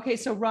 yeah. Okay,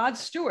 so Rod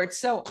Stewart.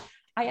 So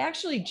I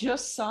actually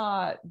just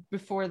saw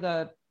before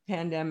the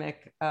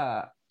pandemic,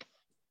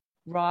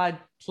 Rod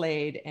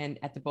played and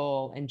at the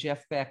bowl, and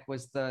Jeff Beck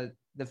was the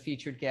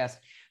featured guest.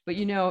 But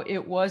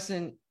it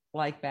wasn't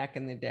like back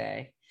in the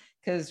day,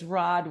 because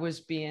Rod was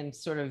being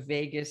sort of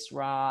Vegas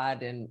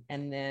Rod, and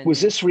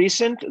Was then this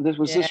recent? This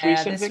yeah,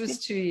 recent, this Vicky? was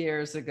 2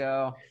 years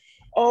ago.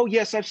 Oh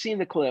yes, I've seen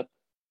the clip.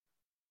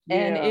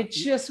 And Yeah, it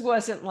just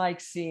wasn't like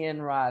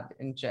seeing Rod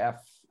and Jeff.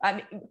 I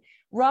mean,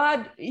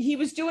 Rod, he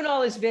was doing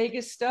all his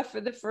Vegas stuff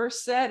for the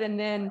first set. And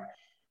then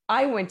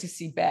I went to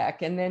see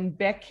Beck. And then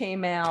Beck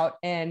came out.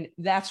 And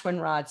that's when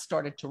Rod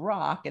started to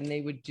rock. And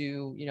they would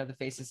do, the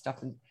Faces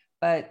stuff.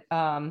 But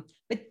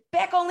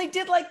Beck only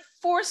did like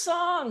 4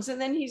 songs, and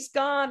then he's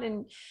gone.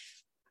 And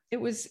it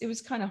was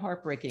kind of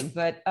heartbreaking.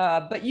 But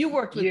you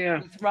worked with,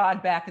 yeah, with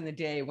Rod back in the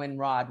day when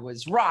Rod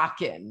was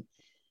rocking.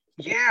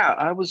 yeah.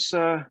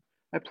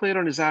 I played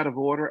on his Out of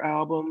Order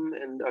album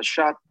and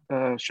shot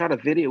a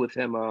video with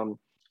him,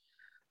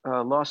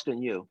 Lost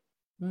in You,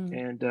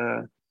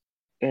 Mm.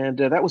 and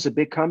that was a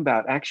big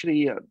comeback.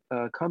 Actually,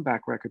 a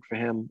comeback record for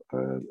him.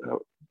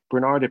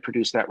 Bernard had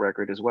produced that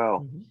record as well,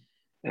 Mhm.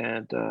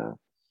 and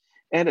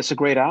and it's a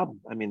great album.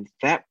 I mean,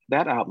 that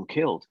album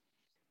killed,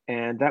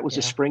 and that was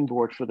a Yeah.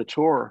 springboard for the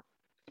tour.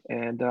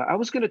 And I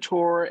was going to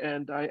tour,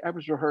 and I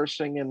was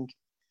rehearsing, and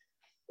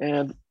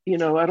I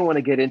don't want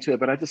to get into it,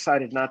 but I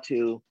decided not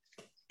to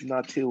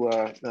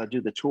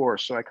do the tour.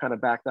 So I kind of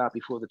backed out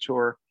before the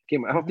tour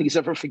came. I don't think Mhm. he's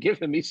ever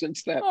forgiven me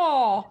since that.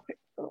 Oh,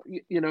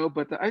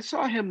 But I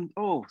saw him.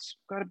 Oh,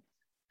 God,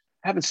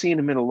 I haven't seen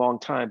him in a long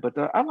time, but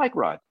I like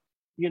Rod.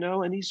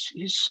 And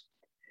he's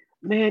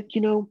man.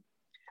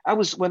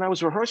 When I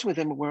was rehearsing with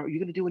him, were you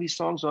going to do any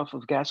songs off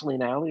of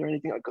Gasoline Alley or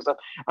anything? Because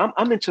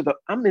I'm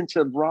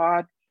into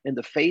Rod and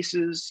the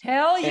Faces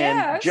hell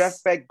and Jeff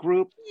yes. Beck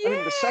group. I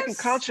mean, the second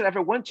Yes. concert I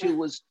ever went to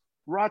was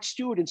Rod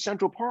Stewart in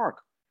Central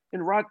Park,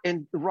 and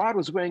Rod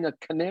was wearing a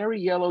canary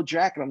yellow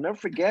jacket. I'll never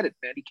forget it,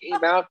 man. He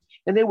came out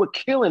and they were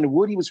killing.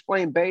 Woody was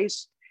playing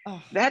bass.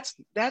 Oh, That's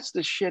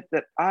the shit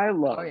that I oh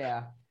love,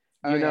 yeah.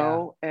 Oh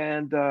yeah.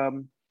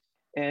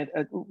 and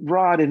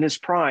Rod in his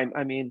prime.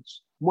 I mean,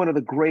 one of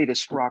the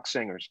greatest rock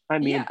singers. I Yeah,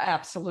 mean,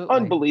 absolutely.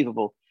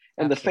 unbelievable.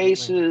 And the Absolutely.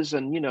 Faces,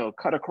 and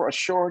Cut Across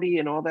Shorty,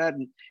 and all that,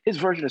 and his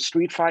version of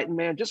Street Fighting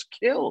Man just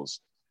kills.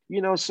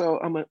 So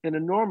I'm an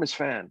enormous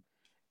fan,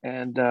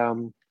 and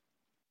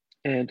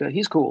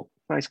he's cool,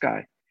 nice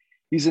guy.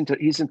 He's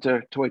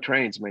into toy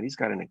trains, man. He's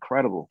got an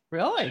incredible.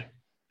 Really?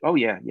 Oh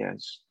yeah, yeah,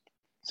 it's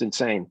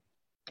insane.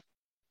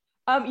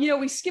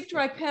 We skipped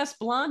right past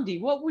Blondie.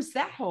 What was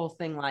that whole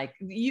thing like?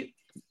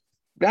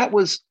 That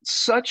was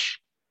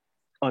such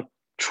a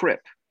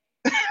trip,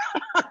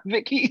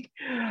 Vicky.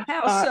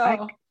 How I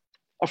so?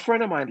 A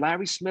friend of mine,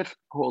 Larry Smith,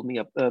 called me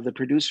up, the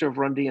producer of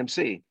Run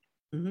DMC.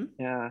 Hmm.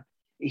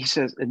 He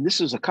says, and this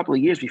was a couple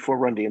of years before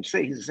Run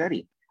DMC. He says,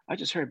 Eddie, I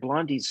just heard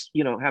Blondie's,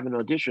 having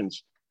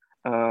auditions.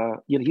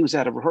 He was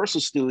at a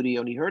rehearsal studio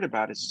and he heard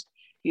about it.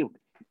 He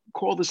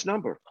called this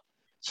number.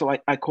 So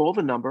I called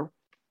the number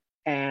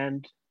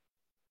and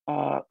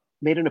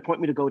made an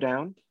appointment to go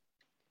down.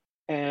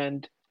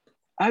 And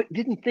I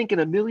didn't think in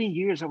a million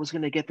years I was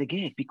going to get the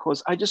gig,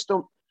 because I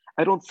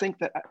didn't think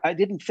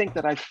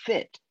that I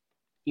fit,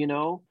 you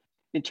know,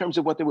 in terms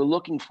of what they were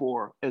looking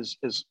for as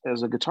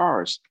a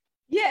guitarist.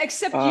 Yeah,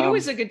 except you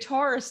as Um, a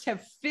guitarist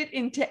have fit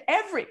into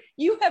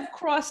you have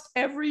crossed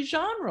every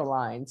genre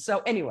line. So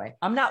anyway,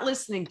 I'm not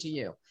listening to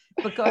you,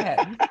 but go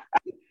ahead.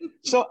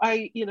 so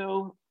I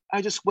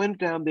just went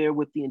down there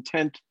with the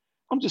intent,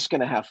 I'm just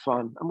going to have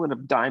fun. I'm going to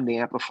dime the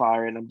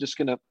amplifier and I'm just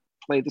going to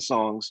play the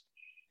songs.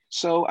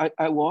 So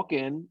I walk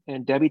in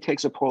and Debbie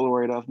takes a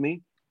Polaroid of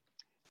me,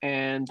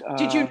 and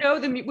Did you know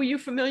were you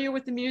familiar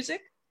with the music?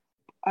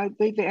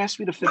 they asked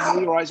me to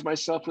familiarize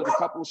myself with a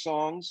couple of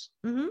songs.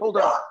 Hmm. Hold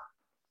on,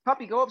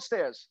 puppy, go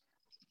upstairs.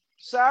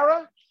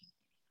 Sarah,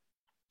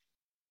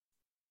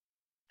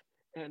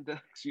 and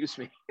excuse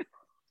me.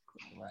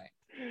 Right.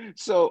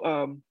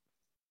 So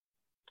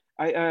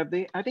I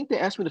think they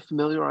asked me to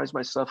familiarize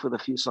myself with a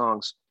few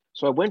songs.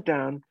 So I went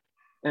down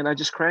and I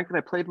just cranked and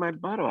I played my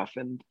butt off.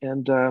 And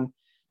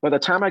by the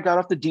time I got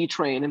off the D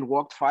train and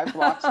walked 5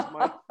 blocks to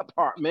my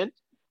apartment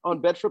on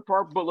Bedford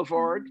Park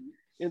Boulevard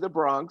in the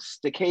Bronx,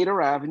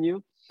 Decatur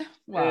Avenue,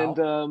 Wow.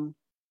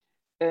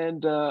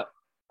 and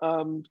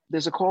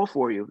there's a call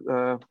for you.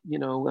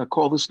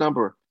 Call this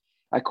number.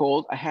 I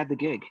called. I had the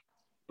gig.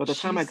 By the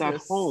time I got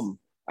Jesus. home,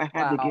 I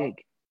had the Wow. gig.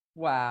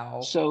 Wow.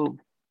 So,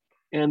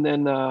 and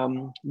then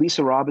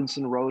Lisa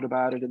Robinson wrote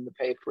about it in the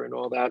paper and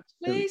all that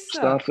and Lisa.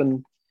 stuff.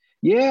 And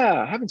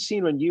yeah, I haven't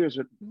seen her in years.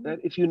 But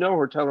if you know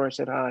her, tell her I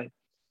said hi.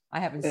 I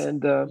haven't.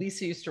 And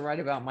Lisa used to write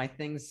about my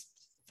things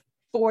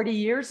 40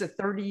 years or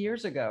 30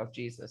 years ago.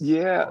 Jesus, a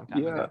yeah, long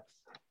time yeah. ago.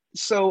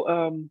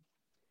 So,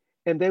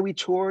 and then we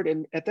toured.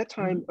 And at that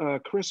time,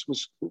 Mhm. Chris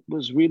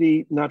was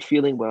really not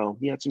feeling well.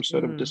 He had some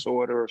sort of Mm.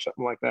 disorder or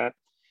something like that.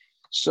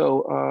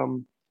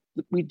 So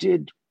we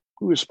did.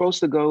 We were supposed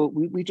to go.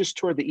 We just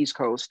toured the East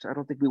Coast. I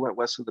don't think we went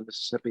west of the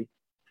Mississippi.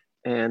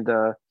 And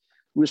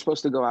we were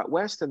supposed to go out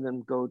west and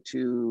then go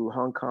to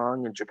Hong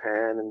Kong and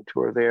Japan and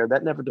tour there.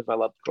 That never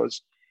developed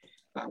because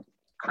uh,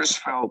 Chris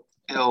felt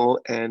ill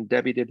and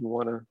Debbie didn't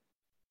want to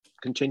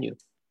continue.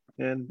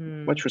 And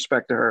Mm. much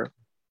respect to her.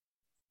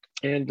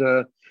 And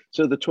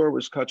so the tour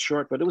was cut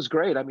short, but it was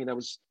great. I mean, I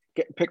was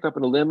getting picked up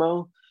in a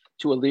limo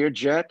to a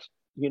Learjet.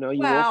 You know,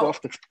 you walk Wow.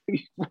 off the you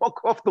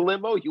walk off the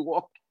limo, you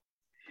walk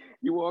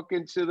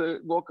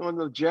on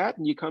the jet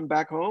and you come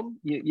back home.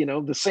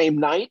 The same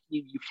night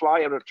you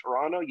fly out of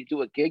Toronto, you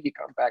do a gig, you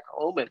come back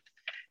home, and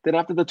then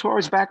after the tour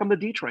is back on the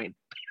D train.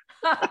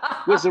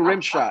 It was a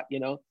rim shot,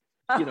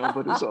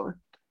 but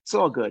it's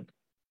all good.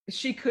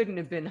 She couldn't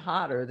have been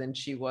hotter than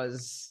she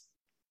was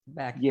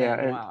back Yeah,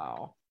 then. and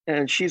Wow.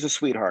 and she's a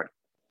sweetheart.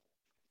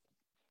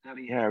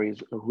 Debbie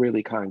Harry's a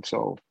really kind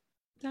soul.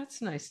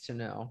 That's nice to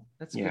know.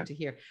 That's Yeah, good to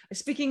hear.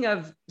 Speaking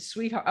of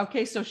sweetheart,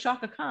 okay, so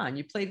Shaka Khan,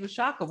 you played with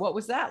Shaka. What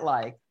was that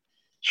like?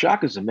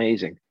 Shaka's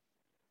amazing.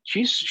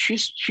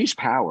 She's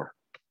power.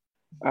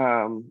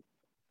 Um,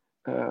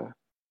 uh,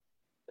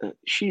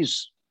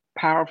 she's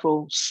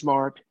powerful,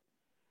 smart,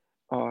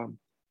 um,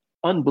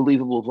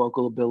 unbelievable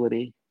vocal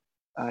ability.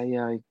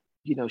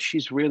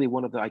 She's really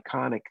one of the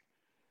iconic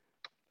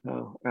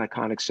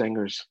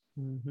singers.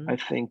 Mm-hmm. I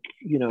think,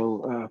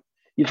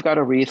 you've got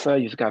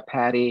Aretha, you've got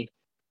Patti.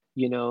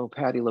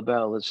 Patti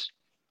LaBelle is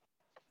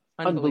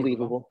Unbelievable.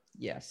 unbelievable,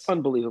 Yes.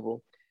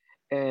 unbelievable,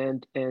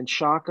 and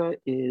Shaka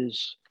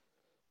is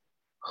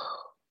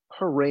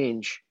her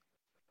range,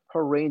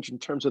 her range in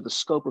terms of the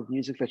scope of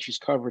music that she's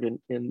covered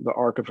in the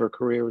arc of her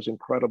career is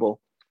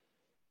incredible.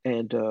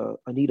 And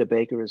Anita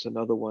Baker is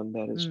another one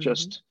that is Mm-hmm.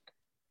 just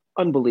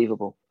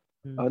unbelievable.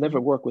 I never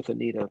Mm-hmm. worked with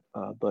Anita,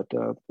 but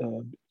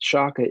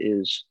Shaka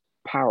is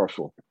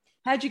powerful.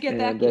 How'd you get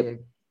that And gig?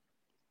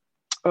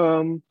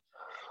 um,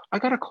 I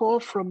got a call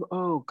from,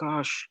 oh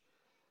gosh,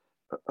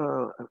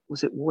 uh,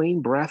 was it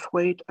Wayne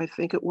Brathwaite? I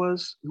think it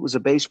was. He was a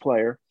bass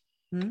player.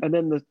 Hmm. And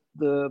then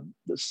the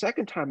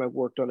second time I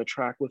worked on a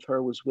track with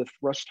her was with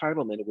Russ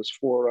Titleman. It was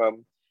for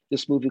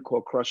this movie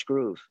called Crush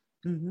Groove,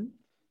 Mm-hmm.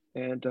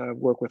 and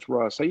work with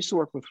Russ. I used to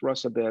work with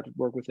Russ a bit,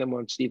 work with him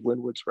on Steve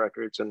Winwood's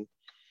records, and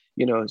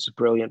he's a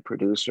brilliant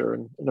producer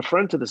and a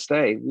friend to this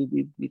day.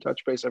 We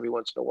touch base every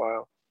once in a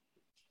while.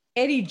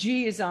 Eddie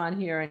G is on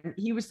here, and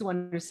he was the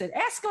one who said,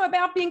 ask him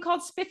about being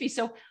called Spiffy.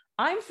 So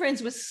I'm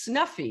friends with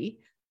Snuffy,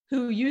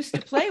 who used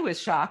to play with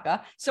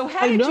Shaka. So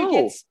how I did you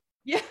get? know,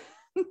 Yeah.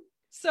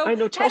 So I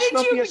know. how Tell did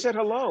Snuffy I you? said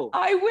hello.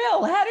 I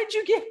will. How did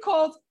you get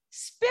called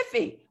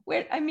Spiffy?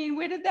 Where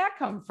did that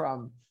come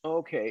from?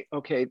 Okay.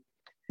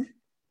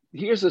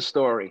 Here's the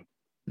story.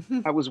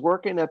 I was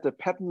working at the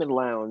Peppermint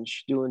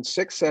Lounge doing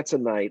 6 sets a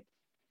night,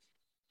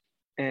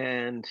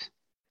 and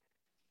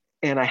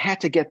I had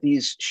to get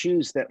these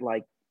shoes that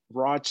like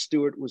Rod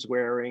Stewart was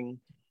wearing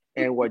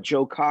and what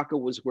Joe Cocker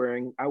was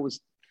wearing.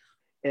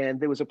 And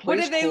there was a What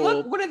place did they look?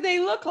 called What did they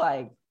look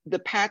like? the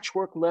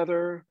patchwork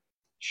leather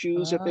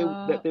shoes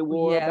that they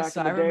wore Yes, back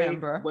in I the day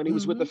remember. when he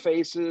was with Mm-hmm. the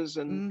Faces,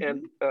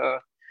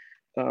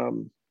 Mm-hmm.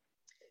 um,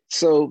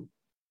 so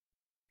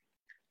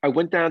I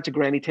went down to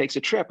Granny Takes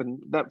a Trip, and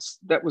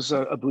that was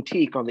a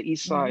boutique on the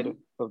east side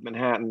Mm-hmm. of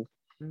Manhattan,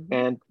 Mm-hmm.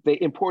 and they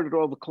imported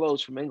all the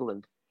clothes from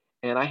England,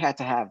 and I had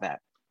to have that.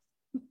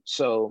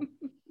 So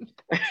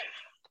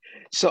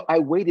I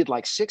waited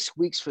like 6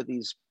 weeks for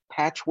these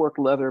patchwork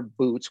leather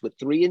boots with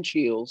 3-inch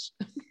heels,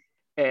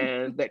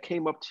 and that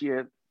came up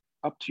to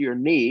your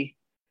knee.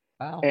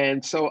 Wow.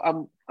 And so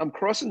I'm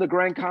crossing the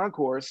Grand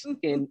Concourse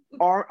in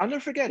I'll never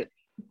forget it,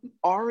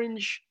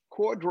 orange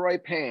corduroy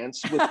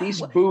pants with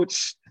these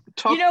boots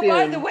tucked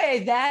By the in.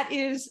 way, that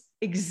is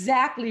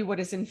exactly what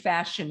is in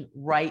fashion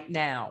right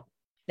now.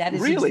 That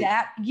is Really?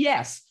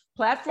 yes,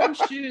 platform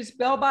shoes,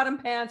 bell bottom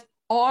pants,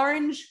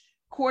 orange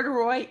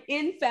corduroy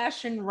in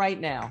fashion right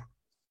now.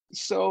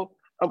 So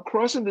I'm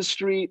crossing the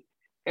street,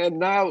 and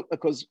now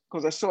because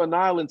I saw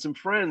Niall and some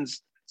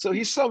friends, so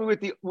he saw me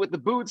with the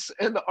boots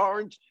and the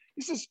orange.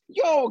 He says,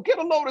 "Yo, get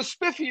a load of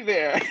Spiffy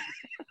there."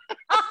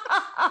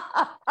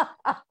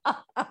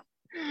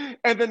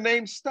 and the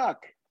name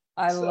stuck.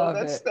 I So love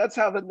it. that's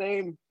how the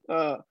name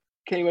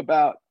came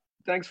about.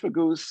 Thanks for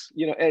Goose,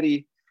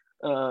 Eddie,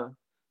 for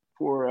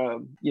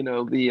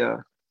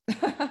the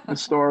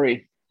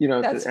story.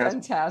 That's To ask.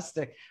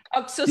 fantastic.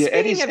 So Yeah,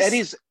 speaking of,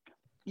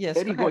 yes,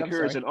 go Eddie ahead. I'm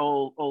Goiker is sorry.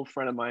 an old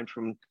friend of mine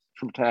from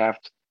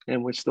Taft,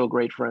 and we're still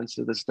great friends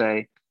to this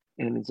day.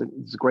 And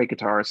he's a great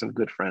guitarist and a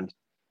good friend.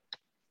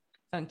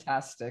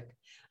 Fantastic.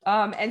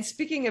 And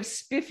speaking of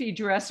spiffy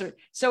dresser,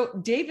 so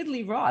David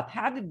Lee Roth,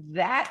 how did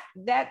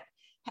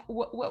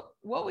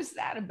what was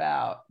that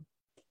about?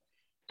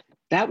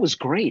 That was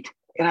great.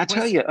 And I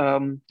tell you,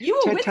 You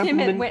were Ted with him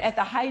Templeman, at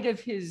the height of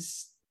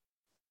his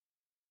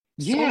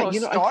yeah, solo I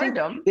think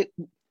stardom.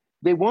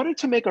 they wanted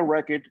to make a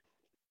record,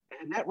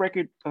 and that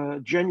record,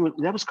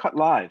 genuinely, that was cut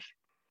live.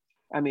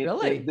 I mean,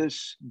 Really?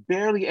 there's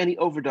barely any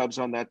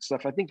overdubs on that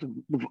stuff. I think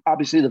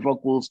obviously the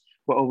vocals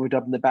were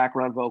overdubbed and the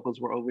background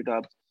vocals were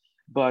overdubbed,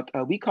 but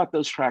we cut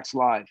those tracks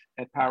live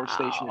at Power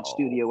Station in Wow.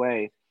 Studio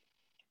A.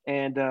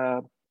 And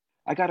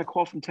I got a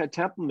call from Ted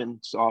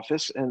Templeman's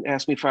office and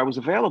asked me if I was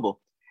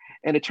available.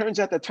 And it turns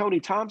out that Tony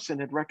Thompson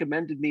had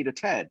recommended me to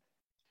Ted.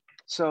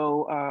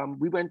 So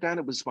we went down.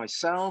 It was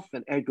myself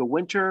and Edgar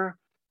Winter,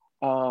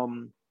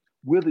 Willie,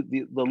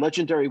 the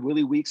legendary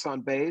Willie Weeks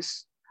on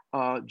bass,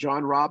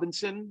 John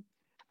Robinson,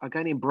 a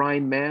guy named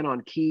Brian Mann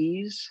on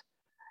keys,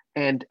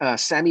 and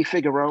Sammy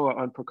Figueroa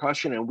on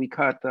percussion. And we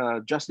cut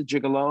Just a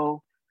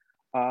Gigolo,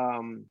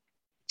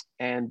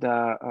 and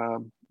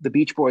the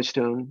Beach Boys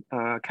tune,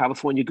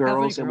 California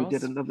Girls, and we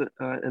did another,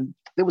 and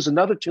there was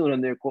another tune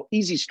on there called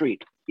Easy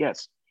Street.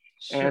 Yes,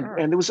 Sure.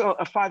 and there was a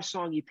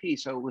 5-song EP,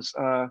 so it was.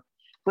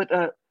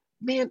 But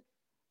man,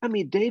 I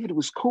mean, David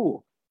was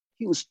cool.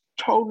 He was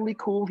totally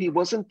cool. He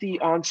wasn't the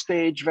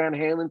onstage Van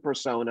Halen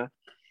persona.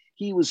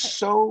 He was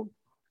so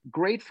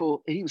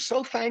grateful. He was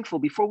so thankful.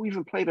 Before we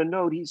even played a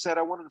note, he said,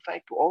 "I wanted to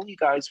thank all you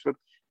guys for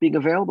being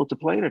available to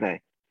play today."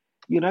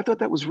 I thought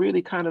that was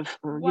really kind of,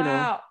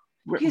 Wow.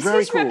 Because very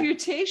his cool.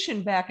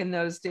 reputation back in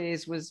those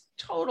days was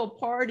total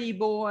party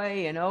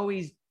boy and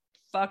always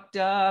fucked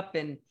up.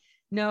 And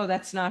no,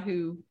 that's not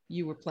who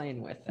you were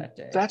playing with that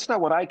day. That's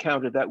not what I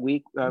counted that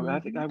week. I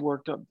think I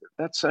worked up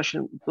that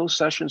session. Those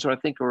sessions, I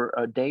think, were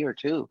a day or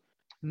two,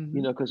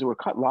 because they were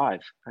cut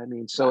live. I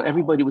mean, so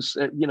everybody was,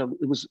 it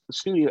was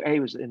Studio A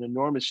was an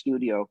enormous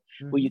studio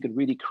where you could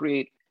really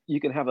create.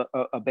 You can have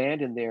a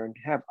band in there and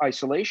have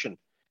isolation,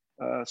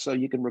 so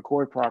you can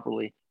record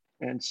properly.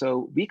 And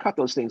so we cut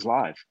those things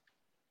live.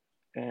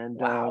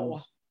 And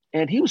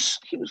and he was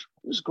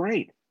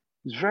great.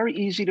 He was very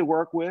easy to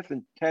work with,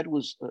 and Ted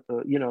was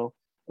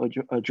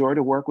a joy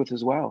to work with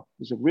as well.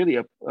 It was really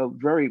a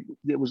very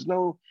there was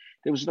no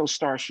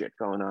star shit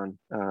going on,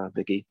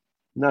 Vicki,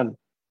 none.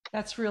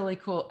 That's really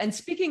cool. And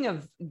speaking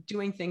of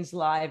doing things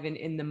live and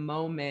in the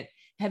moment,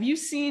 have you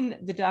seen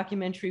the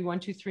documentary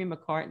 123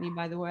 McCartney,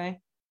 by the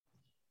way?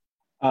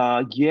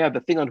 Yeah,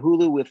 the thing on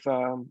Hulu with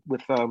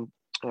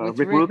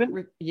Rick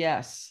Rubin.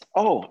 Yes.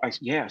 Oh,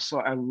 so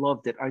I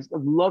loved it. I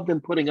loved them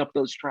putting up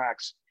those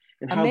tracks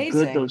and how good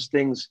Amazing. those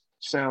things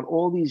sound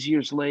all these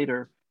years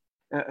later.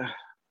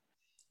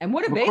 And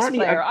what a McCartney, bass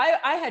player!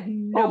 I had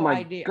no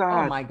idea.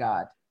 God. Oh my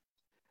God!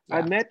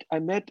 Yeah. I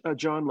met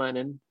John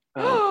Lennon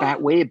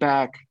way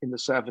back in the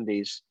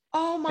 70s.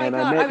 Oh my and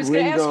God! I was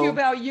going to ask you Ringo.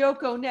 about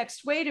Yoko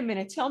next. Wait a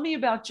minute. Tell me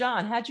about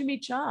John. How'd you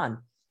meet John?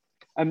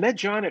 I met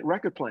John at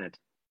Record Plant.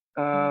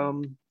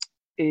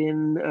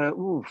 In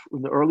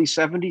the early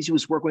 70s, he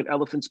was working with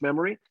Elephant's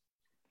Memory.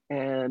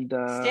 And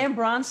Stan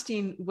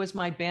Bronstein was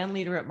my band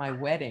leader at my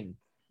wedding.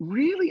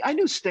 Really? I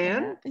knew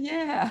Stan.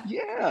 Yeah.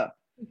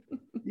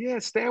 Yeah,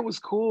 Stan was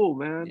cool,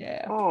 man.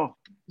 Yeah. Oh,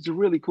 he's a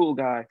really cool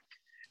guy.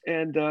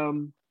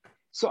 And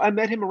so I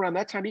met him around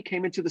that time. He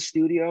came into the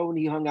studio and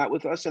he hung out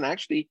with us. And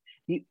actually,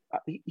 he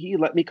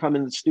let me come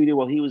in the studio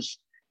while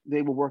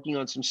they were working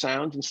on some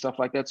sounds and stuff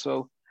like that.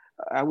 So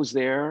I was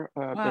there,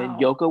 and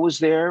Yoko was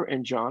there,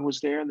 and John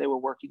was there, and they were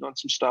working on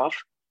some stuff,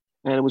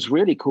 and it was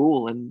really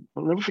cool. And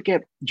I'll never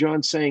forget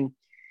John saying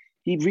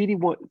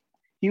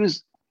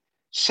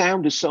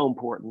sound is so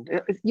important.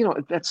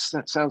 That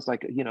sounds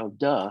like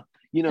duh,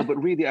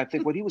 but really I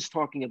think what he was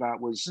talking about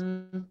was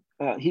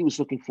he was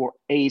looking for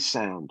a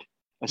sound,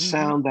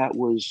 sound that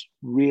was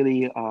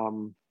really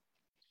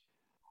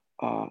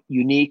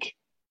unique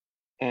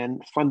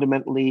and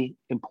fundamentally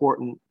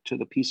important to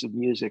the piece of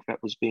music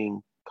that was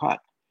being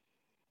cut.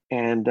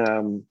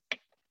 And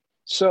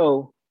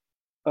so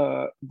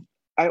I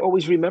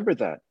always remember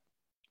that,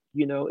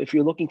 if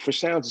you're looking for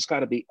sounds, it's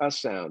got to be a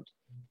sound.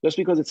 Just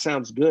because it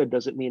sounds good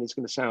doesn't mean it's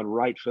going to sound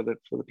right for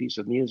the piece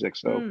of music.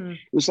 So it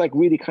was like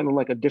really kind of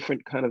like a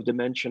different kind of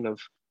dimension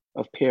of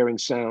pairing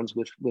sounds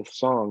with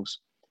songs.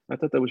 I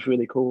thought that was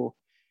really cool.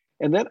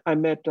 And then I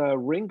met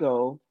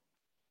Ringo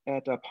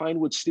at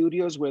Pinewood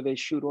Studios, where they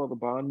shoot all the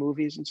Bond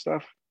movies and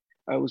stuff.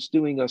 I was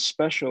doing a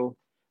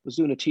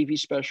TV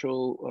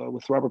special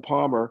with Robert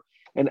Palmer,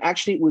 and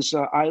actually it was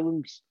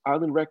Island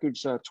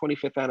Records'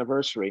 25th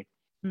anniversary,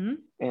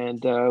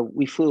 and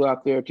we flew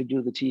out there to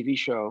do the TV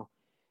show.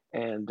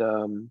 And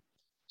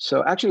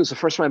so actually it was the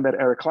first time I met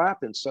Eric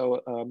Clapton.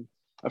 So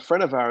a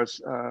friend of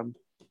ours,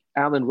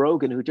 Alan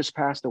Rogan, who just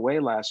passed away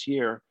last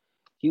year.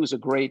 He was a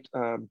great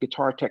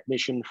guitar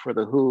technician for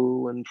the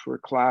Who and for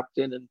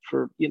Clapton and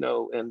for, you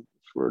know, and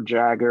for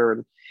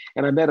Jagger,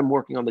 and I met him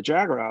working on the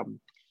Jagger album.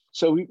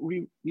 So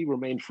we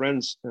remained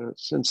friends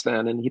since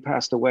then, and he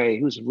passed away.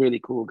 He was a really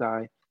cool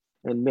guy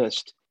and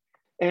missed.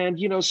 And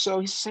you know, so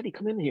he said he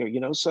come in here, you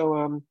know.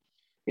 So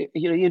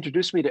you know, he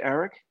introduced me to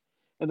Eric,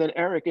 and then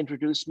Eric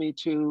introduced me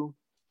to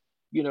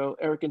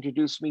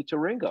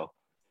Ringo,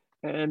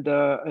 and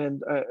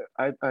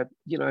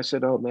you know, I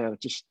said, oh man,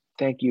 just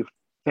thank you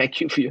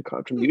for your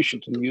contribution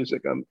to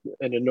music. I'm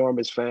an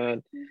enormous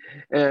fan.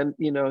 And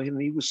you know,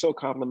 he was so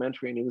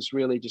complimentary, and he was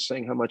really just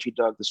saying how much he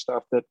dug the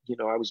stuff that, you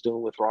know, I was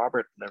doing with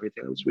Robert and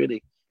everything. It was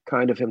really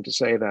kind of him to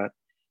say that.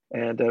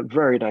 And a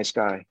very nice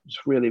guy.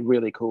 It's really,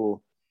 really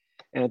cool.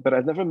 But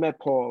I've never met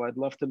Paul. I'd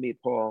love to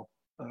meet Paul.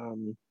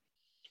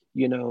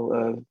 You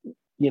know,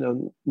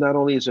 not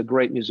only is a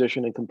great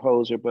musician and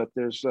composer, but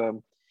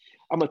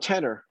I'm a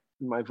tenor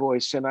in my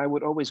voice, and I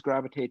would always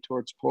gravitate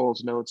towards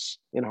Paul's notes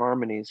and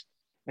harmonies.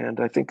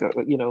 And I think,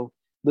 you know,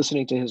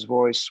 listening to his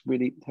voice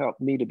really helped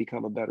me to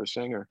become a better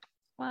singer.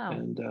 Wow.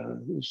 And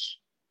it was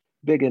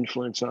big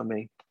influence on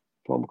me,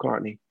 Paul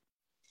McCartney.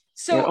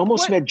 So I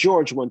almost met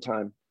George one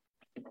time.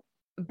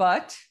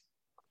 But?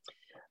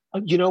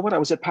 You know what? I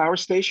was at Power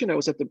Station. I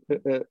was at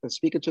the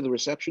speaking to the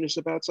receptionist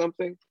about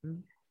something.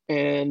 Mm-hmm.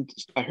 And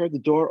I heard the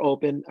door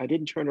open. I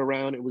didn't turn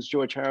around. It was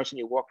George Harrison.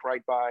 He walked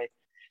right by.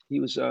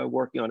 He was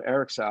working on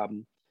Eric's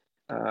album,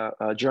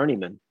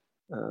 Journeyman.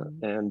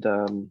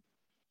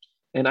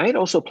 And I had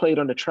also played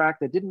on a track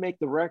that didn't make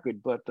the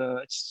record, but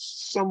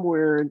it's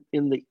somewhere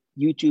in the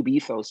YouTube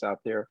ethos out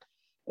there.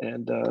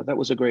 And that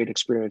was a great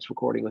experience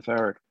recording with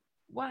Eric.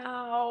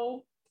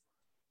 Wow.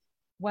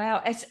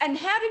 Wow. And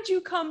how did you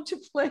come to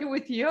play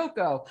with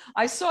Yoko?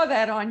 I saw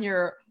that on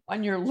your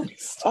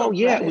list. Oh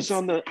yeah, it was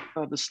on the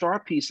Star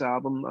Piece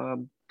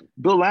album.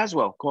 Bill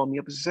Laswell called me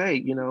up and said,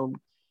 hey, you know,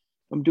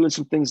 I'm doing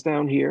some things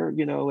down here,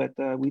 you know,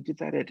 we did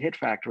that at Hit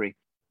Factory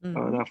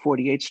on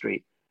 48th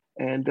Street.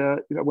 And I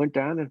went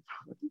down, and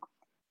I think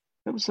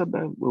that was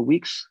about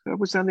weeks. I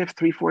was down there for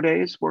 3-4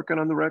 days working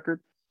on the record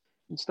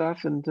and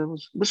stuff. And it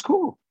was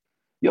cool.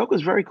 Yoko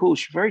was very cool.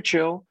 She's very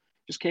chill.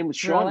 Just came with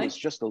Sean. Really? Was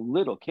just a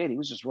little kid. He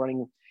was just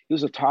running. He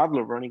was a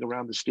toddler running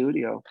around the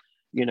studio,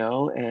 you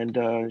know. And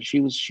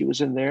she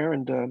was in there,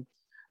 and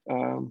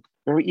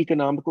very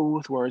economical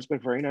with words,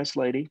 but very nice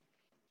lady,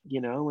 you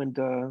know. And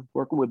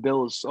working with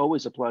Bill is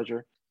always a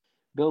pleasure.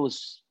 Bill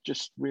was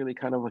just really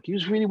kind of like, he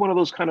was really one of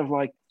those kind of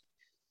like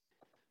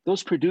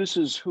those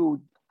producers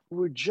who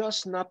were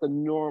just not the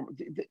norm.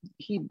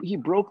 He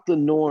broke the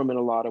norm in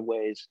a lot of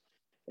ways.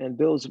 And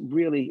Bill's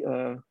really,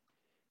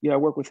 I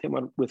work with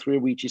him with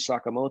Ryuichi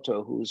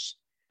Sakamoto, who's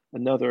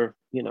another,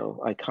 you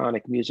know,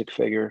 iconic music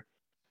figure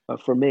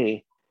for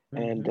me.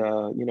 Mm-hmm. And,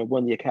 you know,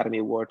 won the Academy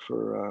Award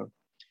for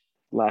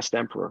Last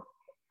Emperor.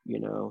 You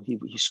know, he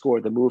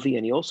scored the movie,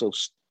 and he also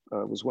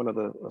was one of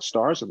the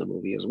stars of the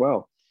movie as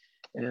well.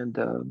 And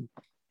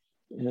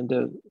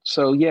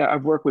so, yeah,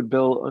 I've worked with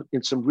Bill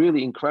in some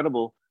really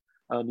incredible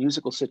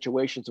musical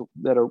situations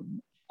that are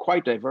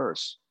quite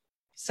diverse.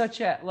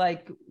 Such a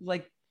like.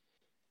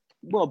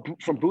 Well,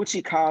 from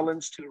Bootsy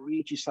Collins to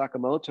Ryuichi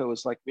Sakamoto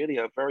is like really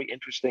a very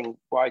interesting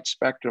wide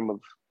spectrum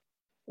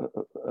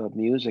of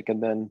music.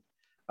 And then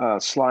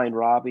Sly and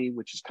Robbie,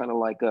 which is kind of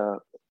like a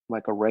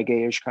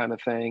reggae-ish kind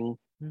of thing.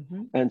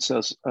 Mm-hmm. And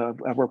so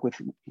I've worked with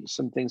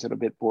some things that are a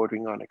bit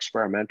bordering on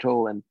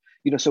experimental, and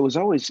you know, so it was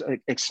always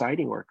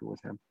exciting working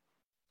with him.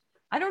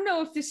 I don't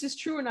know if this is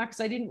true or not because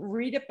I didn't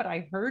read it, but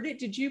I heard it.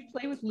 Did you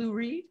play with Lou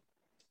Reed?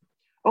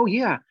 Oh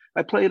yeah,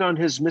 I played on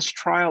his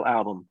Mistrial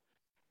album,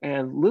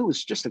 and Lou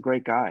was just a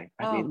great guy.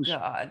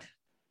 God.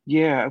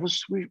 Yeah, it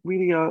was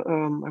really.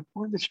 I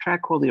bought this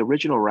track called "The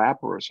Original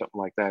Rapper" or something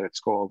like that.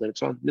 It's called, and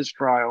it's on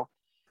Mistrial,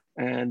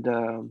 and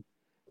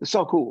it's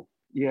so cool.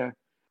 Yeah,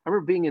 I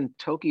remember being in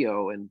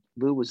Tokyo, and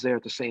Lou was there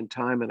at the same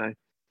time, and I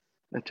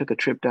took a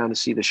trip down to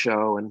see the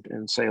show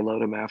and say hello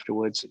to him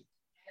afterwards.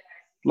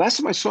 Last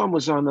time I saw him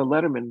was on the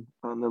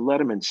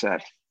Letterman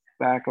set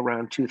back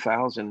around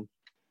 2000,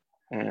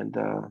 and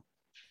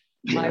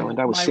my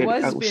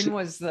husband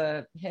was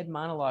the head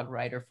monologue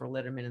writer for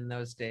Letterman in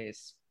those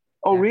days.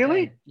 Oh,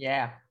 really? Day.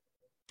 Yeah.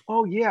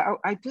 Oh, yeah.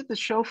 I did the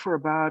show for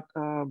about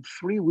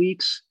 3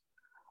 weeks.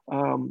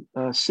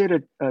 Sid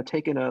had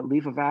taken a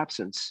leave of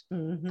absence,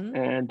 mm-hmm.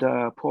 and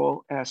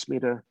Paul asked me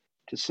to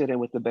sit in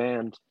with the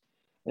band,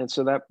 and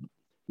so that.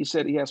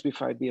 He asked me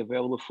if I'd be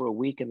available for a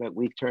week, and that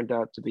week turned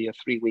out to be a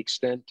 3-week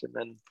stint. And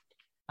then,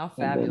 how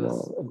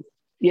fabulous!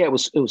 Yeah, it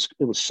was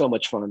so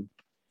much fun.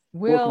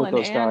 Will and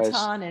Anton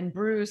guys. And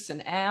Bruce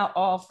and Al,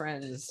 all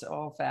friends,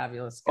 all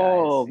fabulous guys.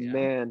 Oh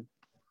man,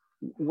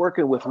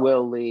 working with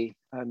Will Lee.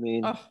 I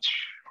mean,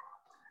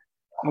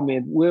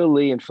 Will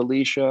Lee and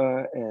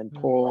Felicia and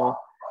Paul,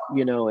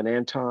 you know, and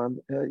Anton.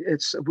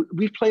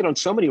 We've played on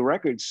so many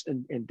records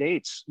and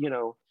dates, you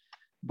know,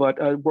 but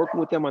working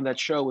with them on that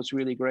show was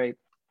really great.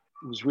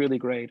 It was really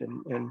great.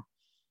 And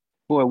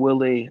boy,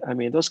 Willie, I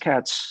mean, those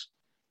cats,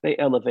 they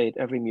elevate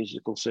every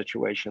musical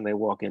situation they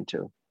walk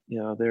into.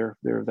 They're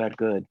that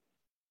good.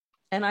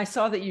 And I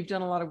saw that you've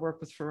done a lot of work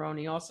with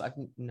Ferroni also. I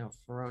know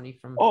Ferroni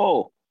from.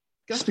 Oh,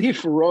 Steve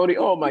Ferroni.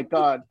 Oh my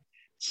God.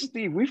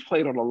 Steve, we've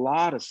played on a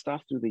lot of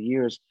stuff through the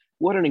years.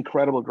 What an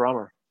incredible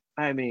drummer.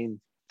 I mean,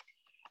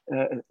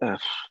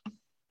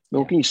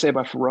 what can you say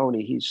about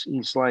Ferroni?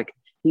 He's like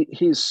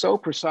he's so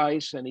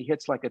precise and he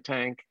hits like a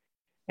tank,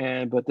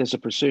 but there's a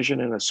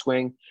precision and a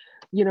swing.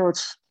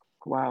 It's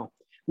wow.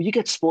 You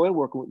get spoiled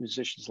working with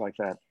musicians like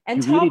that.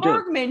 And You Tal really do.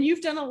 Bergman,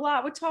 you've done a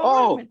lot with Tal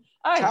Oh, Bergman.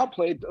 All right. Tal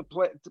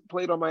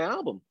played on my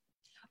album.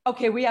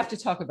 Okay, we have to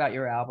talk about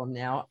your album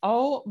now.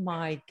 Oh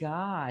my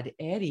God,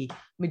 Eddie,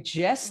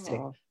 majestic.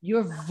 Oh,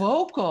 Your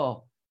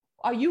vocal.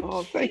 Are you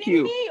thank kidding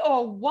you. me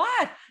or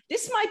what?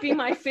 This might be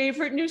my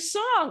favorite new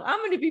song. I'm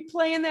going to be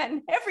playing that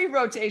in every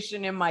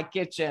rotation in my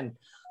kitchen.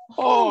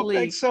 Oh, Holy,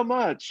 thanks so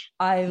much.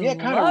 I Yeah, it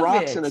kind of love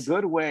rocks in a it.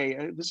 good way.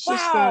 It was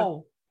just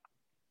Wow.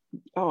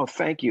 oh,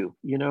 thank you.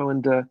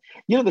 And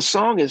the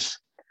song is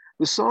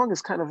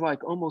kind of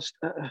like almost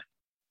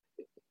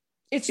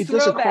It's it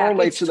doesn't throwback.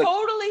 correlate It's to the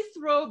totally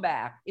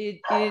throwback.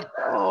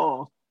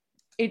 oh,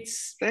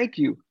 It's thank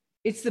you.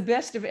 it's the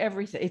best of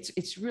everything.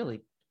 It's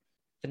really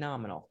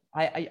phenomenal.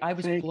 I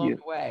was Thank blown you.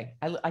 away.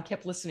 I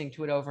kept listening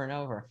to it over and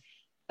over.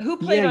 Who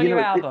played Yeah, on your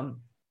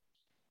album?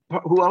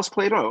 who else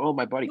played on? Oh,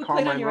 my buddy Who played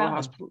on Carmine your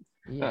Rojas. album?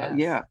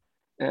 Yes.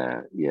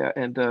 Yeah, yeah,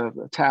 and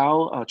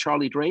Tal,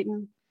 Charlie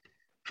Drayton,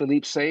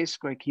 Philippe Sace,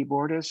 great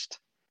keyboardist,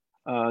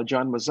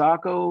 John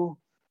Mazzacco,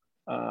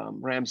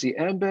 Ramsey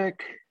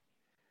Embeck.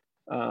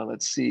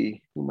 Let's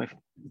see,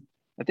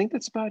 I think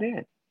that's about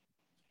it.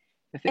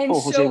 I think. And Oh,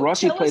 Jose so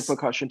Rossi played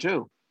percussion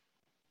too.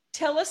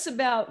 tell us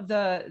about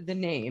the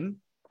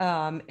name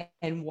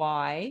and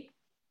why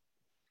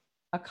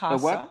What?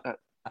 Akasa,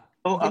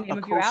 the name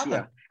of your album.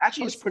 Akosia.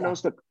 Actually,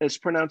 Kosia. it's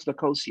pronounced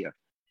Akosia,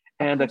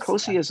 and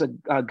Akosia Akosia. is a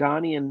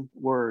Ghanaian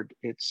word.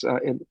 It's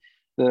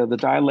the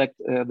dialect.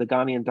 The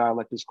Ghanaian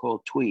dialect is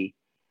called Twi,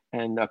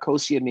 and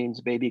Akosia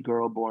means baby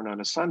girl born on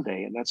a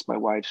Sunday, and that's my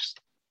wife's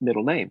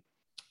middle name.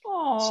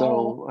 Oh,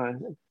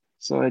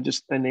 So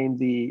I named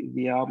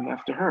the album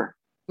after her.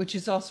 which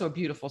is also a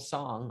beautiful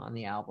song on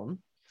the album.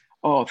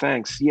 Oh,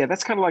 thanks. Yeah,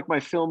 that's kind of like my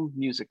film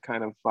music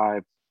kind of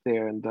vibe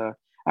there, and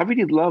I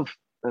really love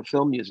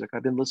film music.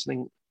 I've been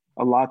listening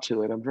a lot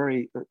to it.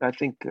 I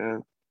think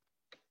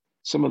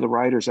some of the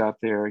writers out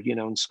there,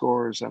 and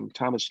scores,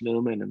 Thomas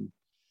Newman and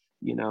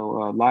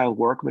Lyle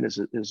Workman is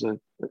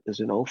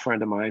an old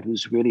friend of mine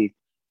who's really,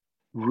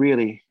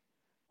 really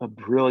a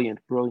brilliant,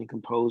 brilliant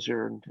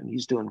composer, and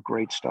he's doing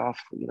great stuff.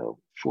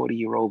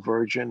 40-year-old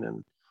virgin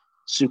and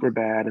super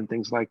bad and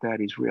things like that.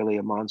 He's really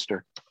a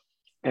monster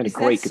and a Is that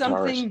great guitarist.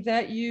 something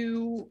that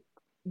you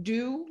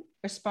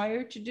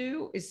aspire to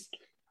do?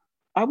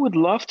 I would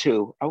love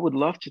to. I would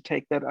love to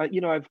take that.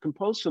 I've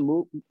composed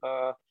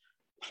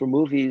for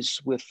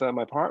movies with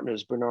my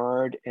partners,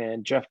 Bernard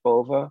and Jeff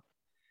Bova.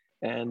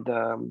 And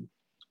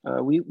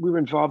we were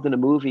involved in a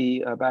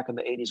movie back in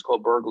the 80s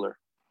called Burglar,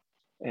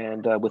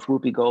 and with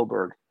Whoopi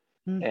Goldberg.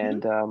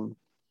 Mm-hmm.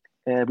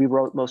 And we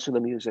wrote most of the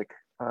music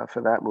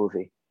for that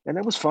movie. And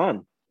it was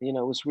fun. It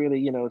was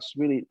really, it's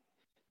really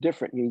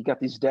different. You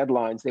got these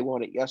deadlines, they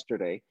want it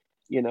yesterday,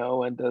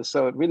 and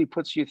so it really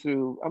puts you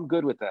through. I'm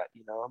good with that.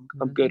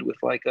 I'm good with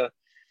like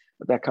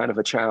that kind of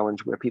a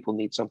challenge where people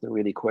need something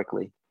really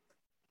quickly.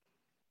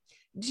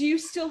 Do you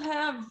still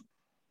have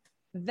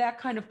that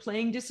kind of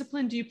playing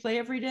discipline? Do you play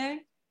every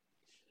day?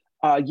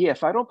 Yeah,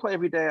 if I don't play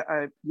every day,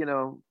 I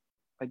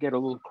get a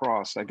little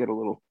cross. I get a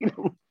little,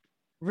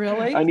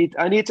 Really? I need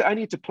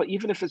to play,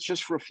 even if it's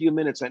just for a few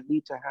minutes. I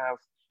need to have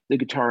the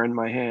guitar in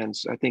my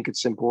hands. I think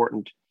it's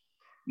important,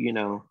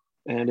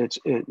 and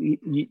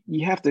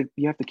you have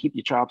to keep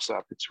your chops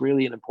up. It's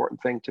really an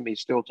important thing to me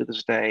still to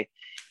this day,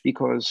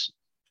 because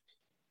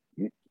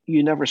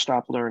you never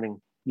stop learning.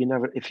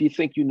 If you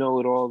think you know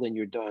it all, then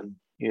you're done.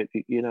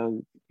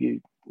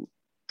 You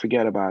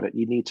forget about it.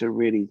 You need to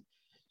really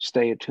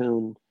stay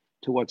attuned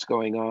to what's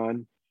going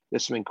on.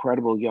 There's some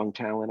incredible young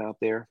talent out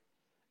there,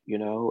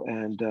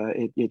 and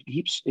it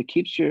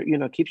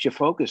keeps you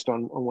focused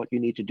on what you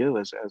need to do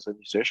as a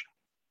musician.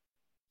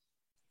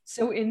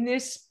 So in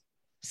this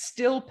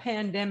still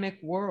pandemic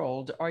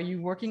world, are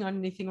you working on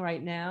anything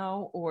right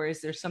now, or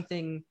is there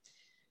something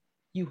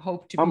you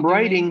hope to be I'm doing?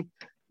 writing.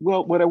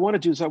 Well, what I want to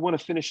do is I want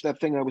to finish that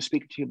thing I was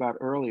speaking to you about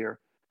earlier,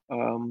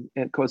 and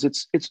because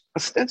it's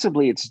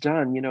ostensibly it's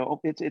done.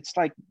 It's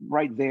like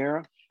right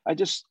there.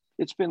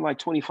 It's been like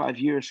 25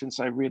 years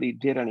since I really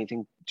did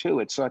anything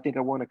to it, so I think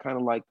I want to kind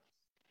of like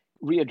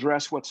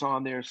readdress what's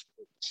on there,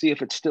 see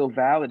if it's still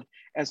valid.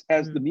 As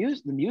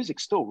the music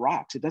still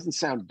rocks. It doesn't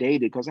sound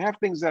dated, because I have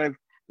things that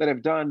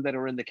I've done that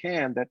are in the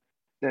can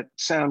that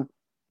sound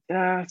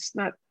it's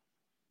not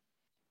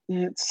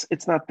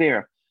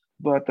there.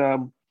 But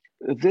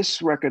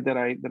this record that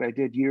I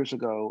did years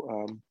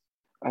ago,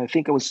 I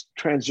think I was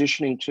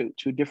transitioning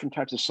to different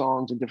types of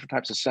songs and different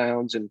types of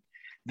sounds and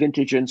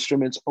vintage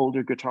instruments,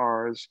 older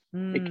guitars.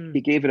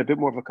 It gave it a bit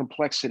more of a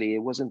complexity. It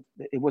wasn't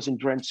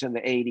drenched in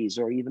the 80s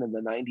or even in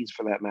the 90s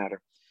for that matter.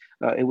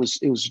 it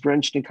was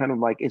drenched in kind of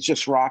like it's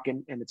just rock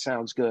and it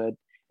sounds good,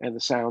 and the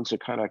sounds are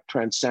kind of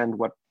transcend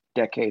what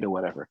decade or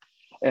whatever.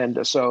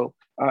 And so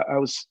I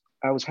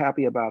was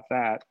happy about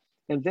that.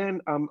 And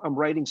then I'm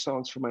writing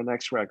songs for my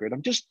next record.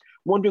 I'm just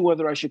wondering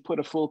whether I should put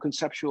a full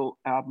conceptual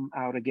album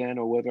out again,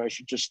 or whether I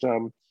should just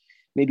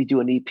maybe do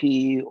an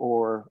EP,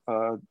 or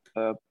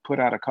put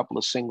out a couple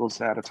of singles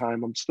at a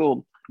time. I'm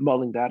still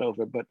mulling that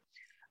over, but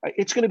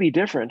it's going to be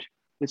different.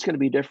 It's going to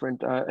be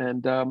different,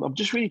 and I'm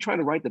just really trying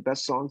to write the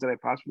best songs that I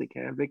possibly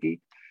can,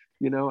 Vicky.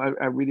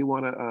 I really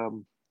want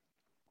to.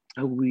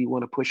 I really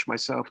want to push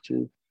myself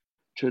to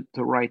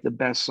write the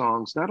best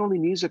songs, not only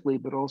musically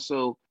but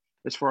also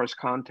as far as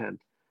content.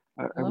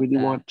 I really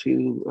that. want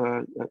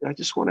to. I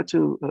just wanted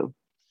to.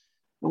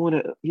 I want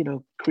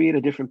to, create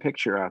a different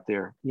picture out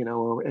there,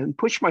 and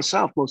push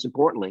myself most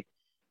importantly,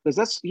 because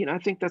that's, I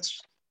think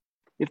that's,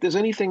 if there's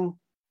anything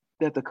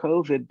that the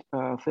COVID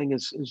thing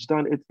is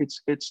done,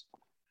 it's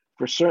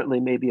for certainly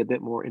maybe a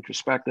bit more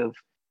introspective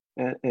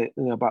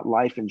about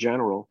life in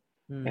general,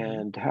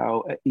 and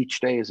how each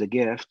day is a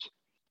gift,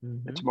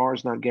 and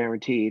tomorrow's not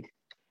guaranteed,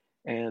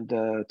 and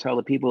tell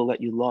the people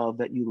that you love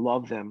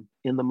them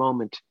in the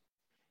moment.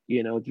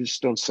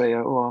 Just don't say,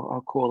 oh,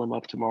 I'll call them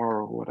up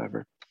tomorrow or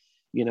whatever.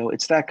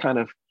 It's that kind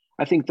of.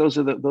 I think those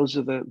are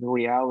the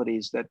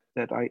realities that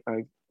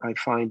I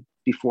find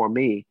before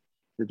me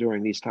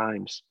during these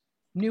times.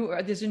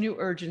 There's a new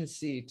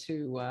urgency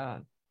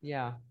to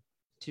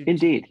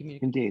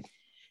Indeed.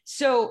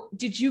 So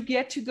did you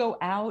get to go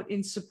out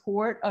in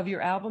support of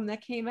your album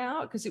that came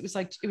out? Because it was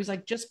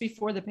like just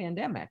before the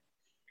pandemic.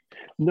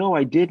 No,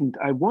 I didn't.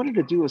 I wanted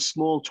to do a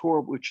small tour,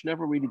 which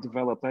never really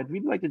developed. I'd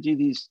really like to do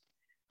these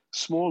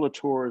smaller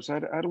tours. I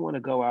don't want to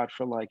go out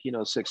for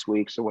 6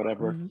 weeks or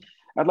whatever.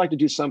 I'd like to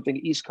do something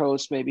East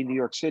Coast, maybe New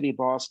York City,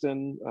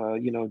 Boston,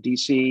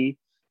 DC,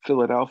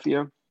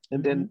 Philadelphia,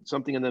 and then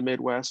something in the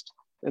Midwest,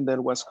 and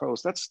then West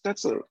Coast.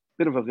 That's a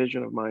bit of a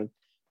vision of mine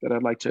that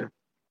I'd like to.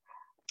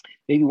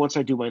 Maybe once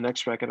I do my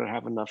next record,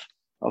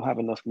 I'll have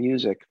enough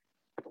music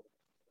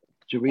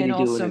to really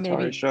do an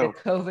entire show.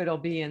 The COVID will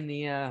be in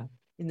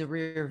the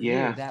rear view.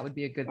 Yeah. That would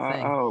be a good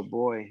thing. Oh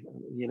boy,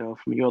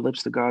 from your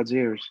lips to God's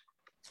ears,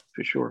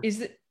 for sure.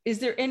 Is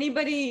there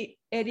anybody,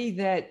 Eddie,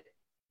 that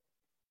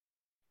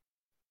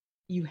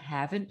you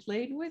haven't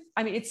played with?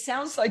 I mean, it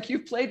sounds like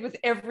you've played with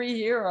every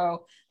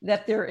hero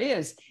that there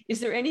is. Is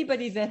there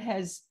anybody that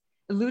has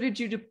eluded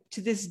you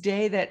to this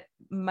day that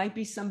might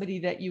be somebody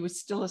that you would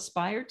still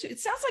aspire to? It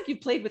sounds like you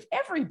played with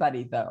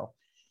everybody, though.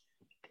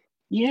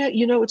 Yeah,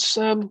 it's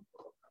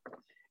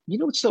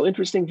it's so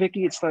interesting,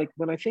 Vicky. It's like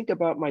when I think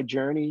about my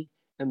journey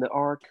and the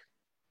arc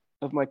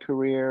of my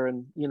career,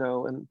 and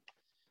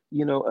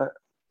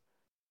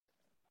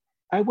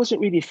I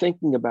wasn't really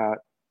thinking about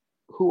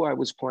who I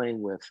was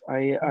playing with.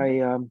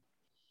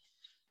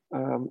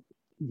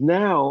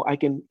 Now I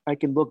can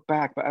look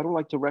back, but I don't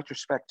like to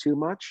retrospect too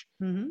much.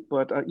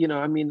 But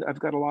I've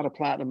got a lot of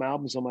platinum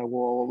albums on my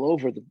wall all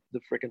over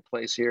the freaking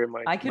place here in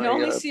my. I can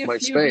only see a few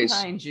space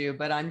behind you,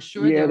 but I'm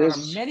sure there are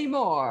many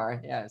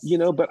more. Yes.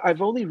 But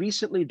I've only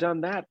recently done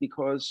that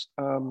because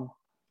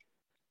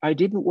I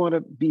didn't want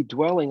to be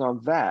dwelling on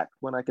that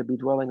when I could be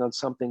dwelling on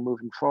something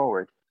moving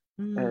forward.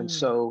 And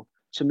so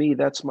to me,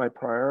 that's my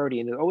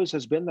priority. And it always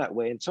has been that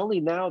way. And it's only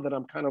now that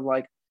I'm kind of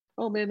like,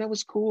 oh man, that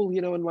was cool,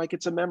 and like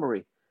it's a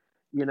memory,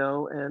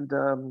 and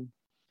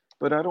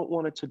but I don't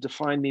want it to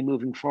define me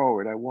moving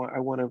forward. I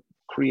want to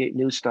create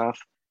new stuff.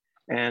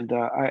 And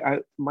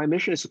my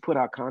mission is to put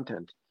out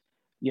content,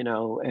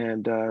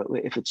 and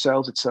if it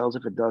sells, it sells.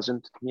 If it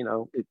doesn't,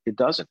 it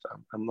doesn't.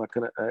 I'm not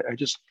gonna.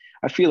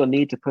 I feel a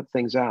need to put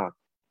things out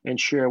and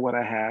share what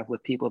I have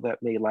with people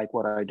that may like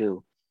what I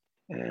do,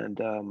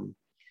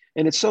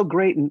 and it's so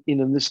great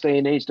in this day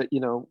and age that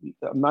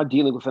I'm not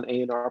dealing with an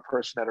A&R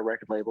person at a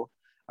record label.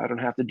 I don't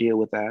have to deal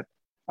with that.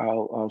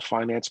 I'll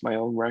finance my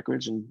own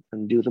records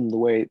and do them the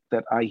way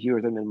that I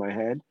hear them in my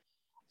head.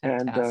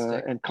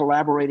 And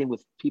collaborating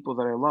with people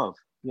that I love.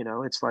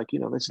 It's like,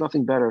 there's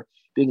nothing better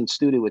being in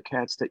studio with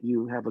cats that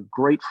you have a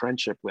great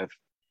friendship with.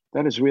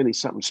 That is really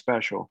something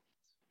special,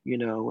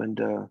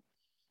 and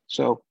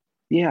so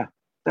yeah,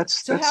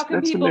 that's how can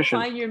that's people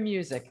find your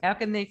music? How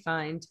can they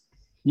find?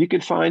 You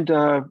can find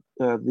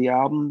the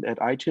album at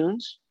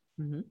iTunes.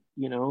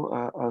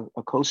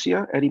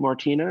 Acacia, Eddie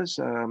Martinez.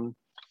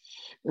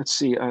 Let's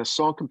see,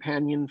 Song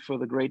Companion for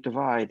the Great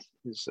Divide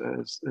is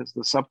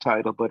the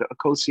subtitle, but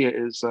Acacia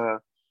is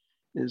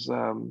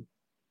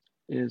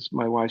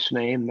my wife's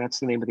name. That's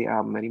the name of the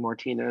album, Eddie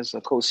Martinez,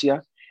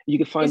 Acacia. You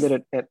can find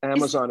it at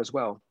Amazon as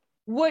well.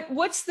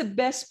 What's the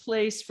best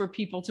place for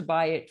people to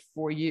buy it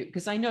for you?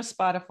 Because I know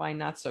Spotify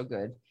not so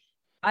good.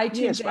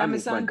 iTunes, yes,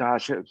 Amazon. My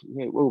gosh,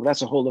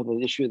 that's a whole other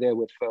issue there.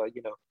 With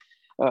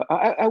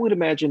I would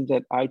imagine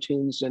that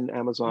iTunes and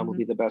Amazon will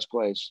be the best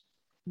place.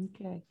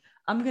 Okay,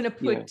 I'm gonna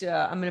put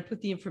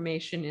the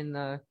information in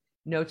the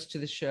notes to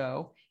the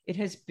show. It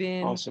has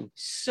been awesome.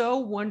 So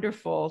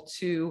wonderful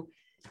to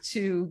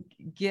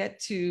get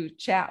to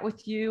chat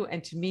with you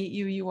and to meet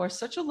you. You are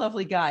such a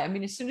lovely guy. I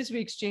mean, as soon as we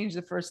exchanged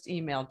the first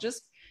email,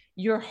 just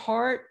Your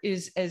heart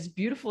is as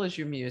beautiful as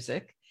your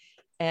music,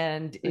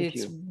 and Thank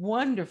it's you.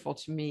 wonderful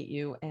to meet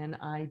you. And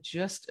I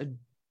just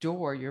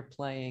adore your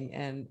playing.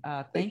 And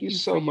Thank thank you you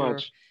for so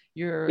much.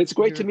 It's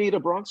great to your meet a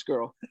Bronx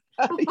girl.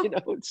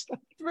 It's,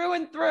 through and I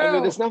mean,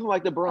 through. there's nothing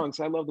like the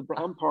Bronx. I love the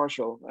Bronx. I'm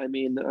partial. I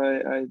mean,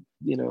 the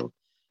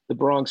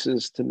Bronx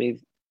is, to me,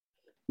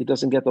 it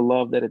doesn't get the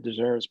love that it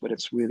deserves, but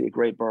it's really a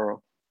great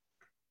borough.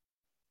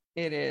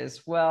 It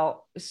is.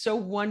 Well, so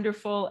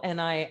wonderful.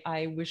 And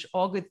I wish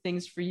all good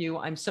things for you.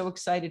 I'm so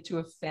excited to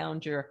have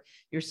found your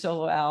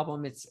solo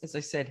album. It's, as I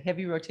said,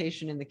 heavy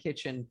rotation in the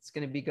kitchen. It's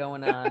going to be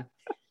going on.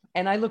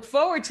 And I look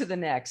forward to the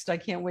next. I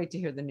can't wait to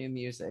hear the new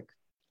music.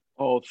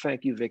 Oh,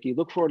 thank you, Vicky.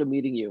 Look forward to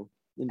meeting you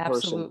in person.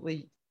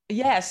 Absolutely.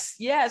 Yes,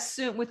 yes.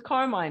 Soon with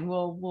Carmine,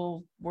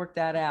 we'll work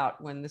that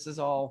out when this is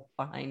all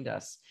behind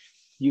us.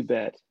 You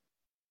bet.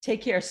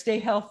 Take care. Stay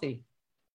healthy.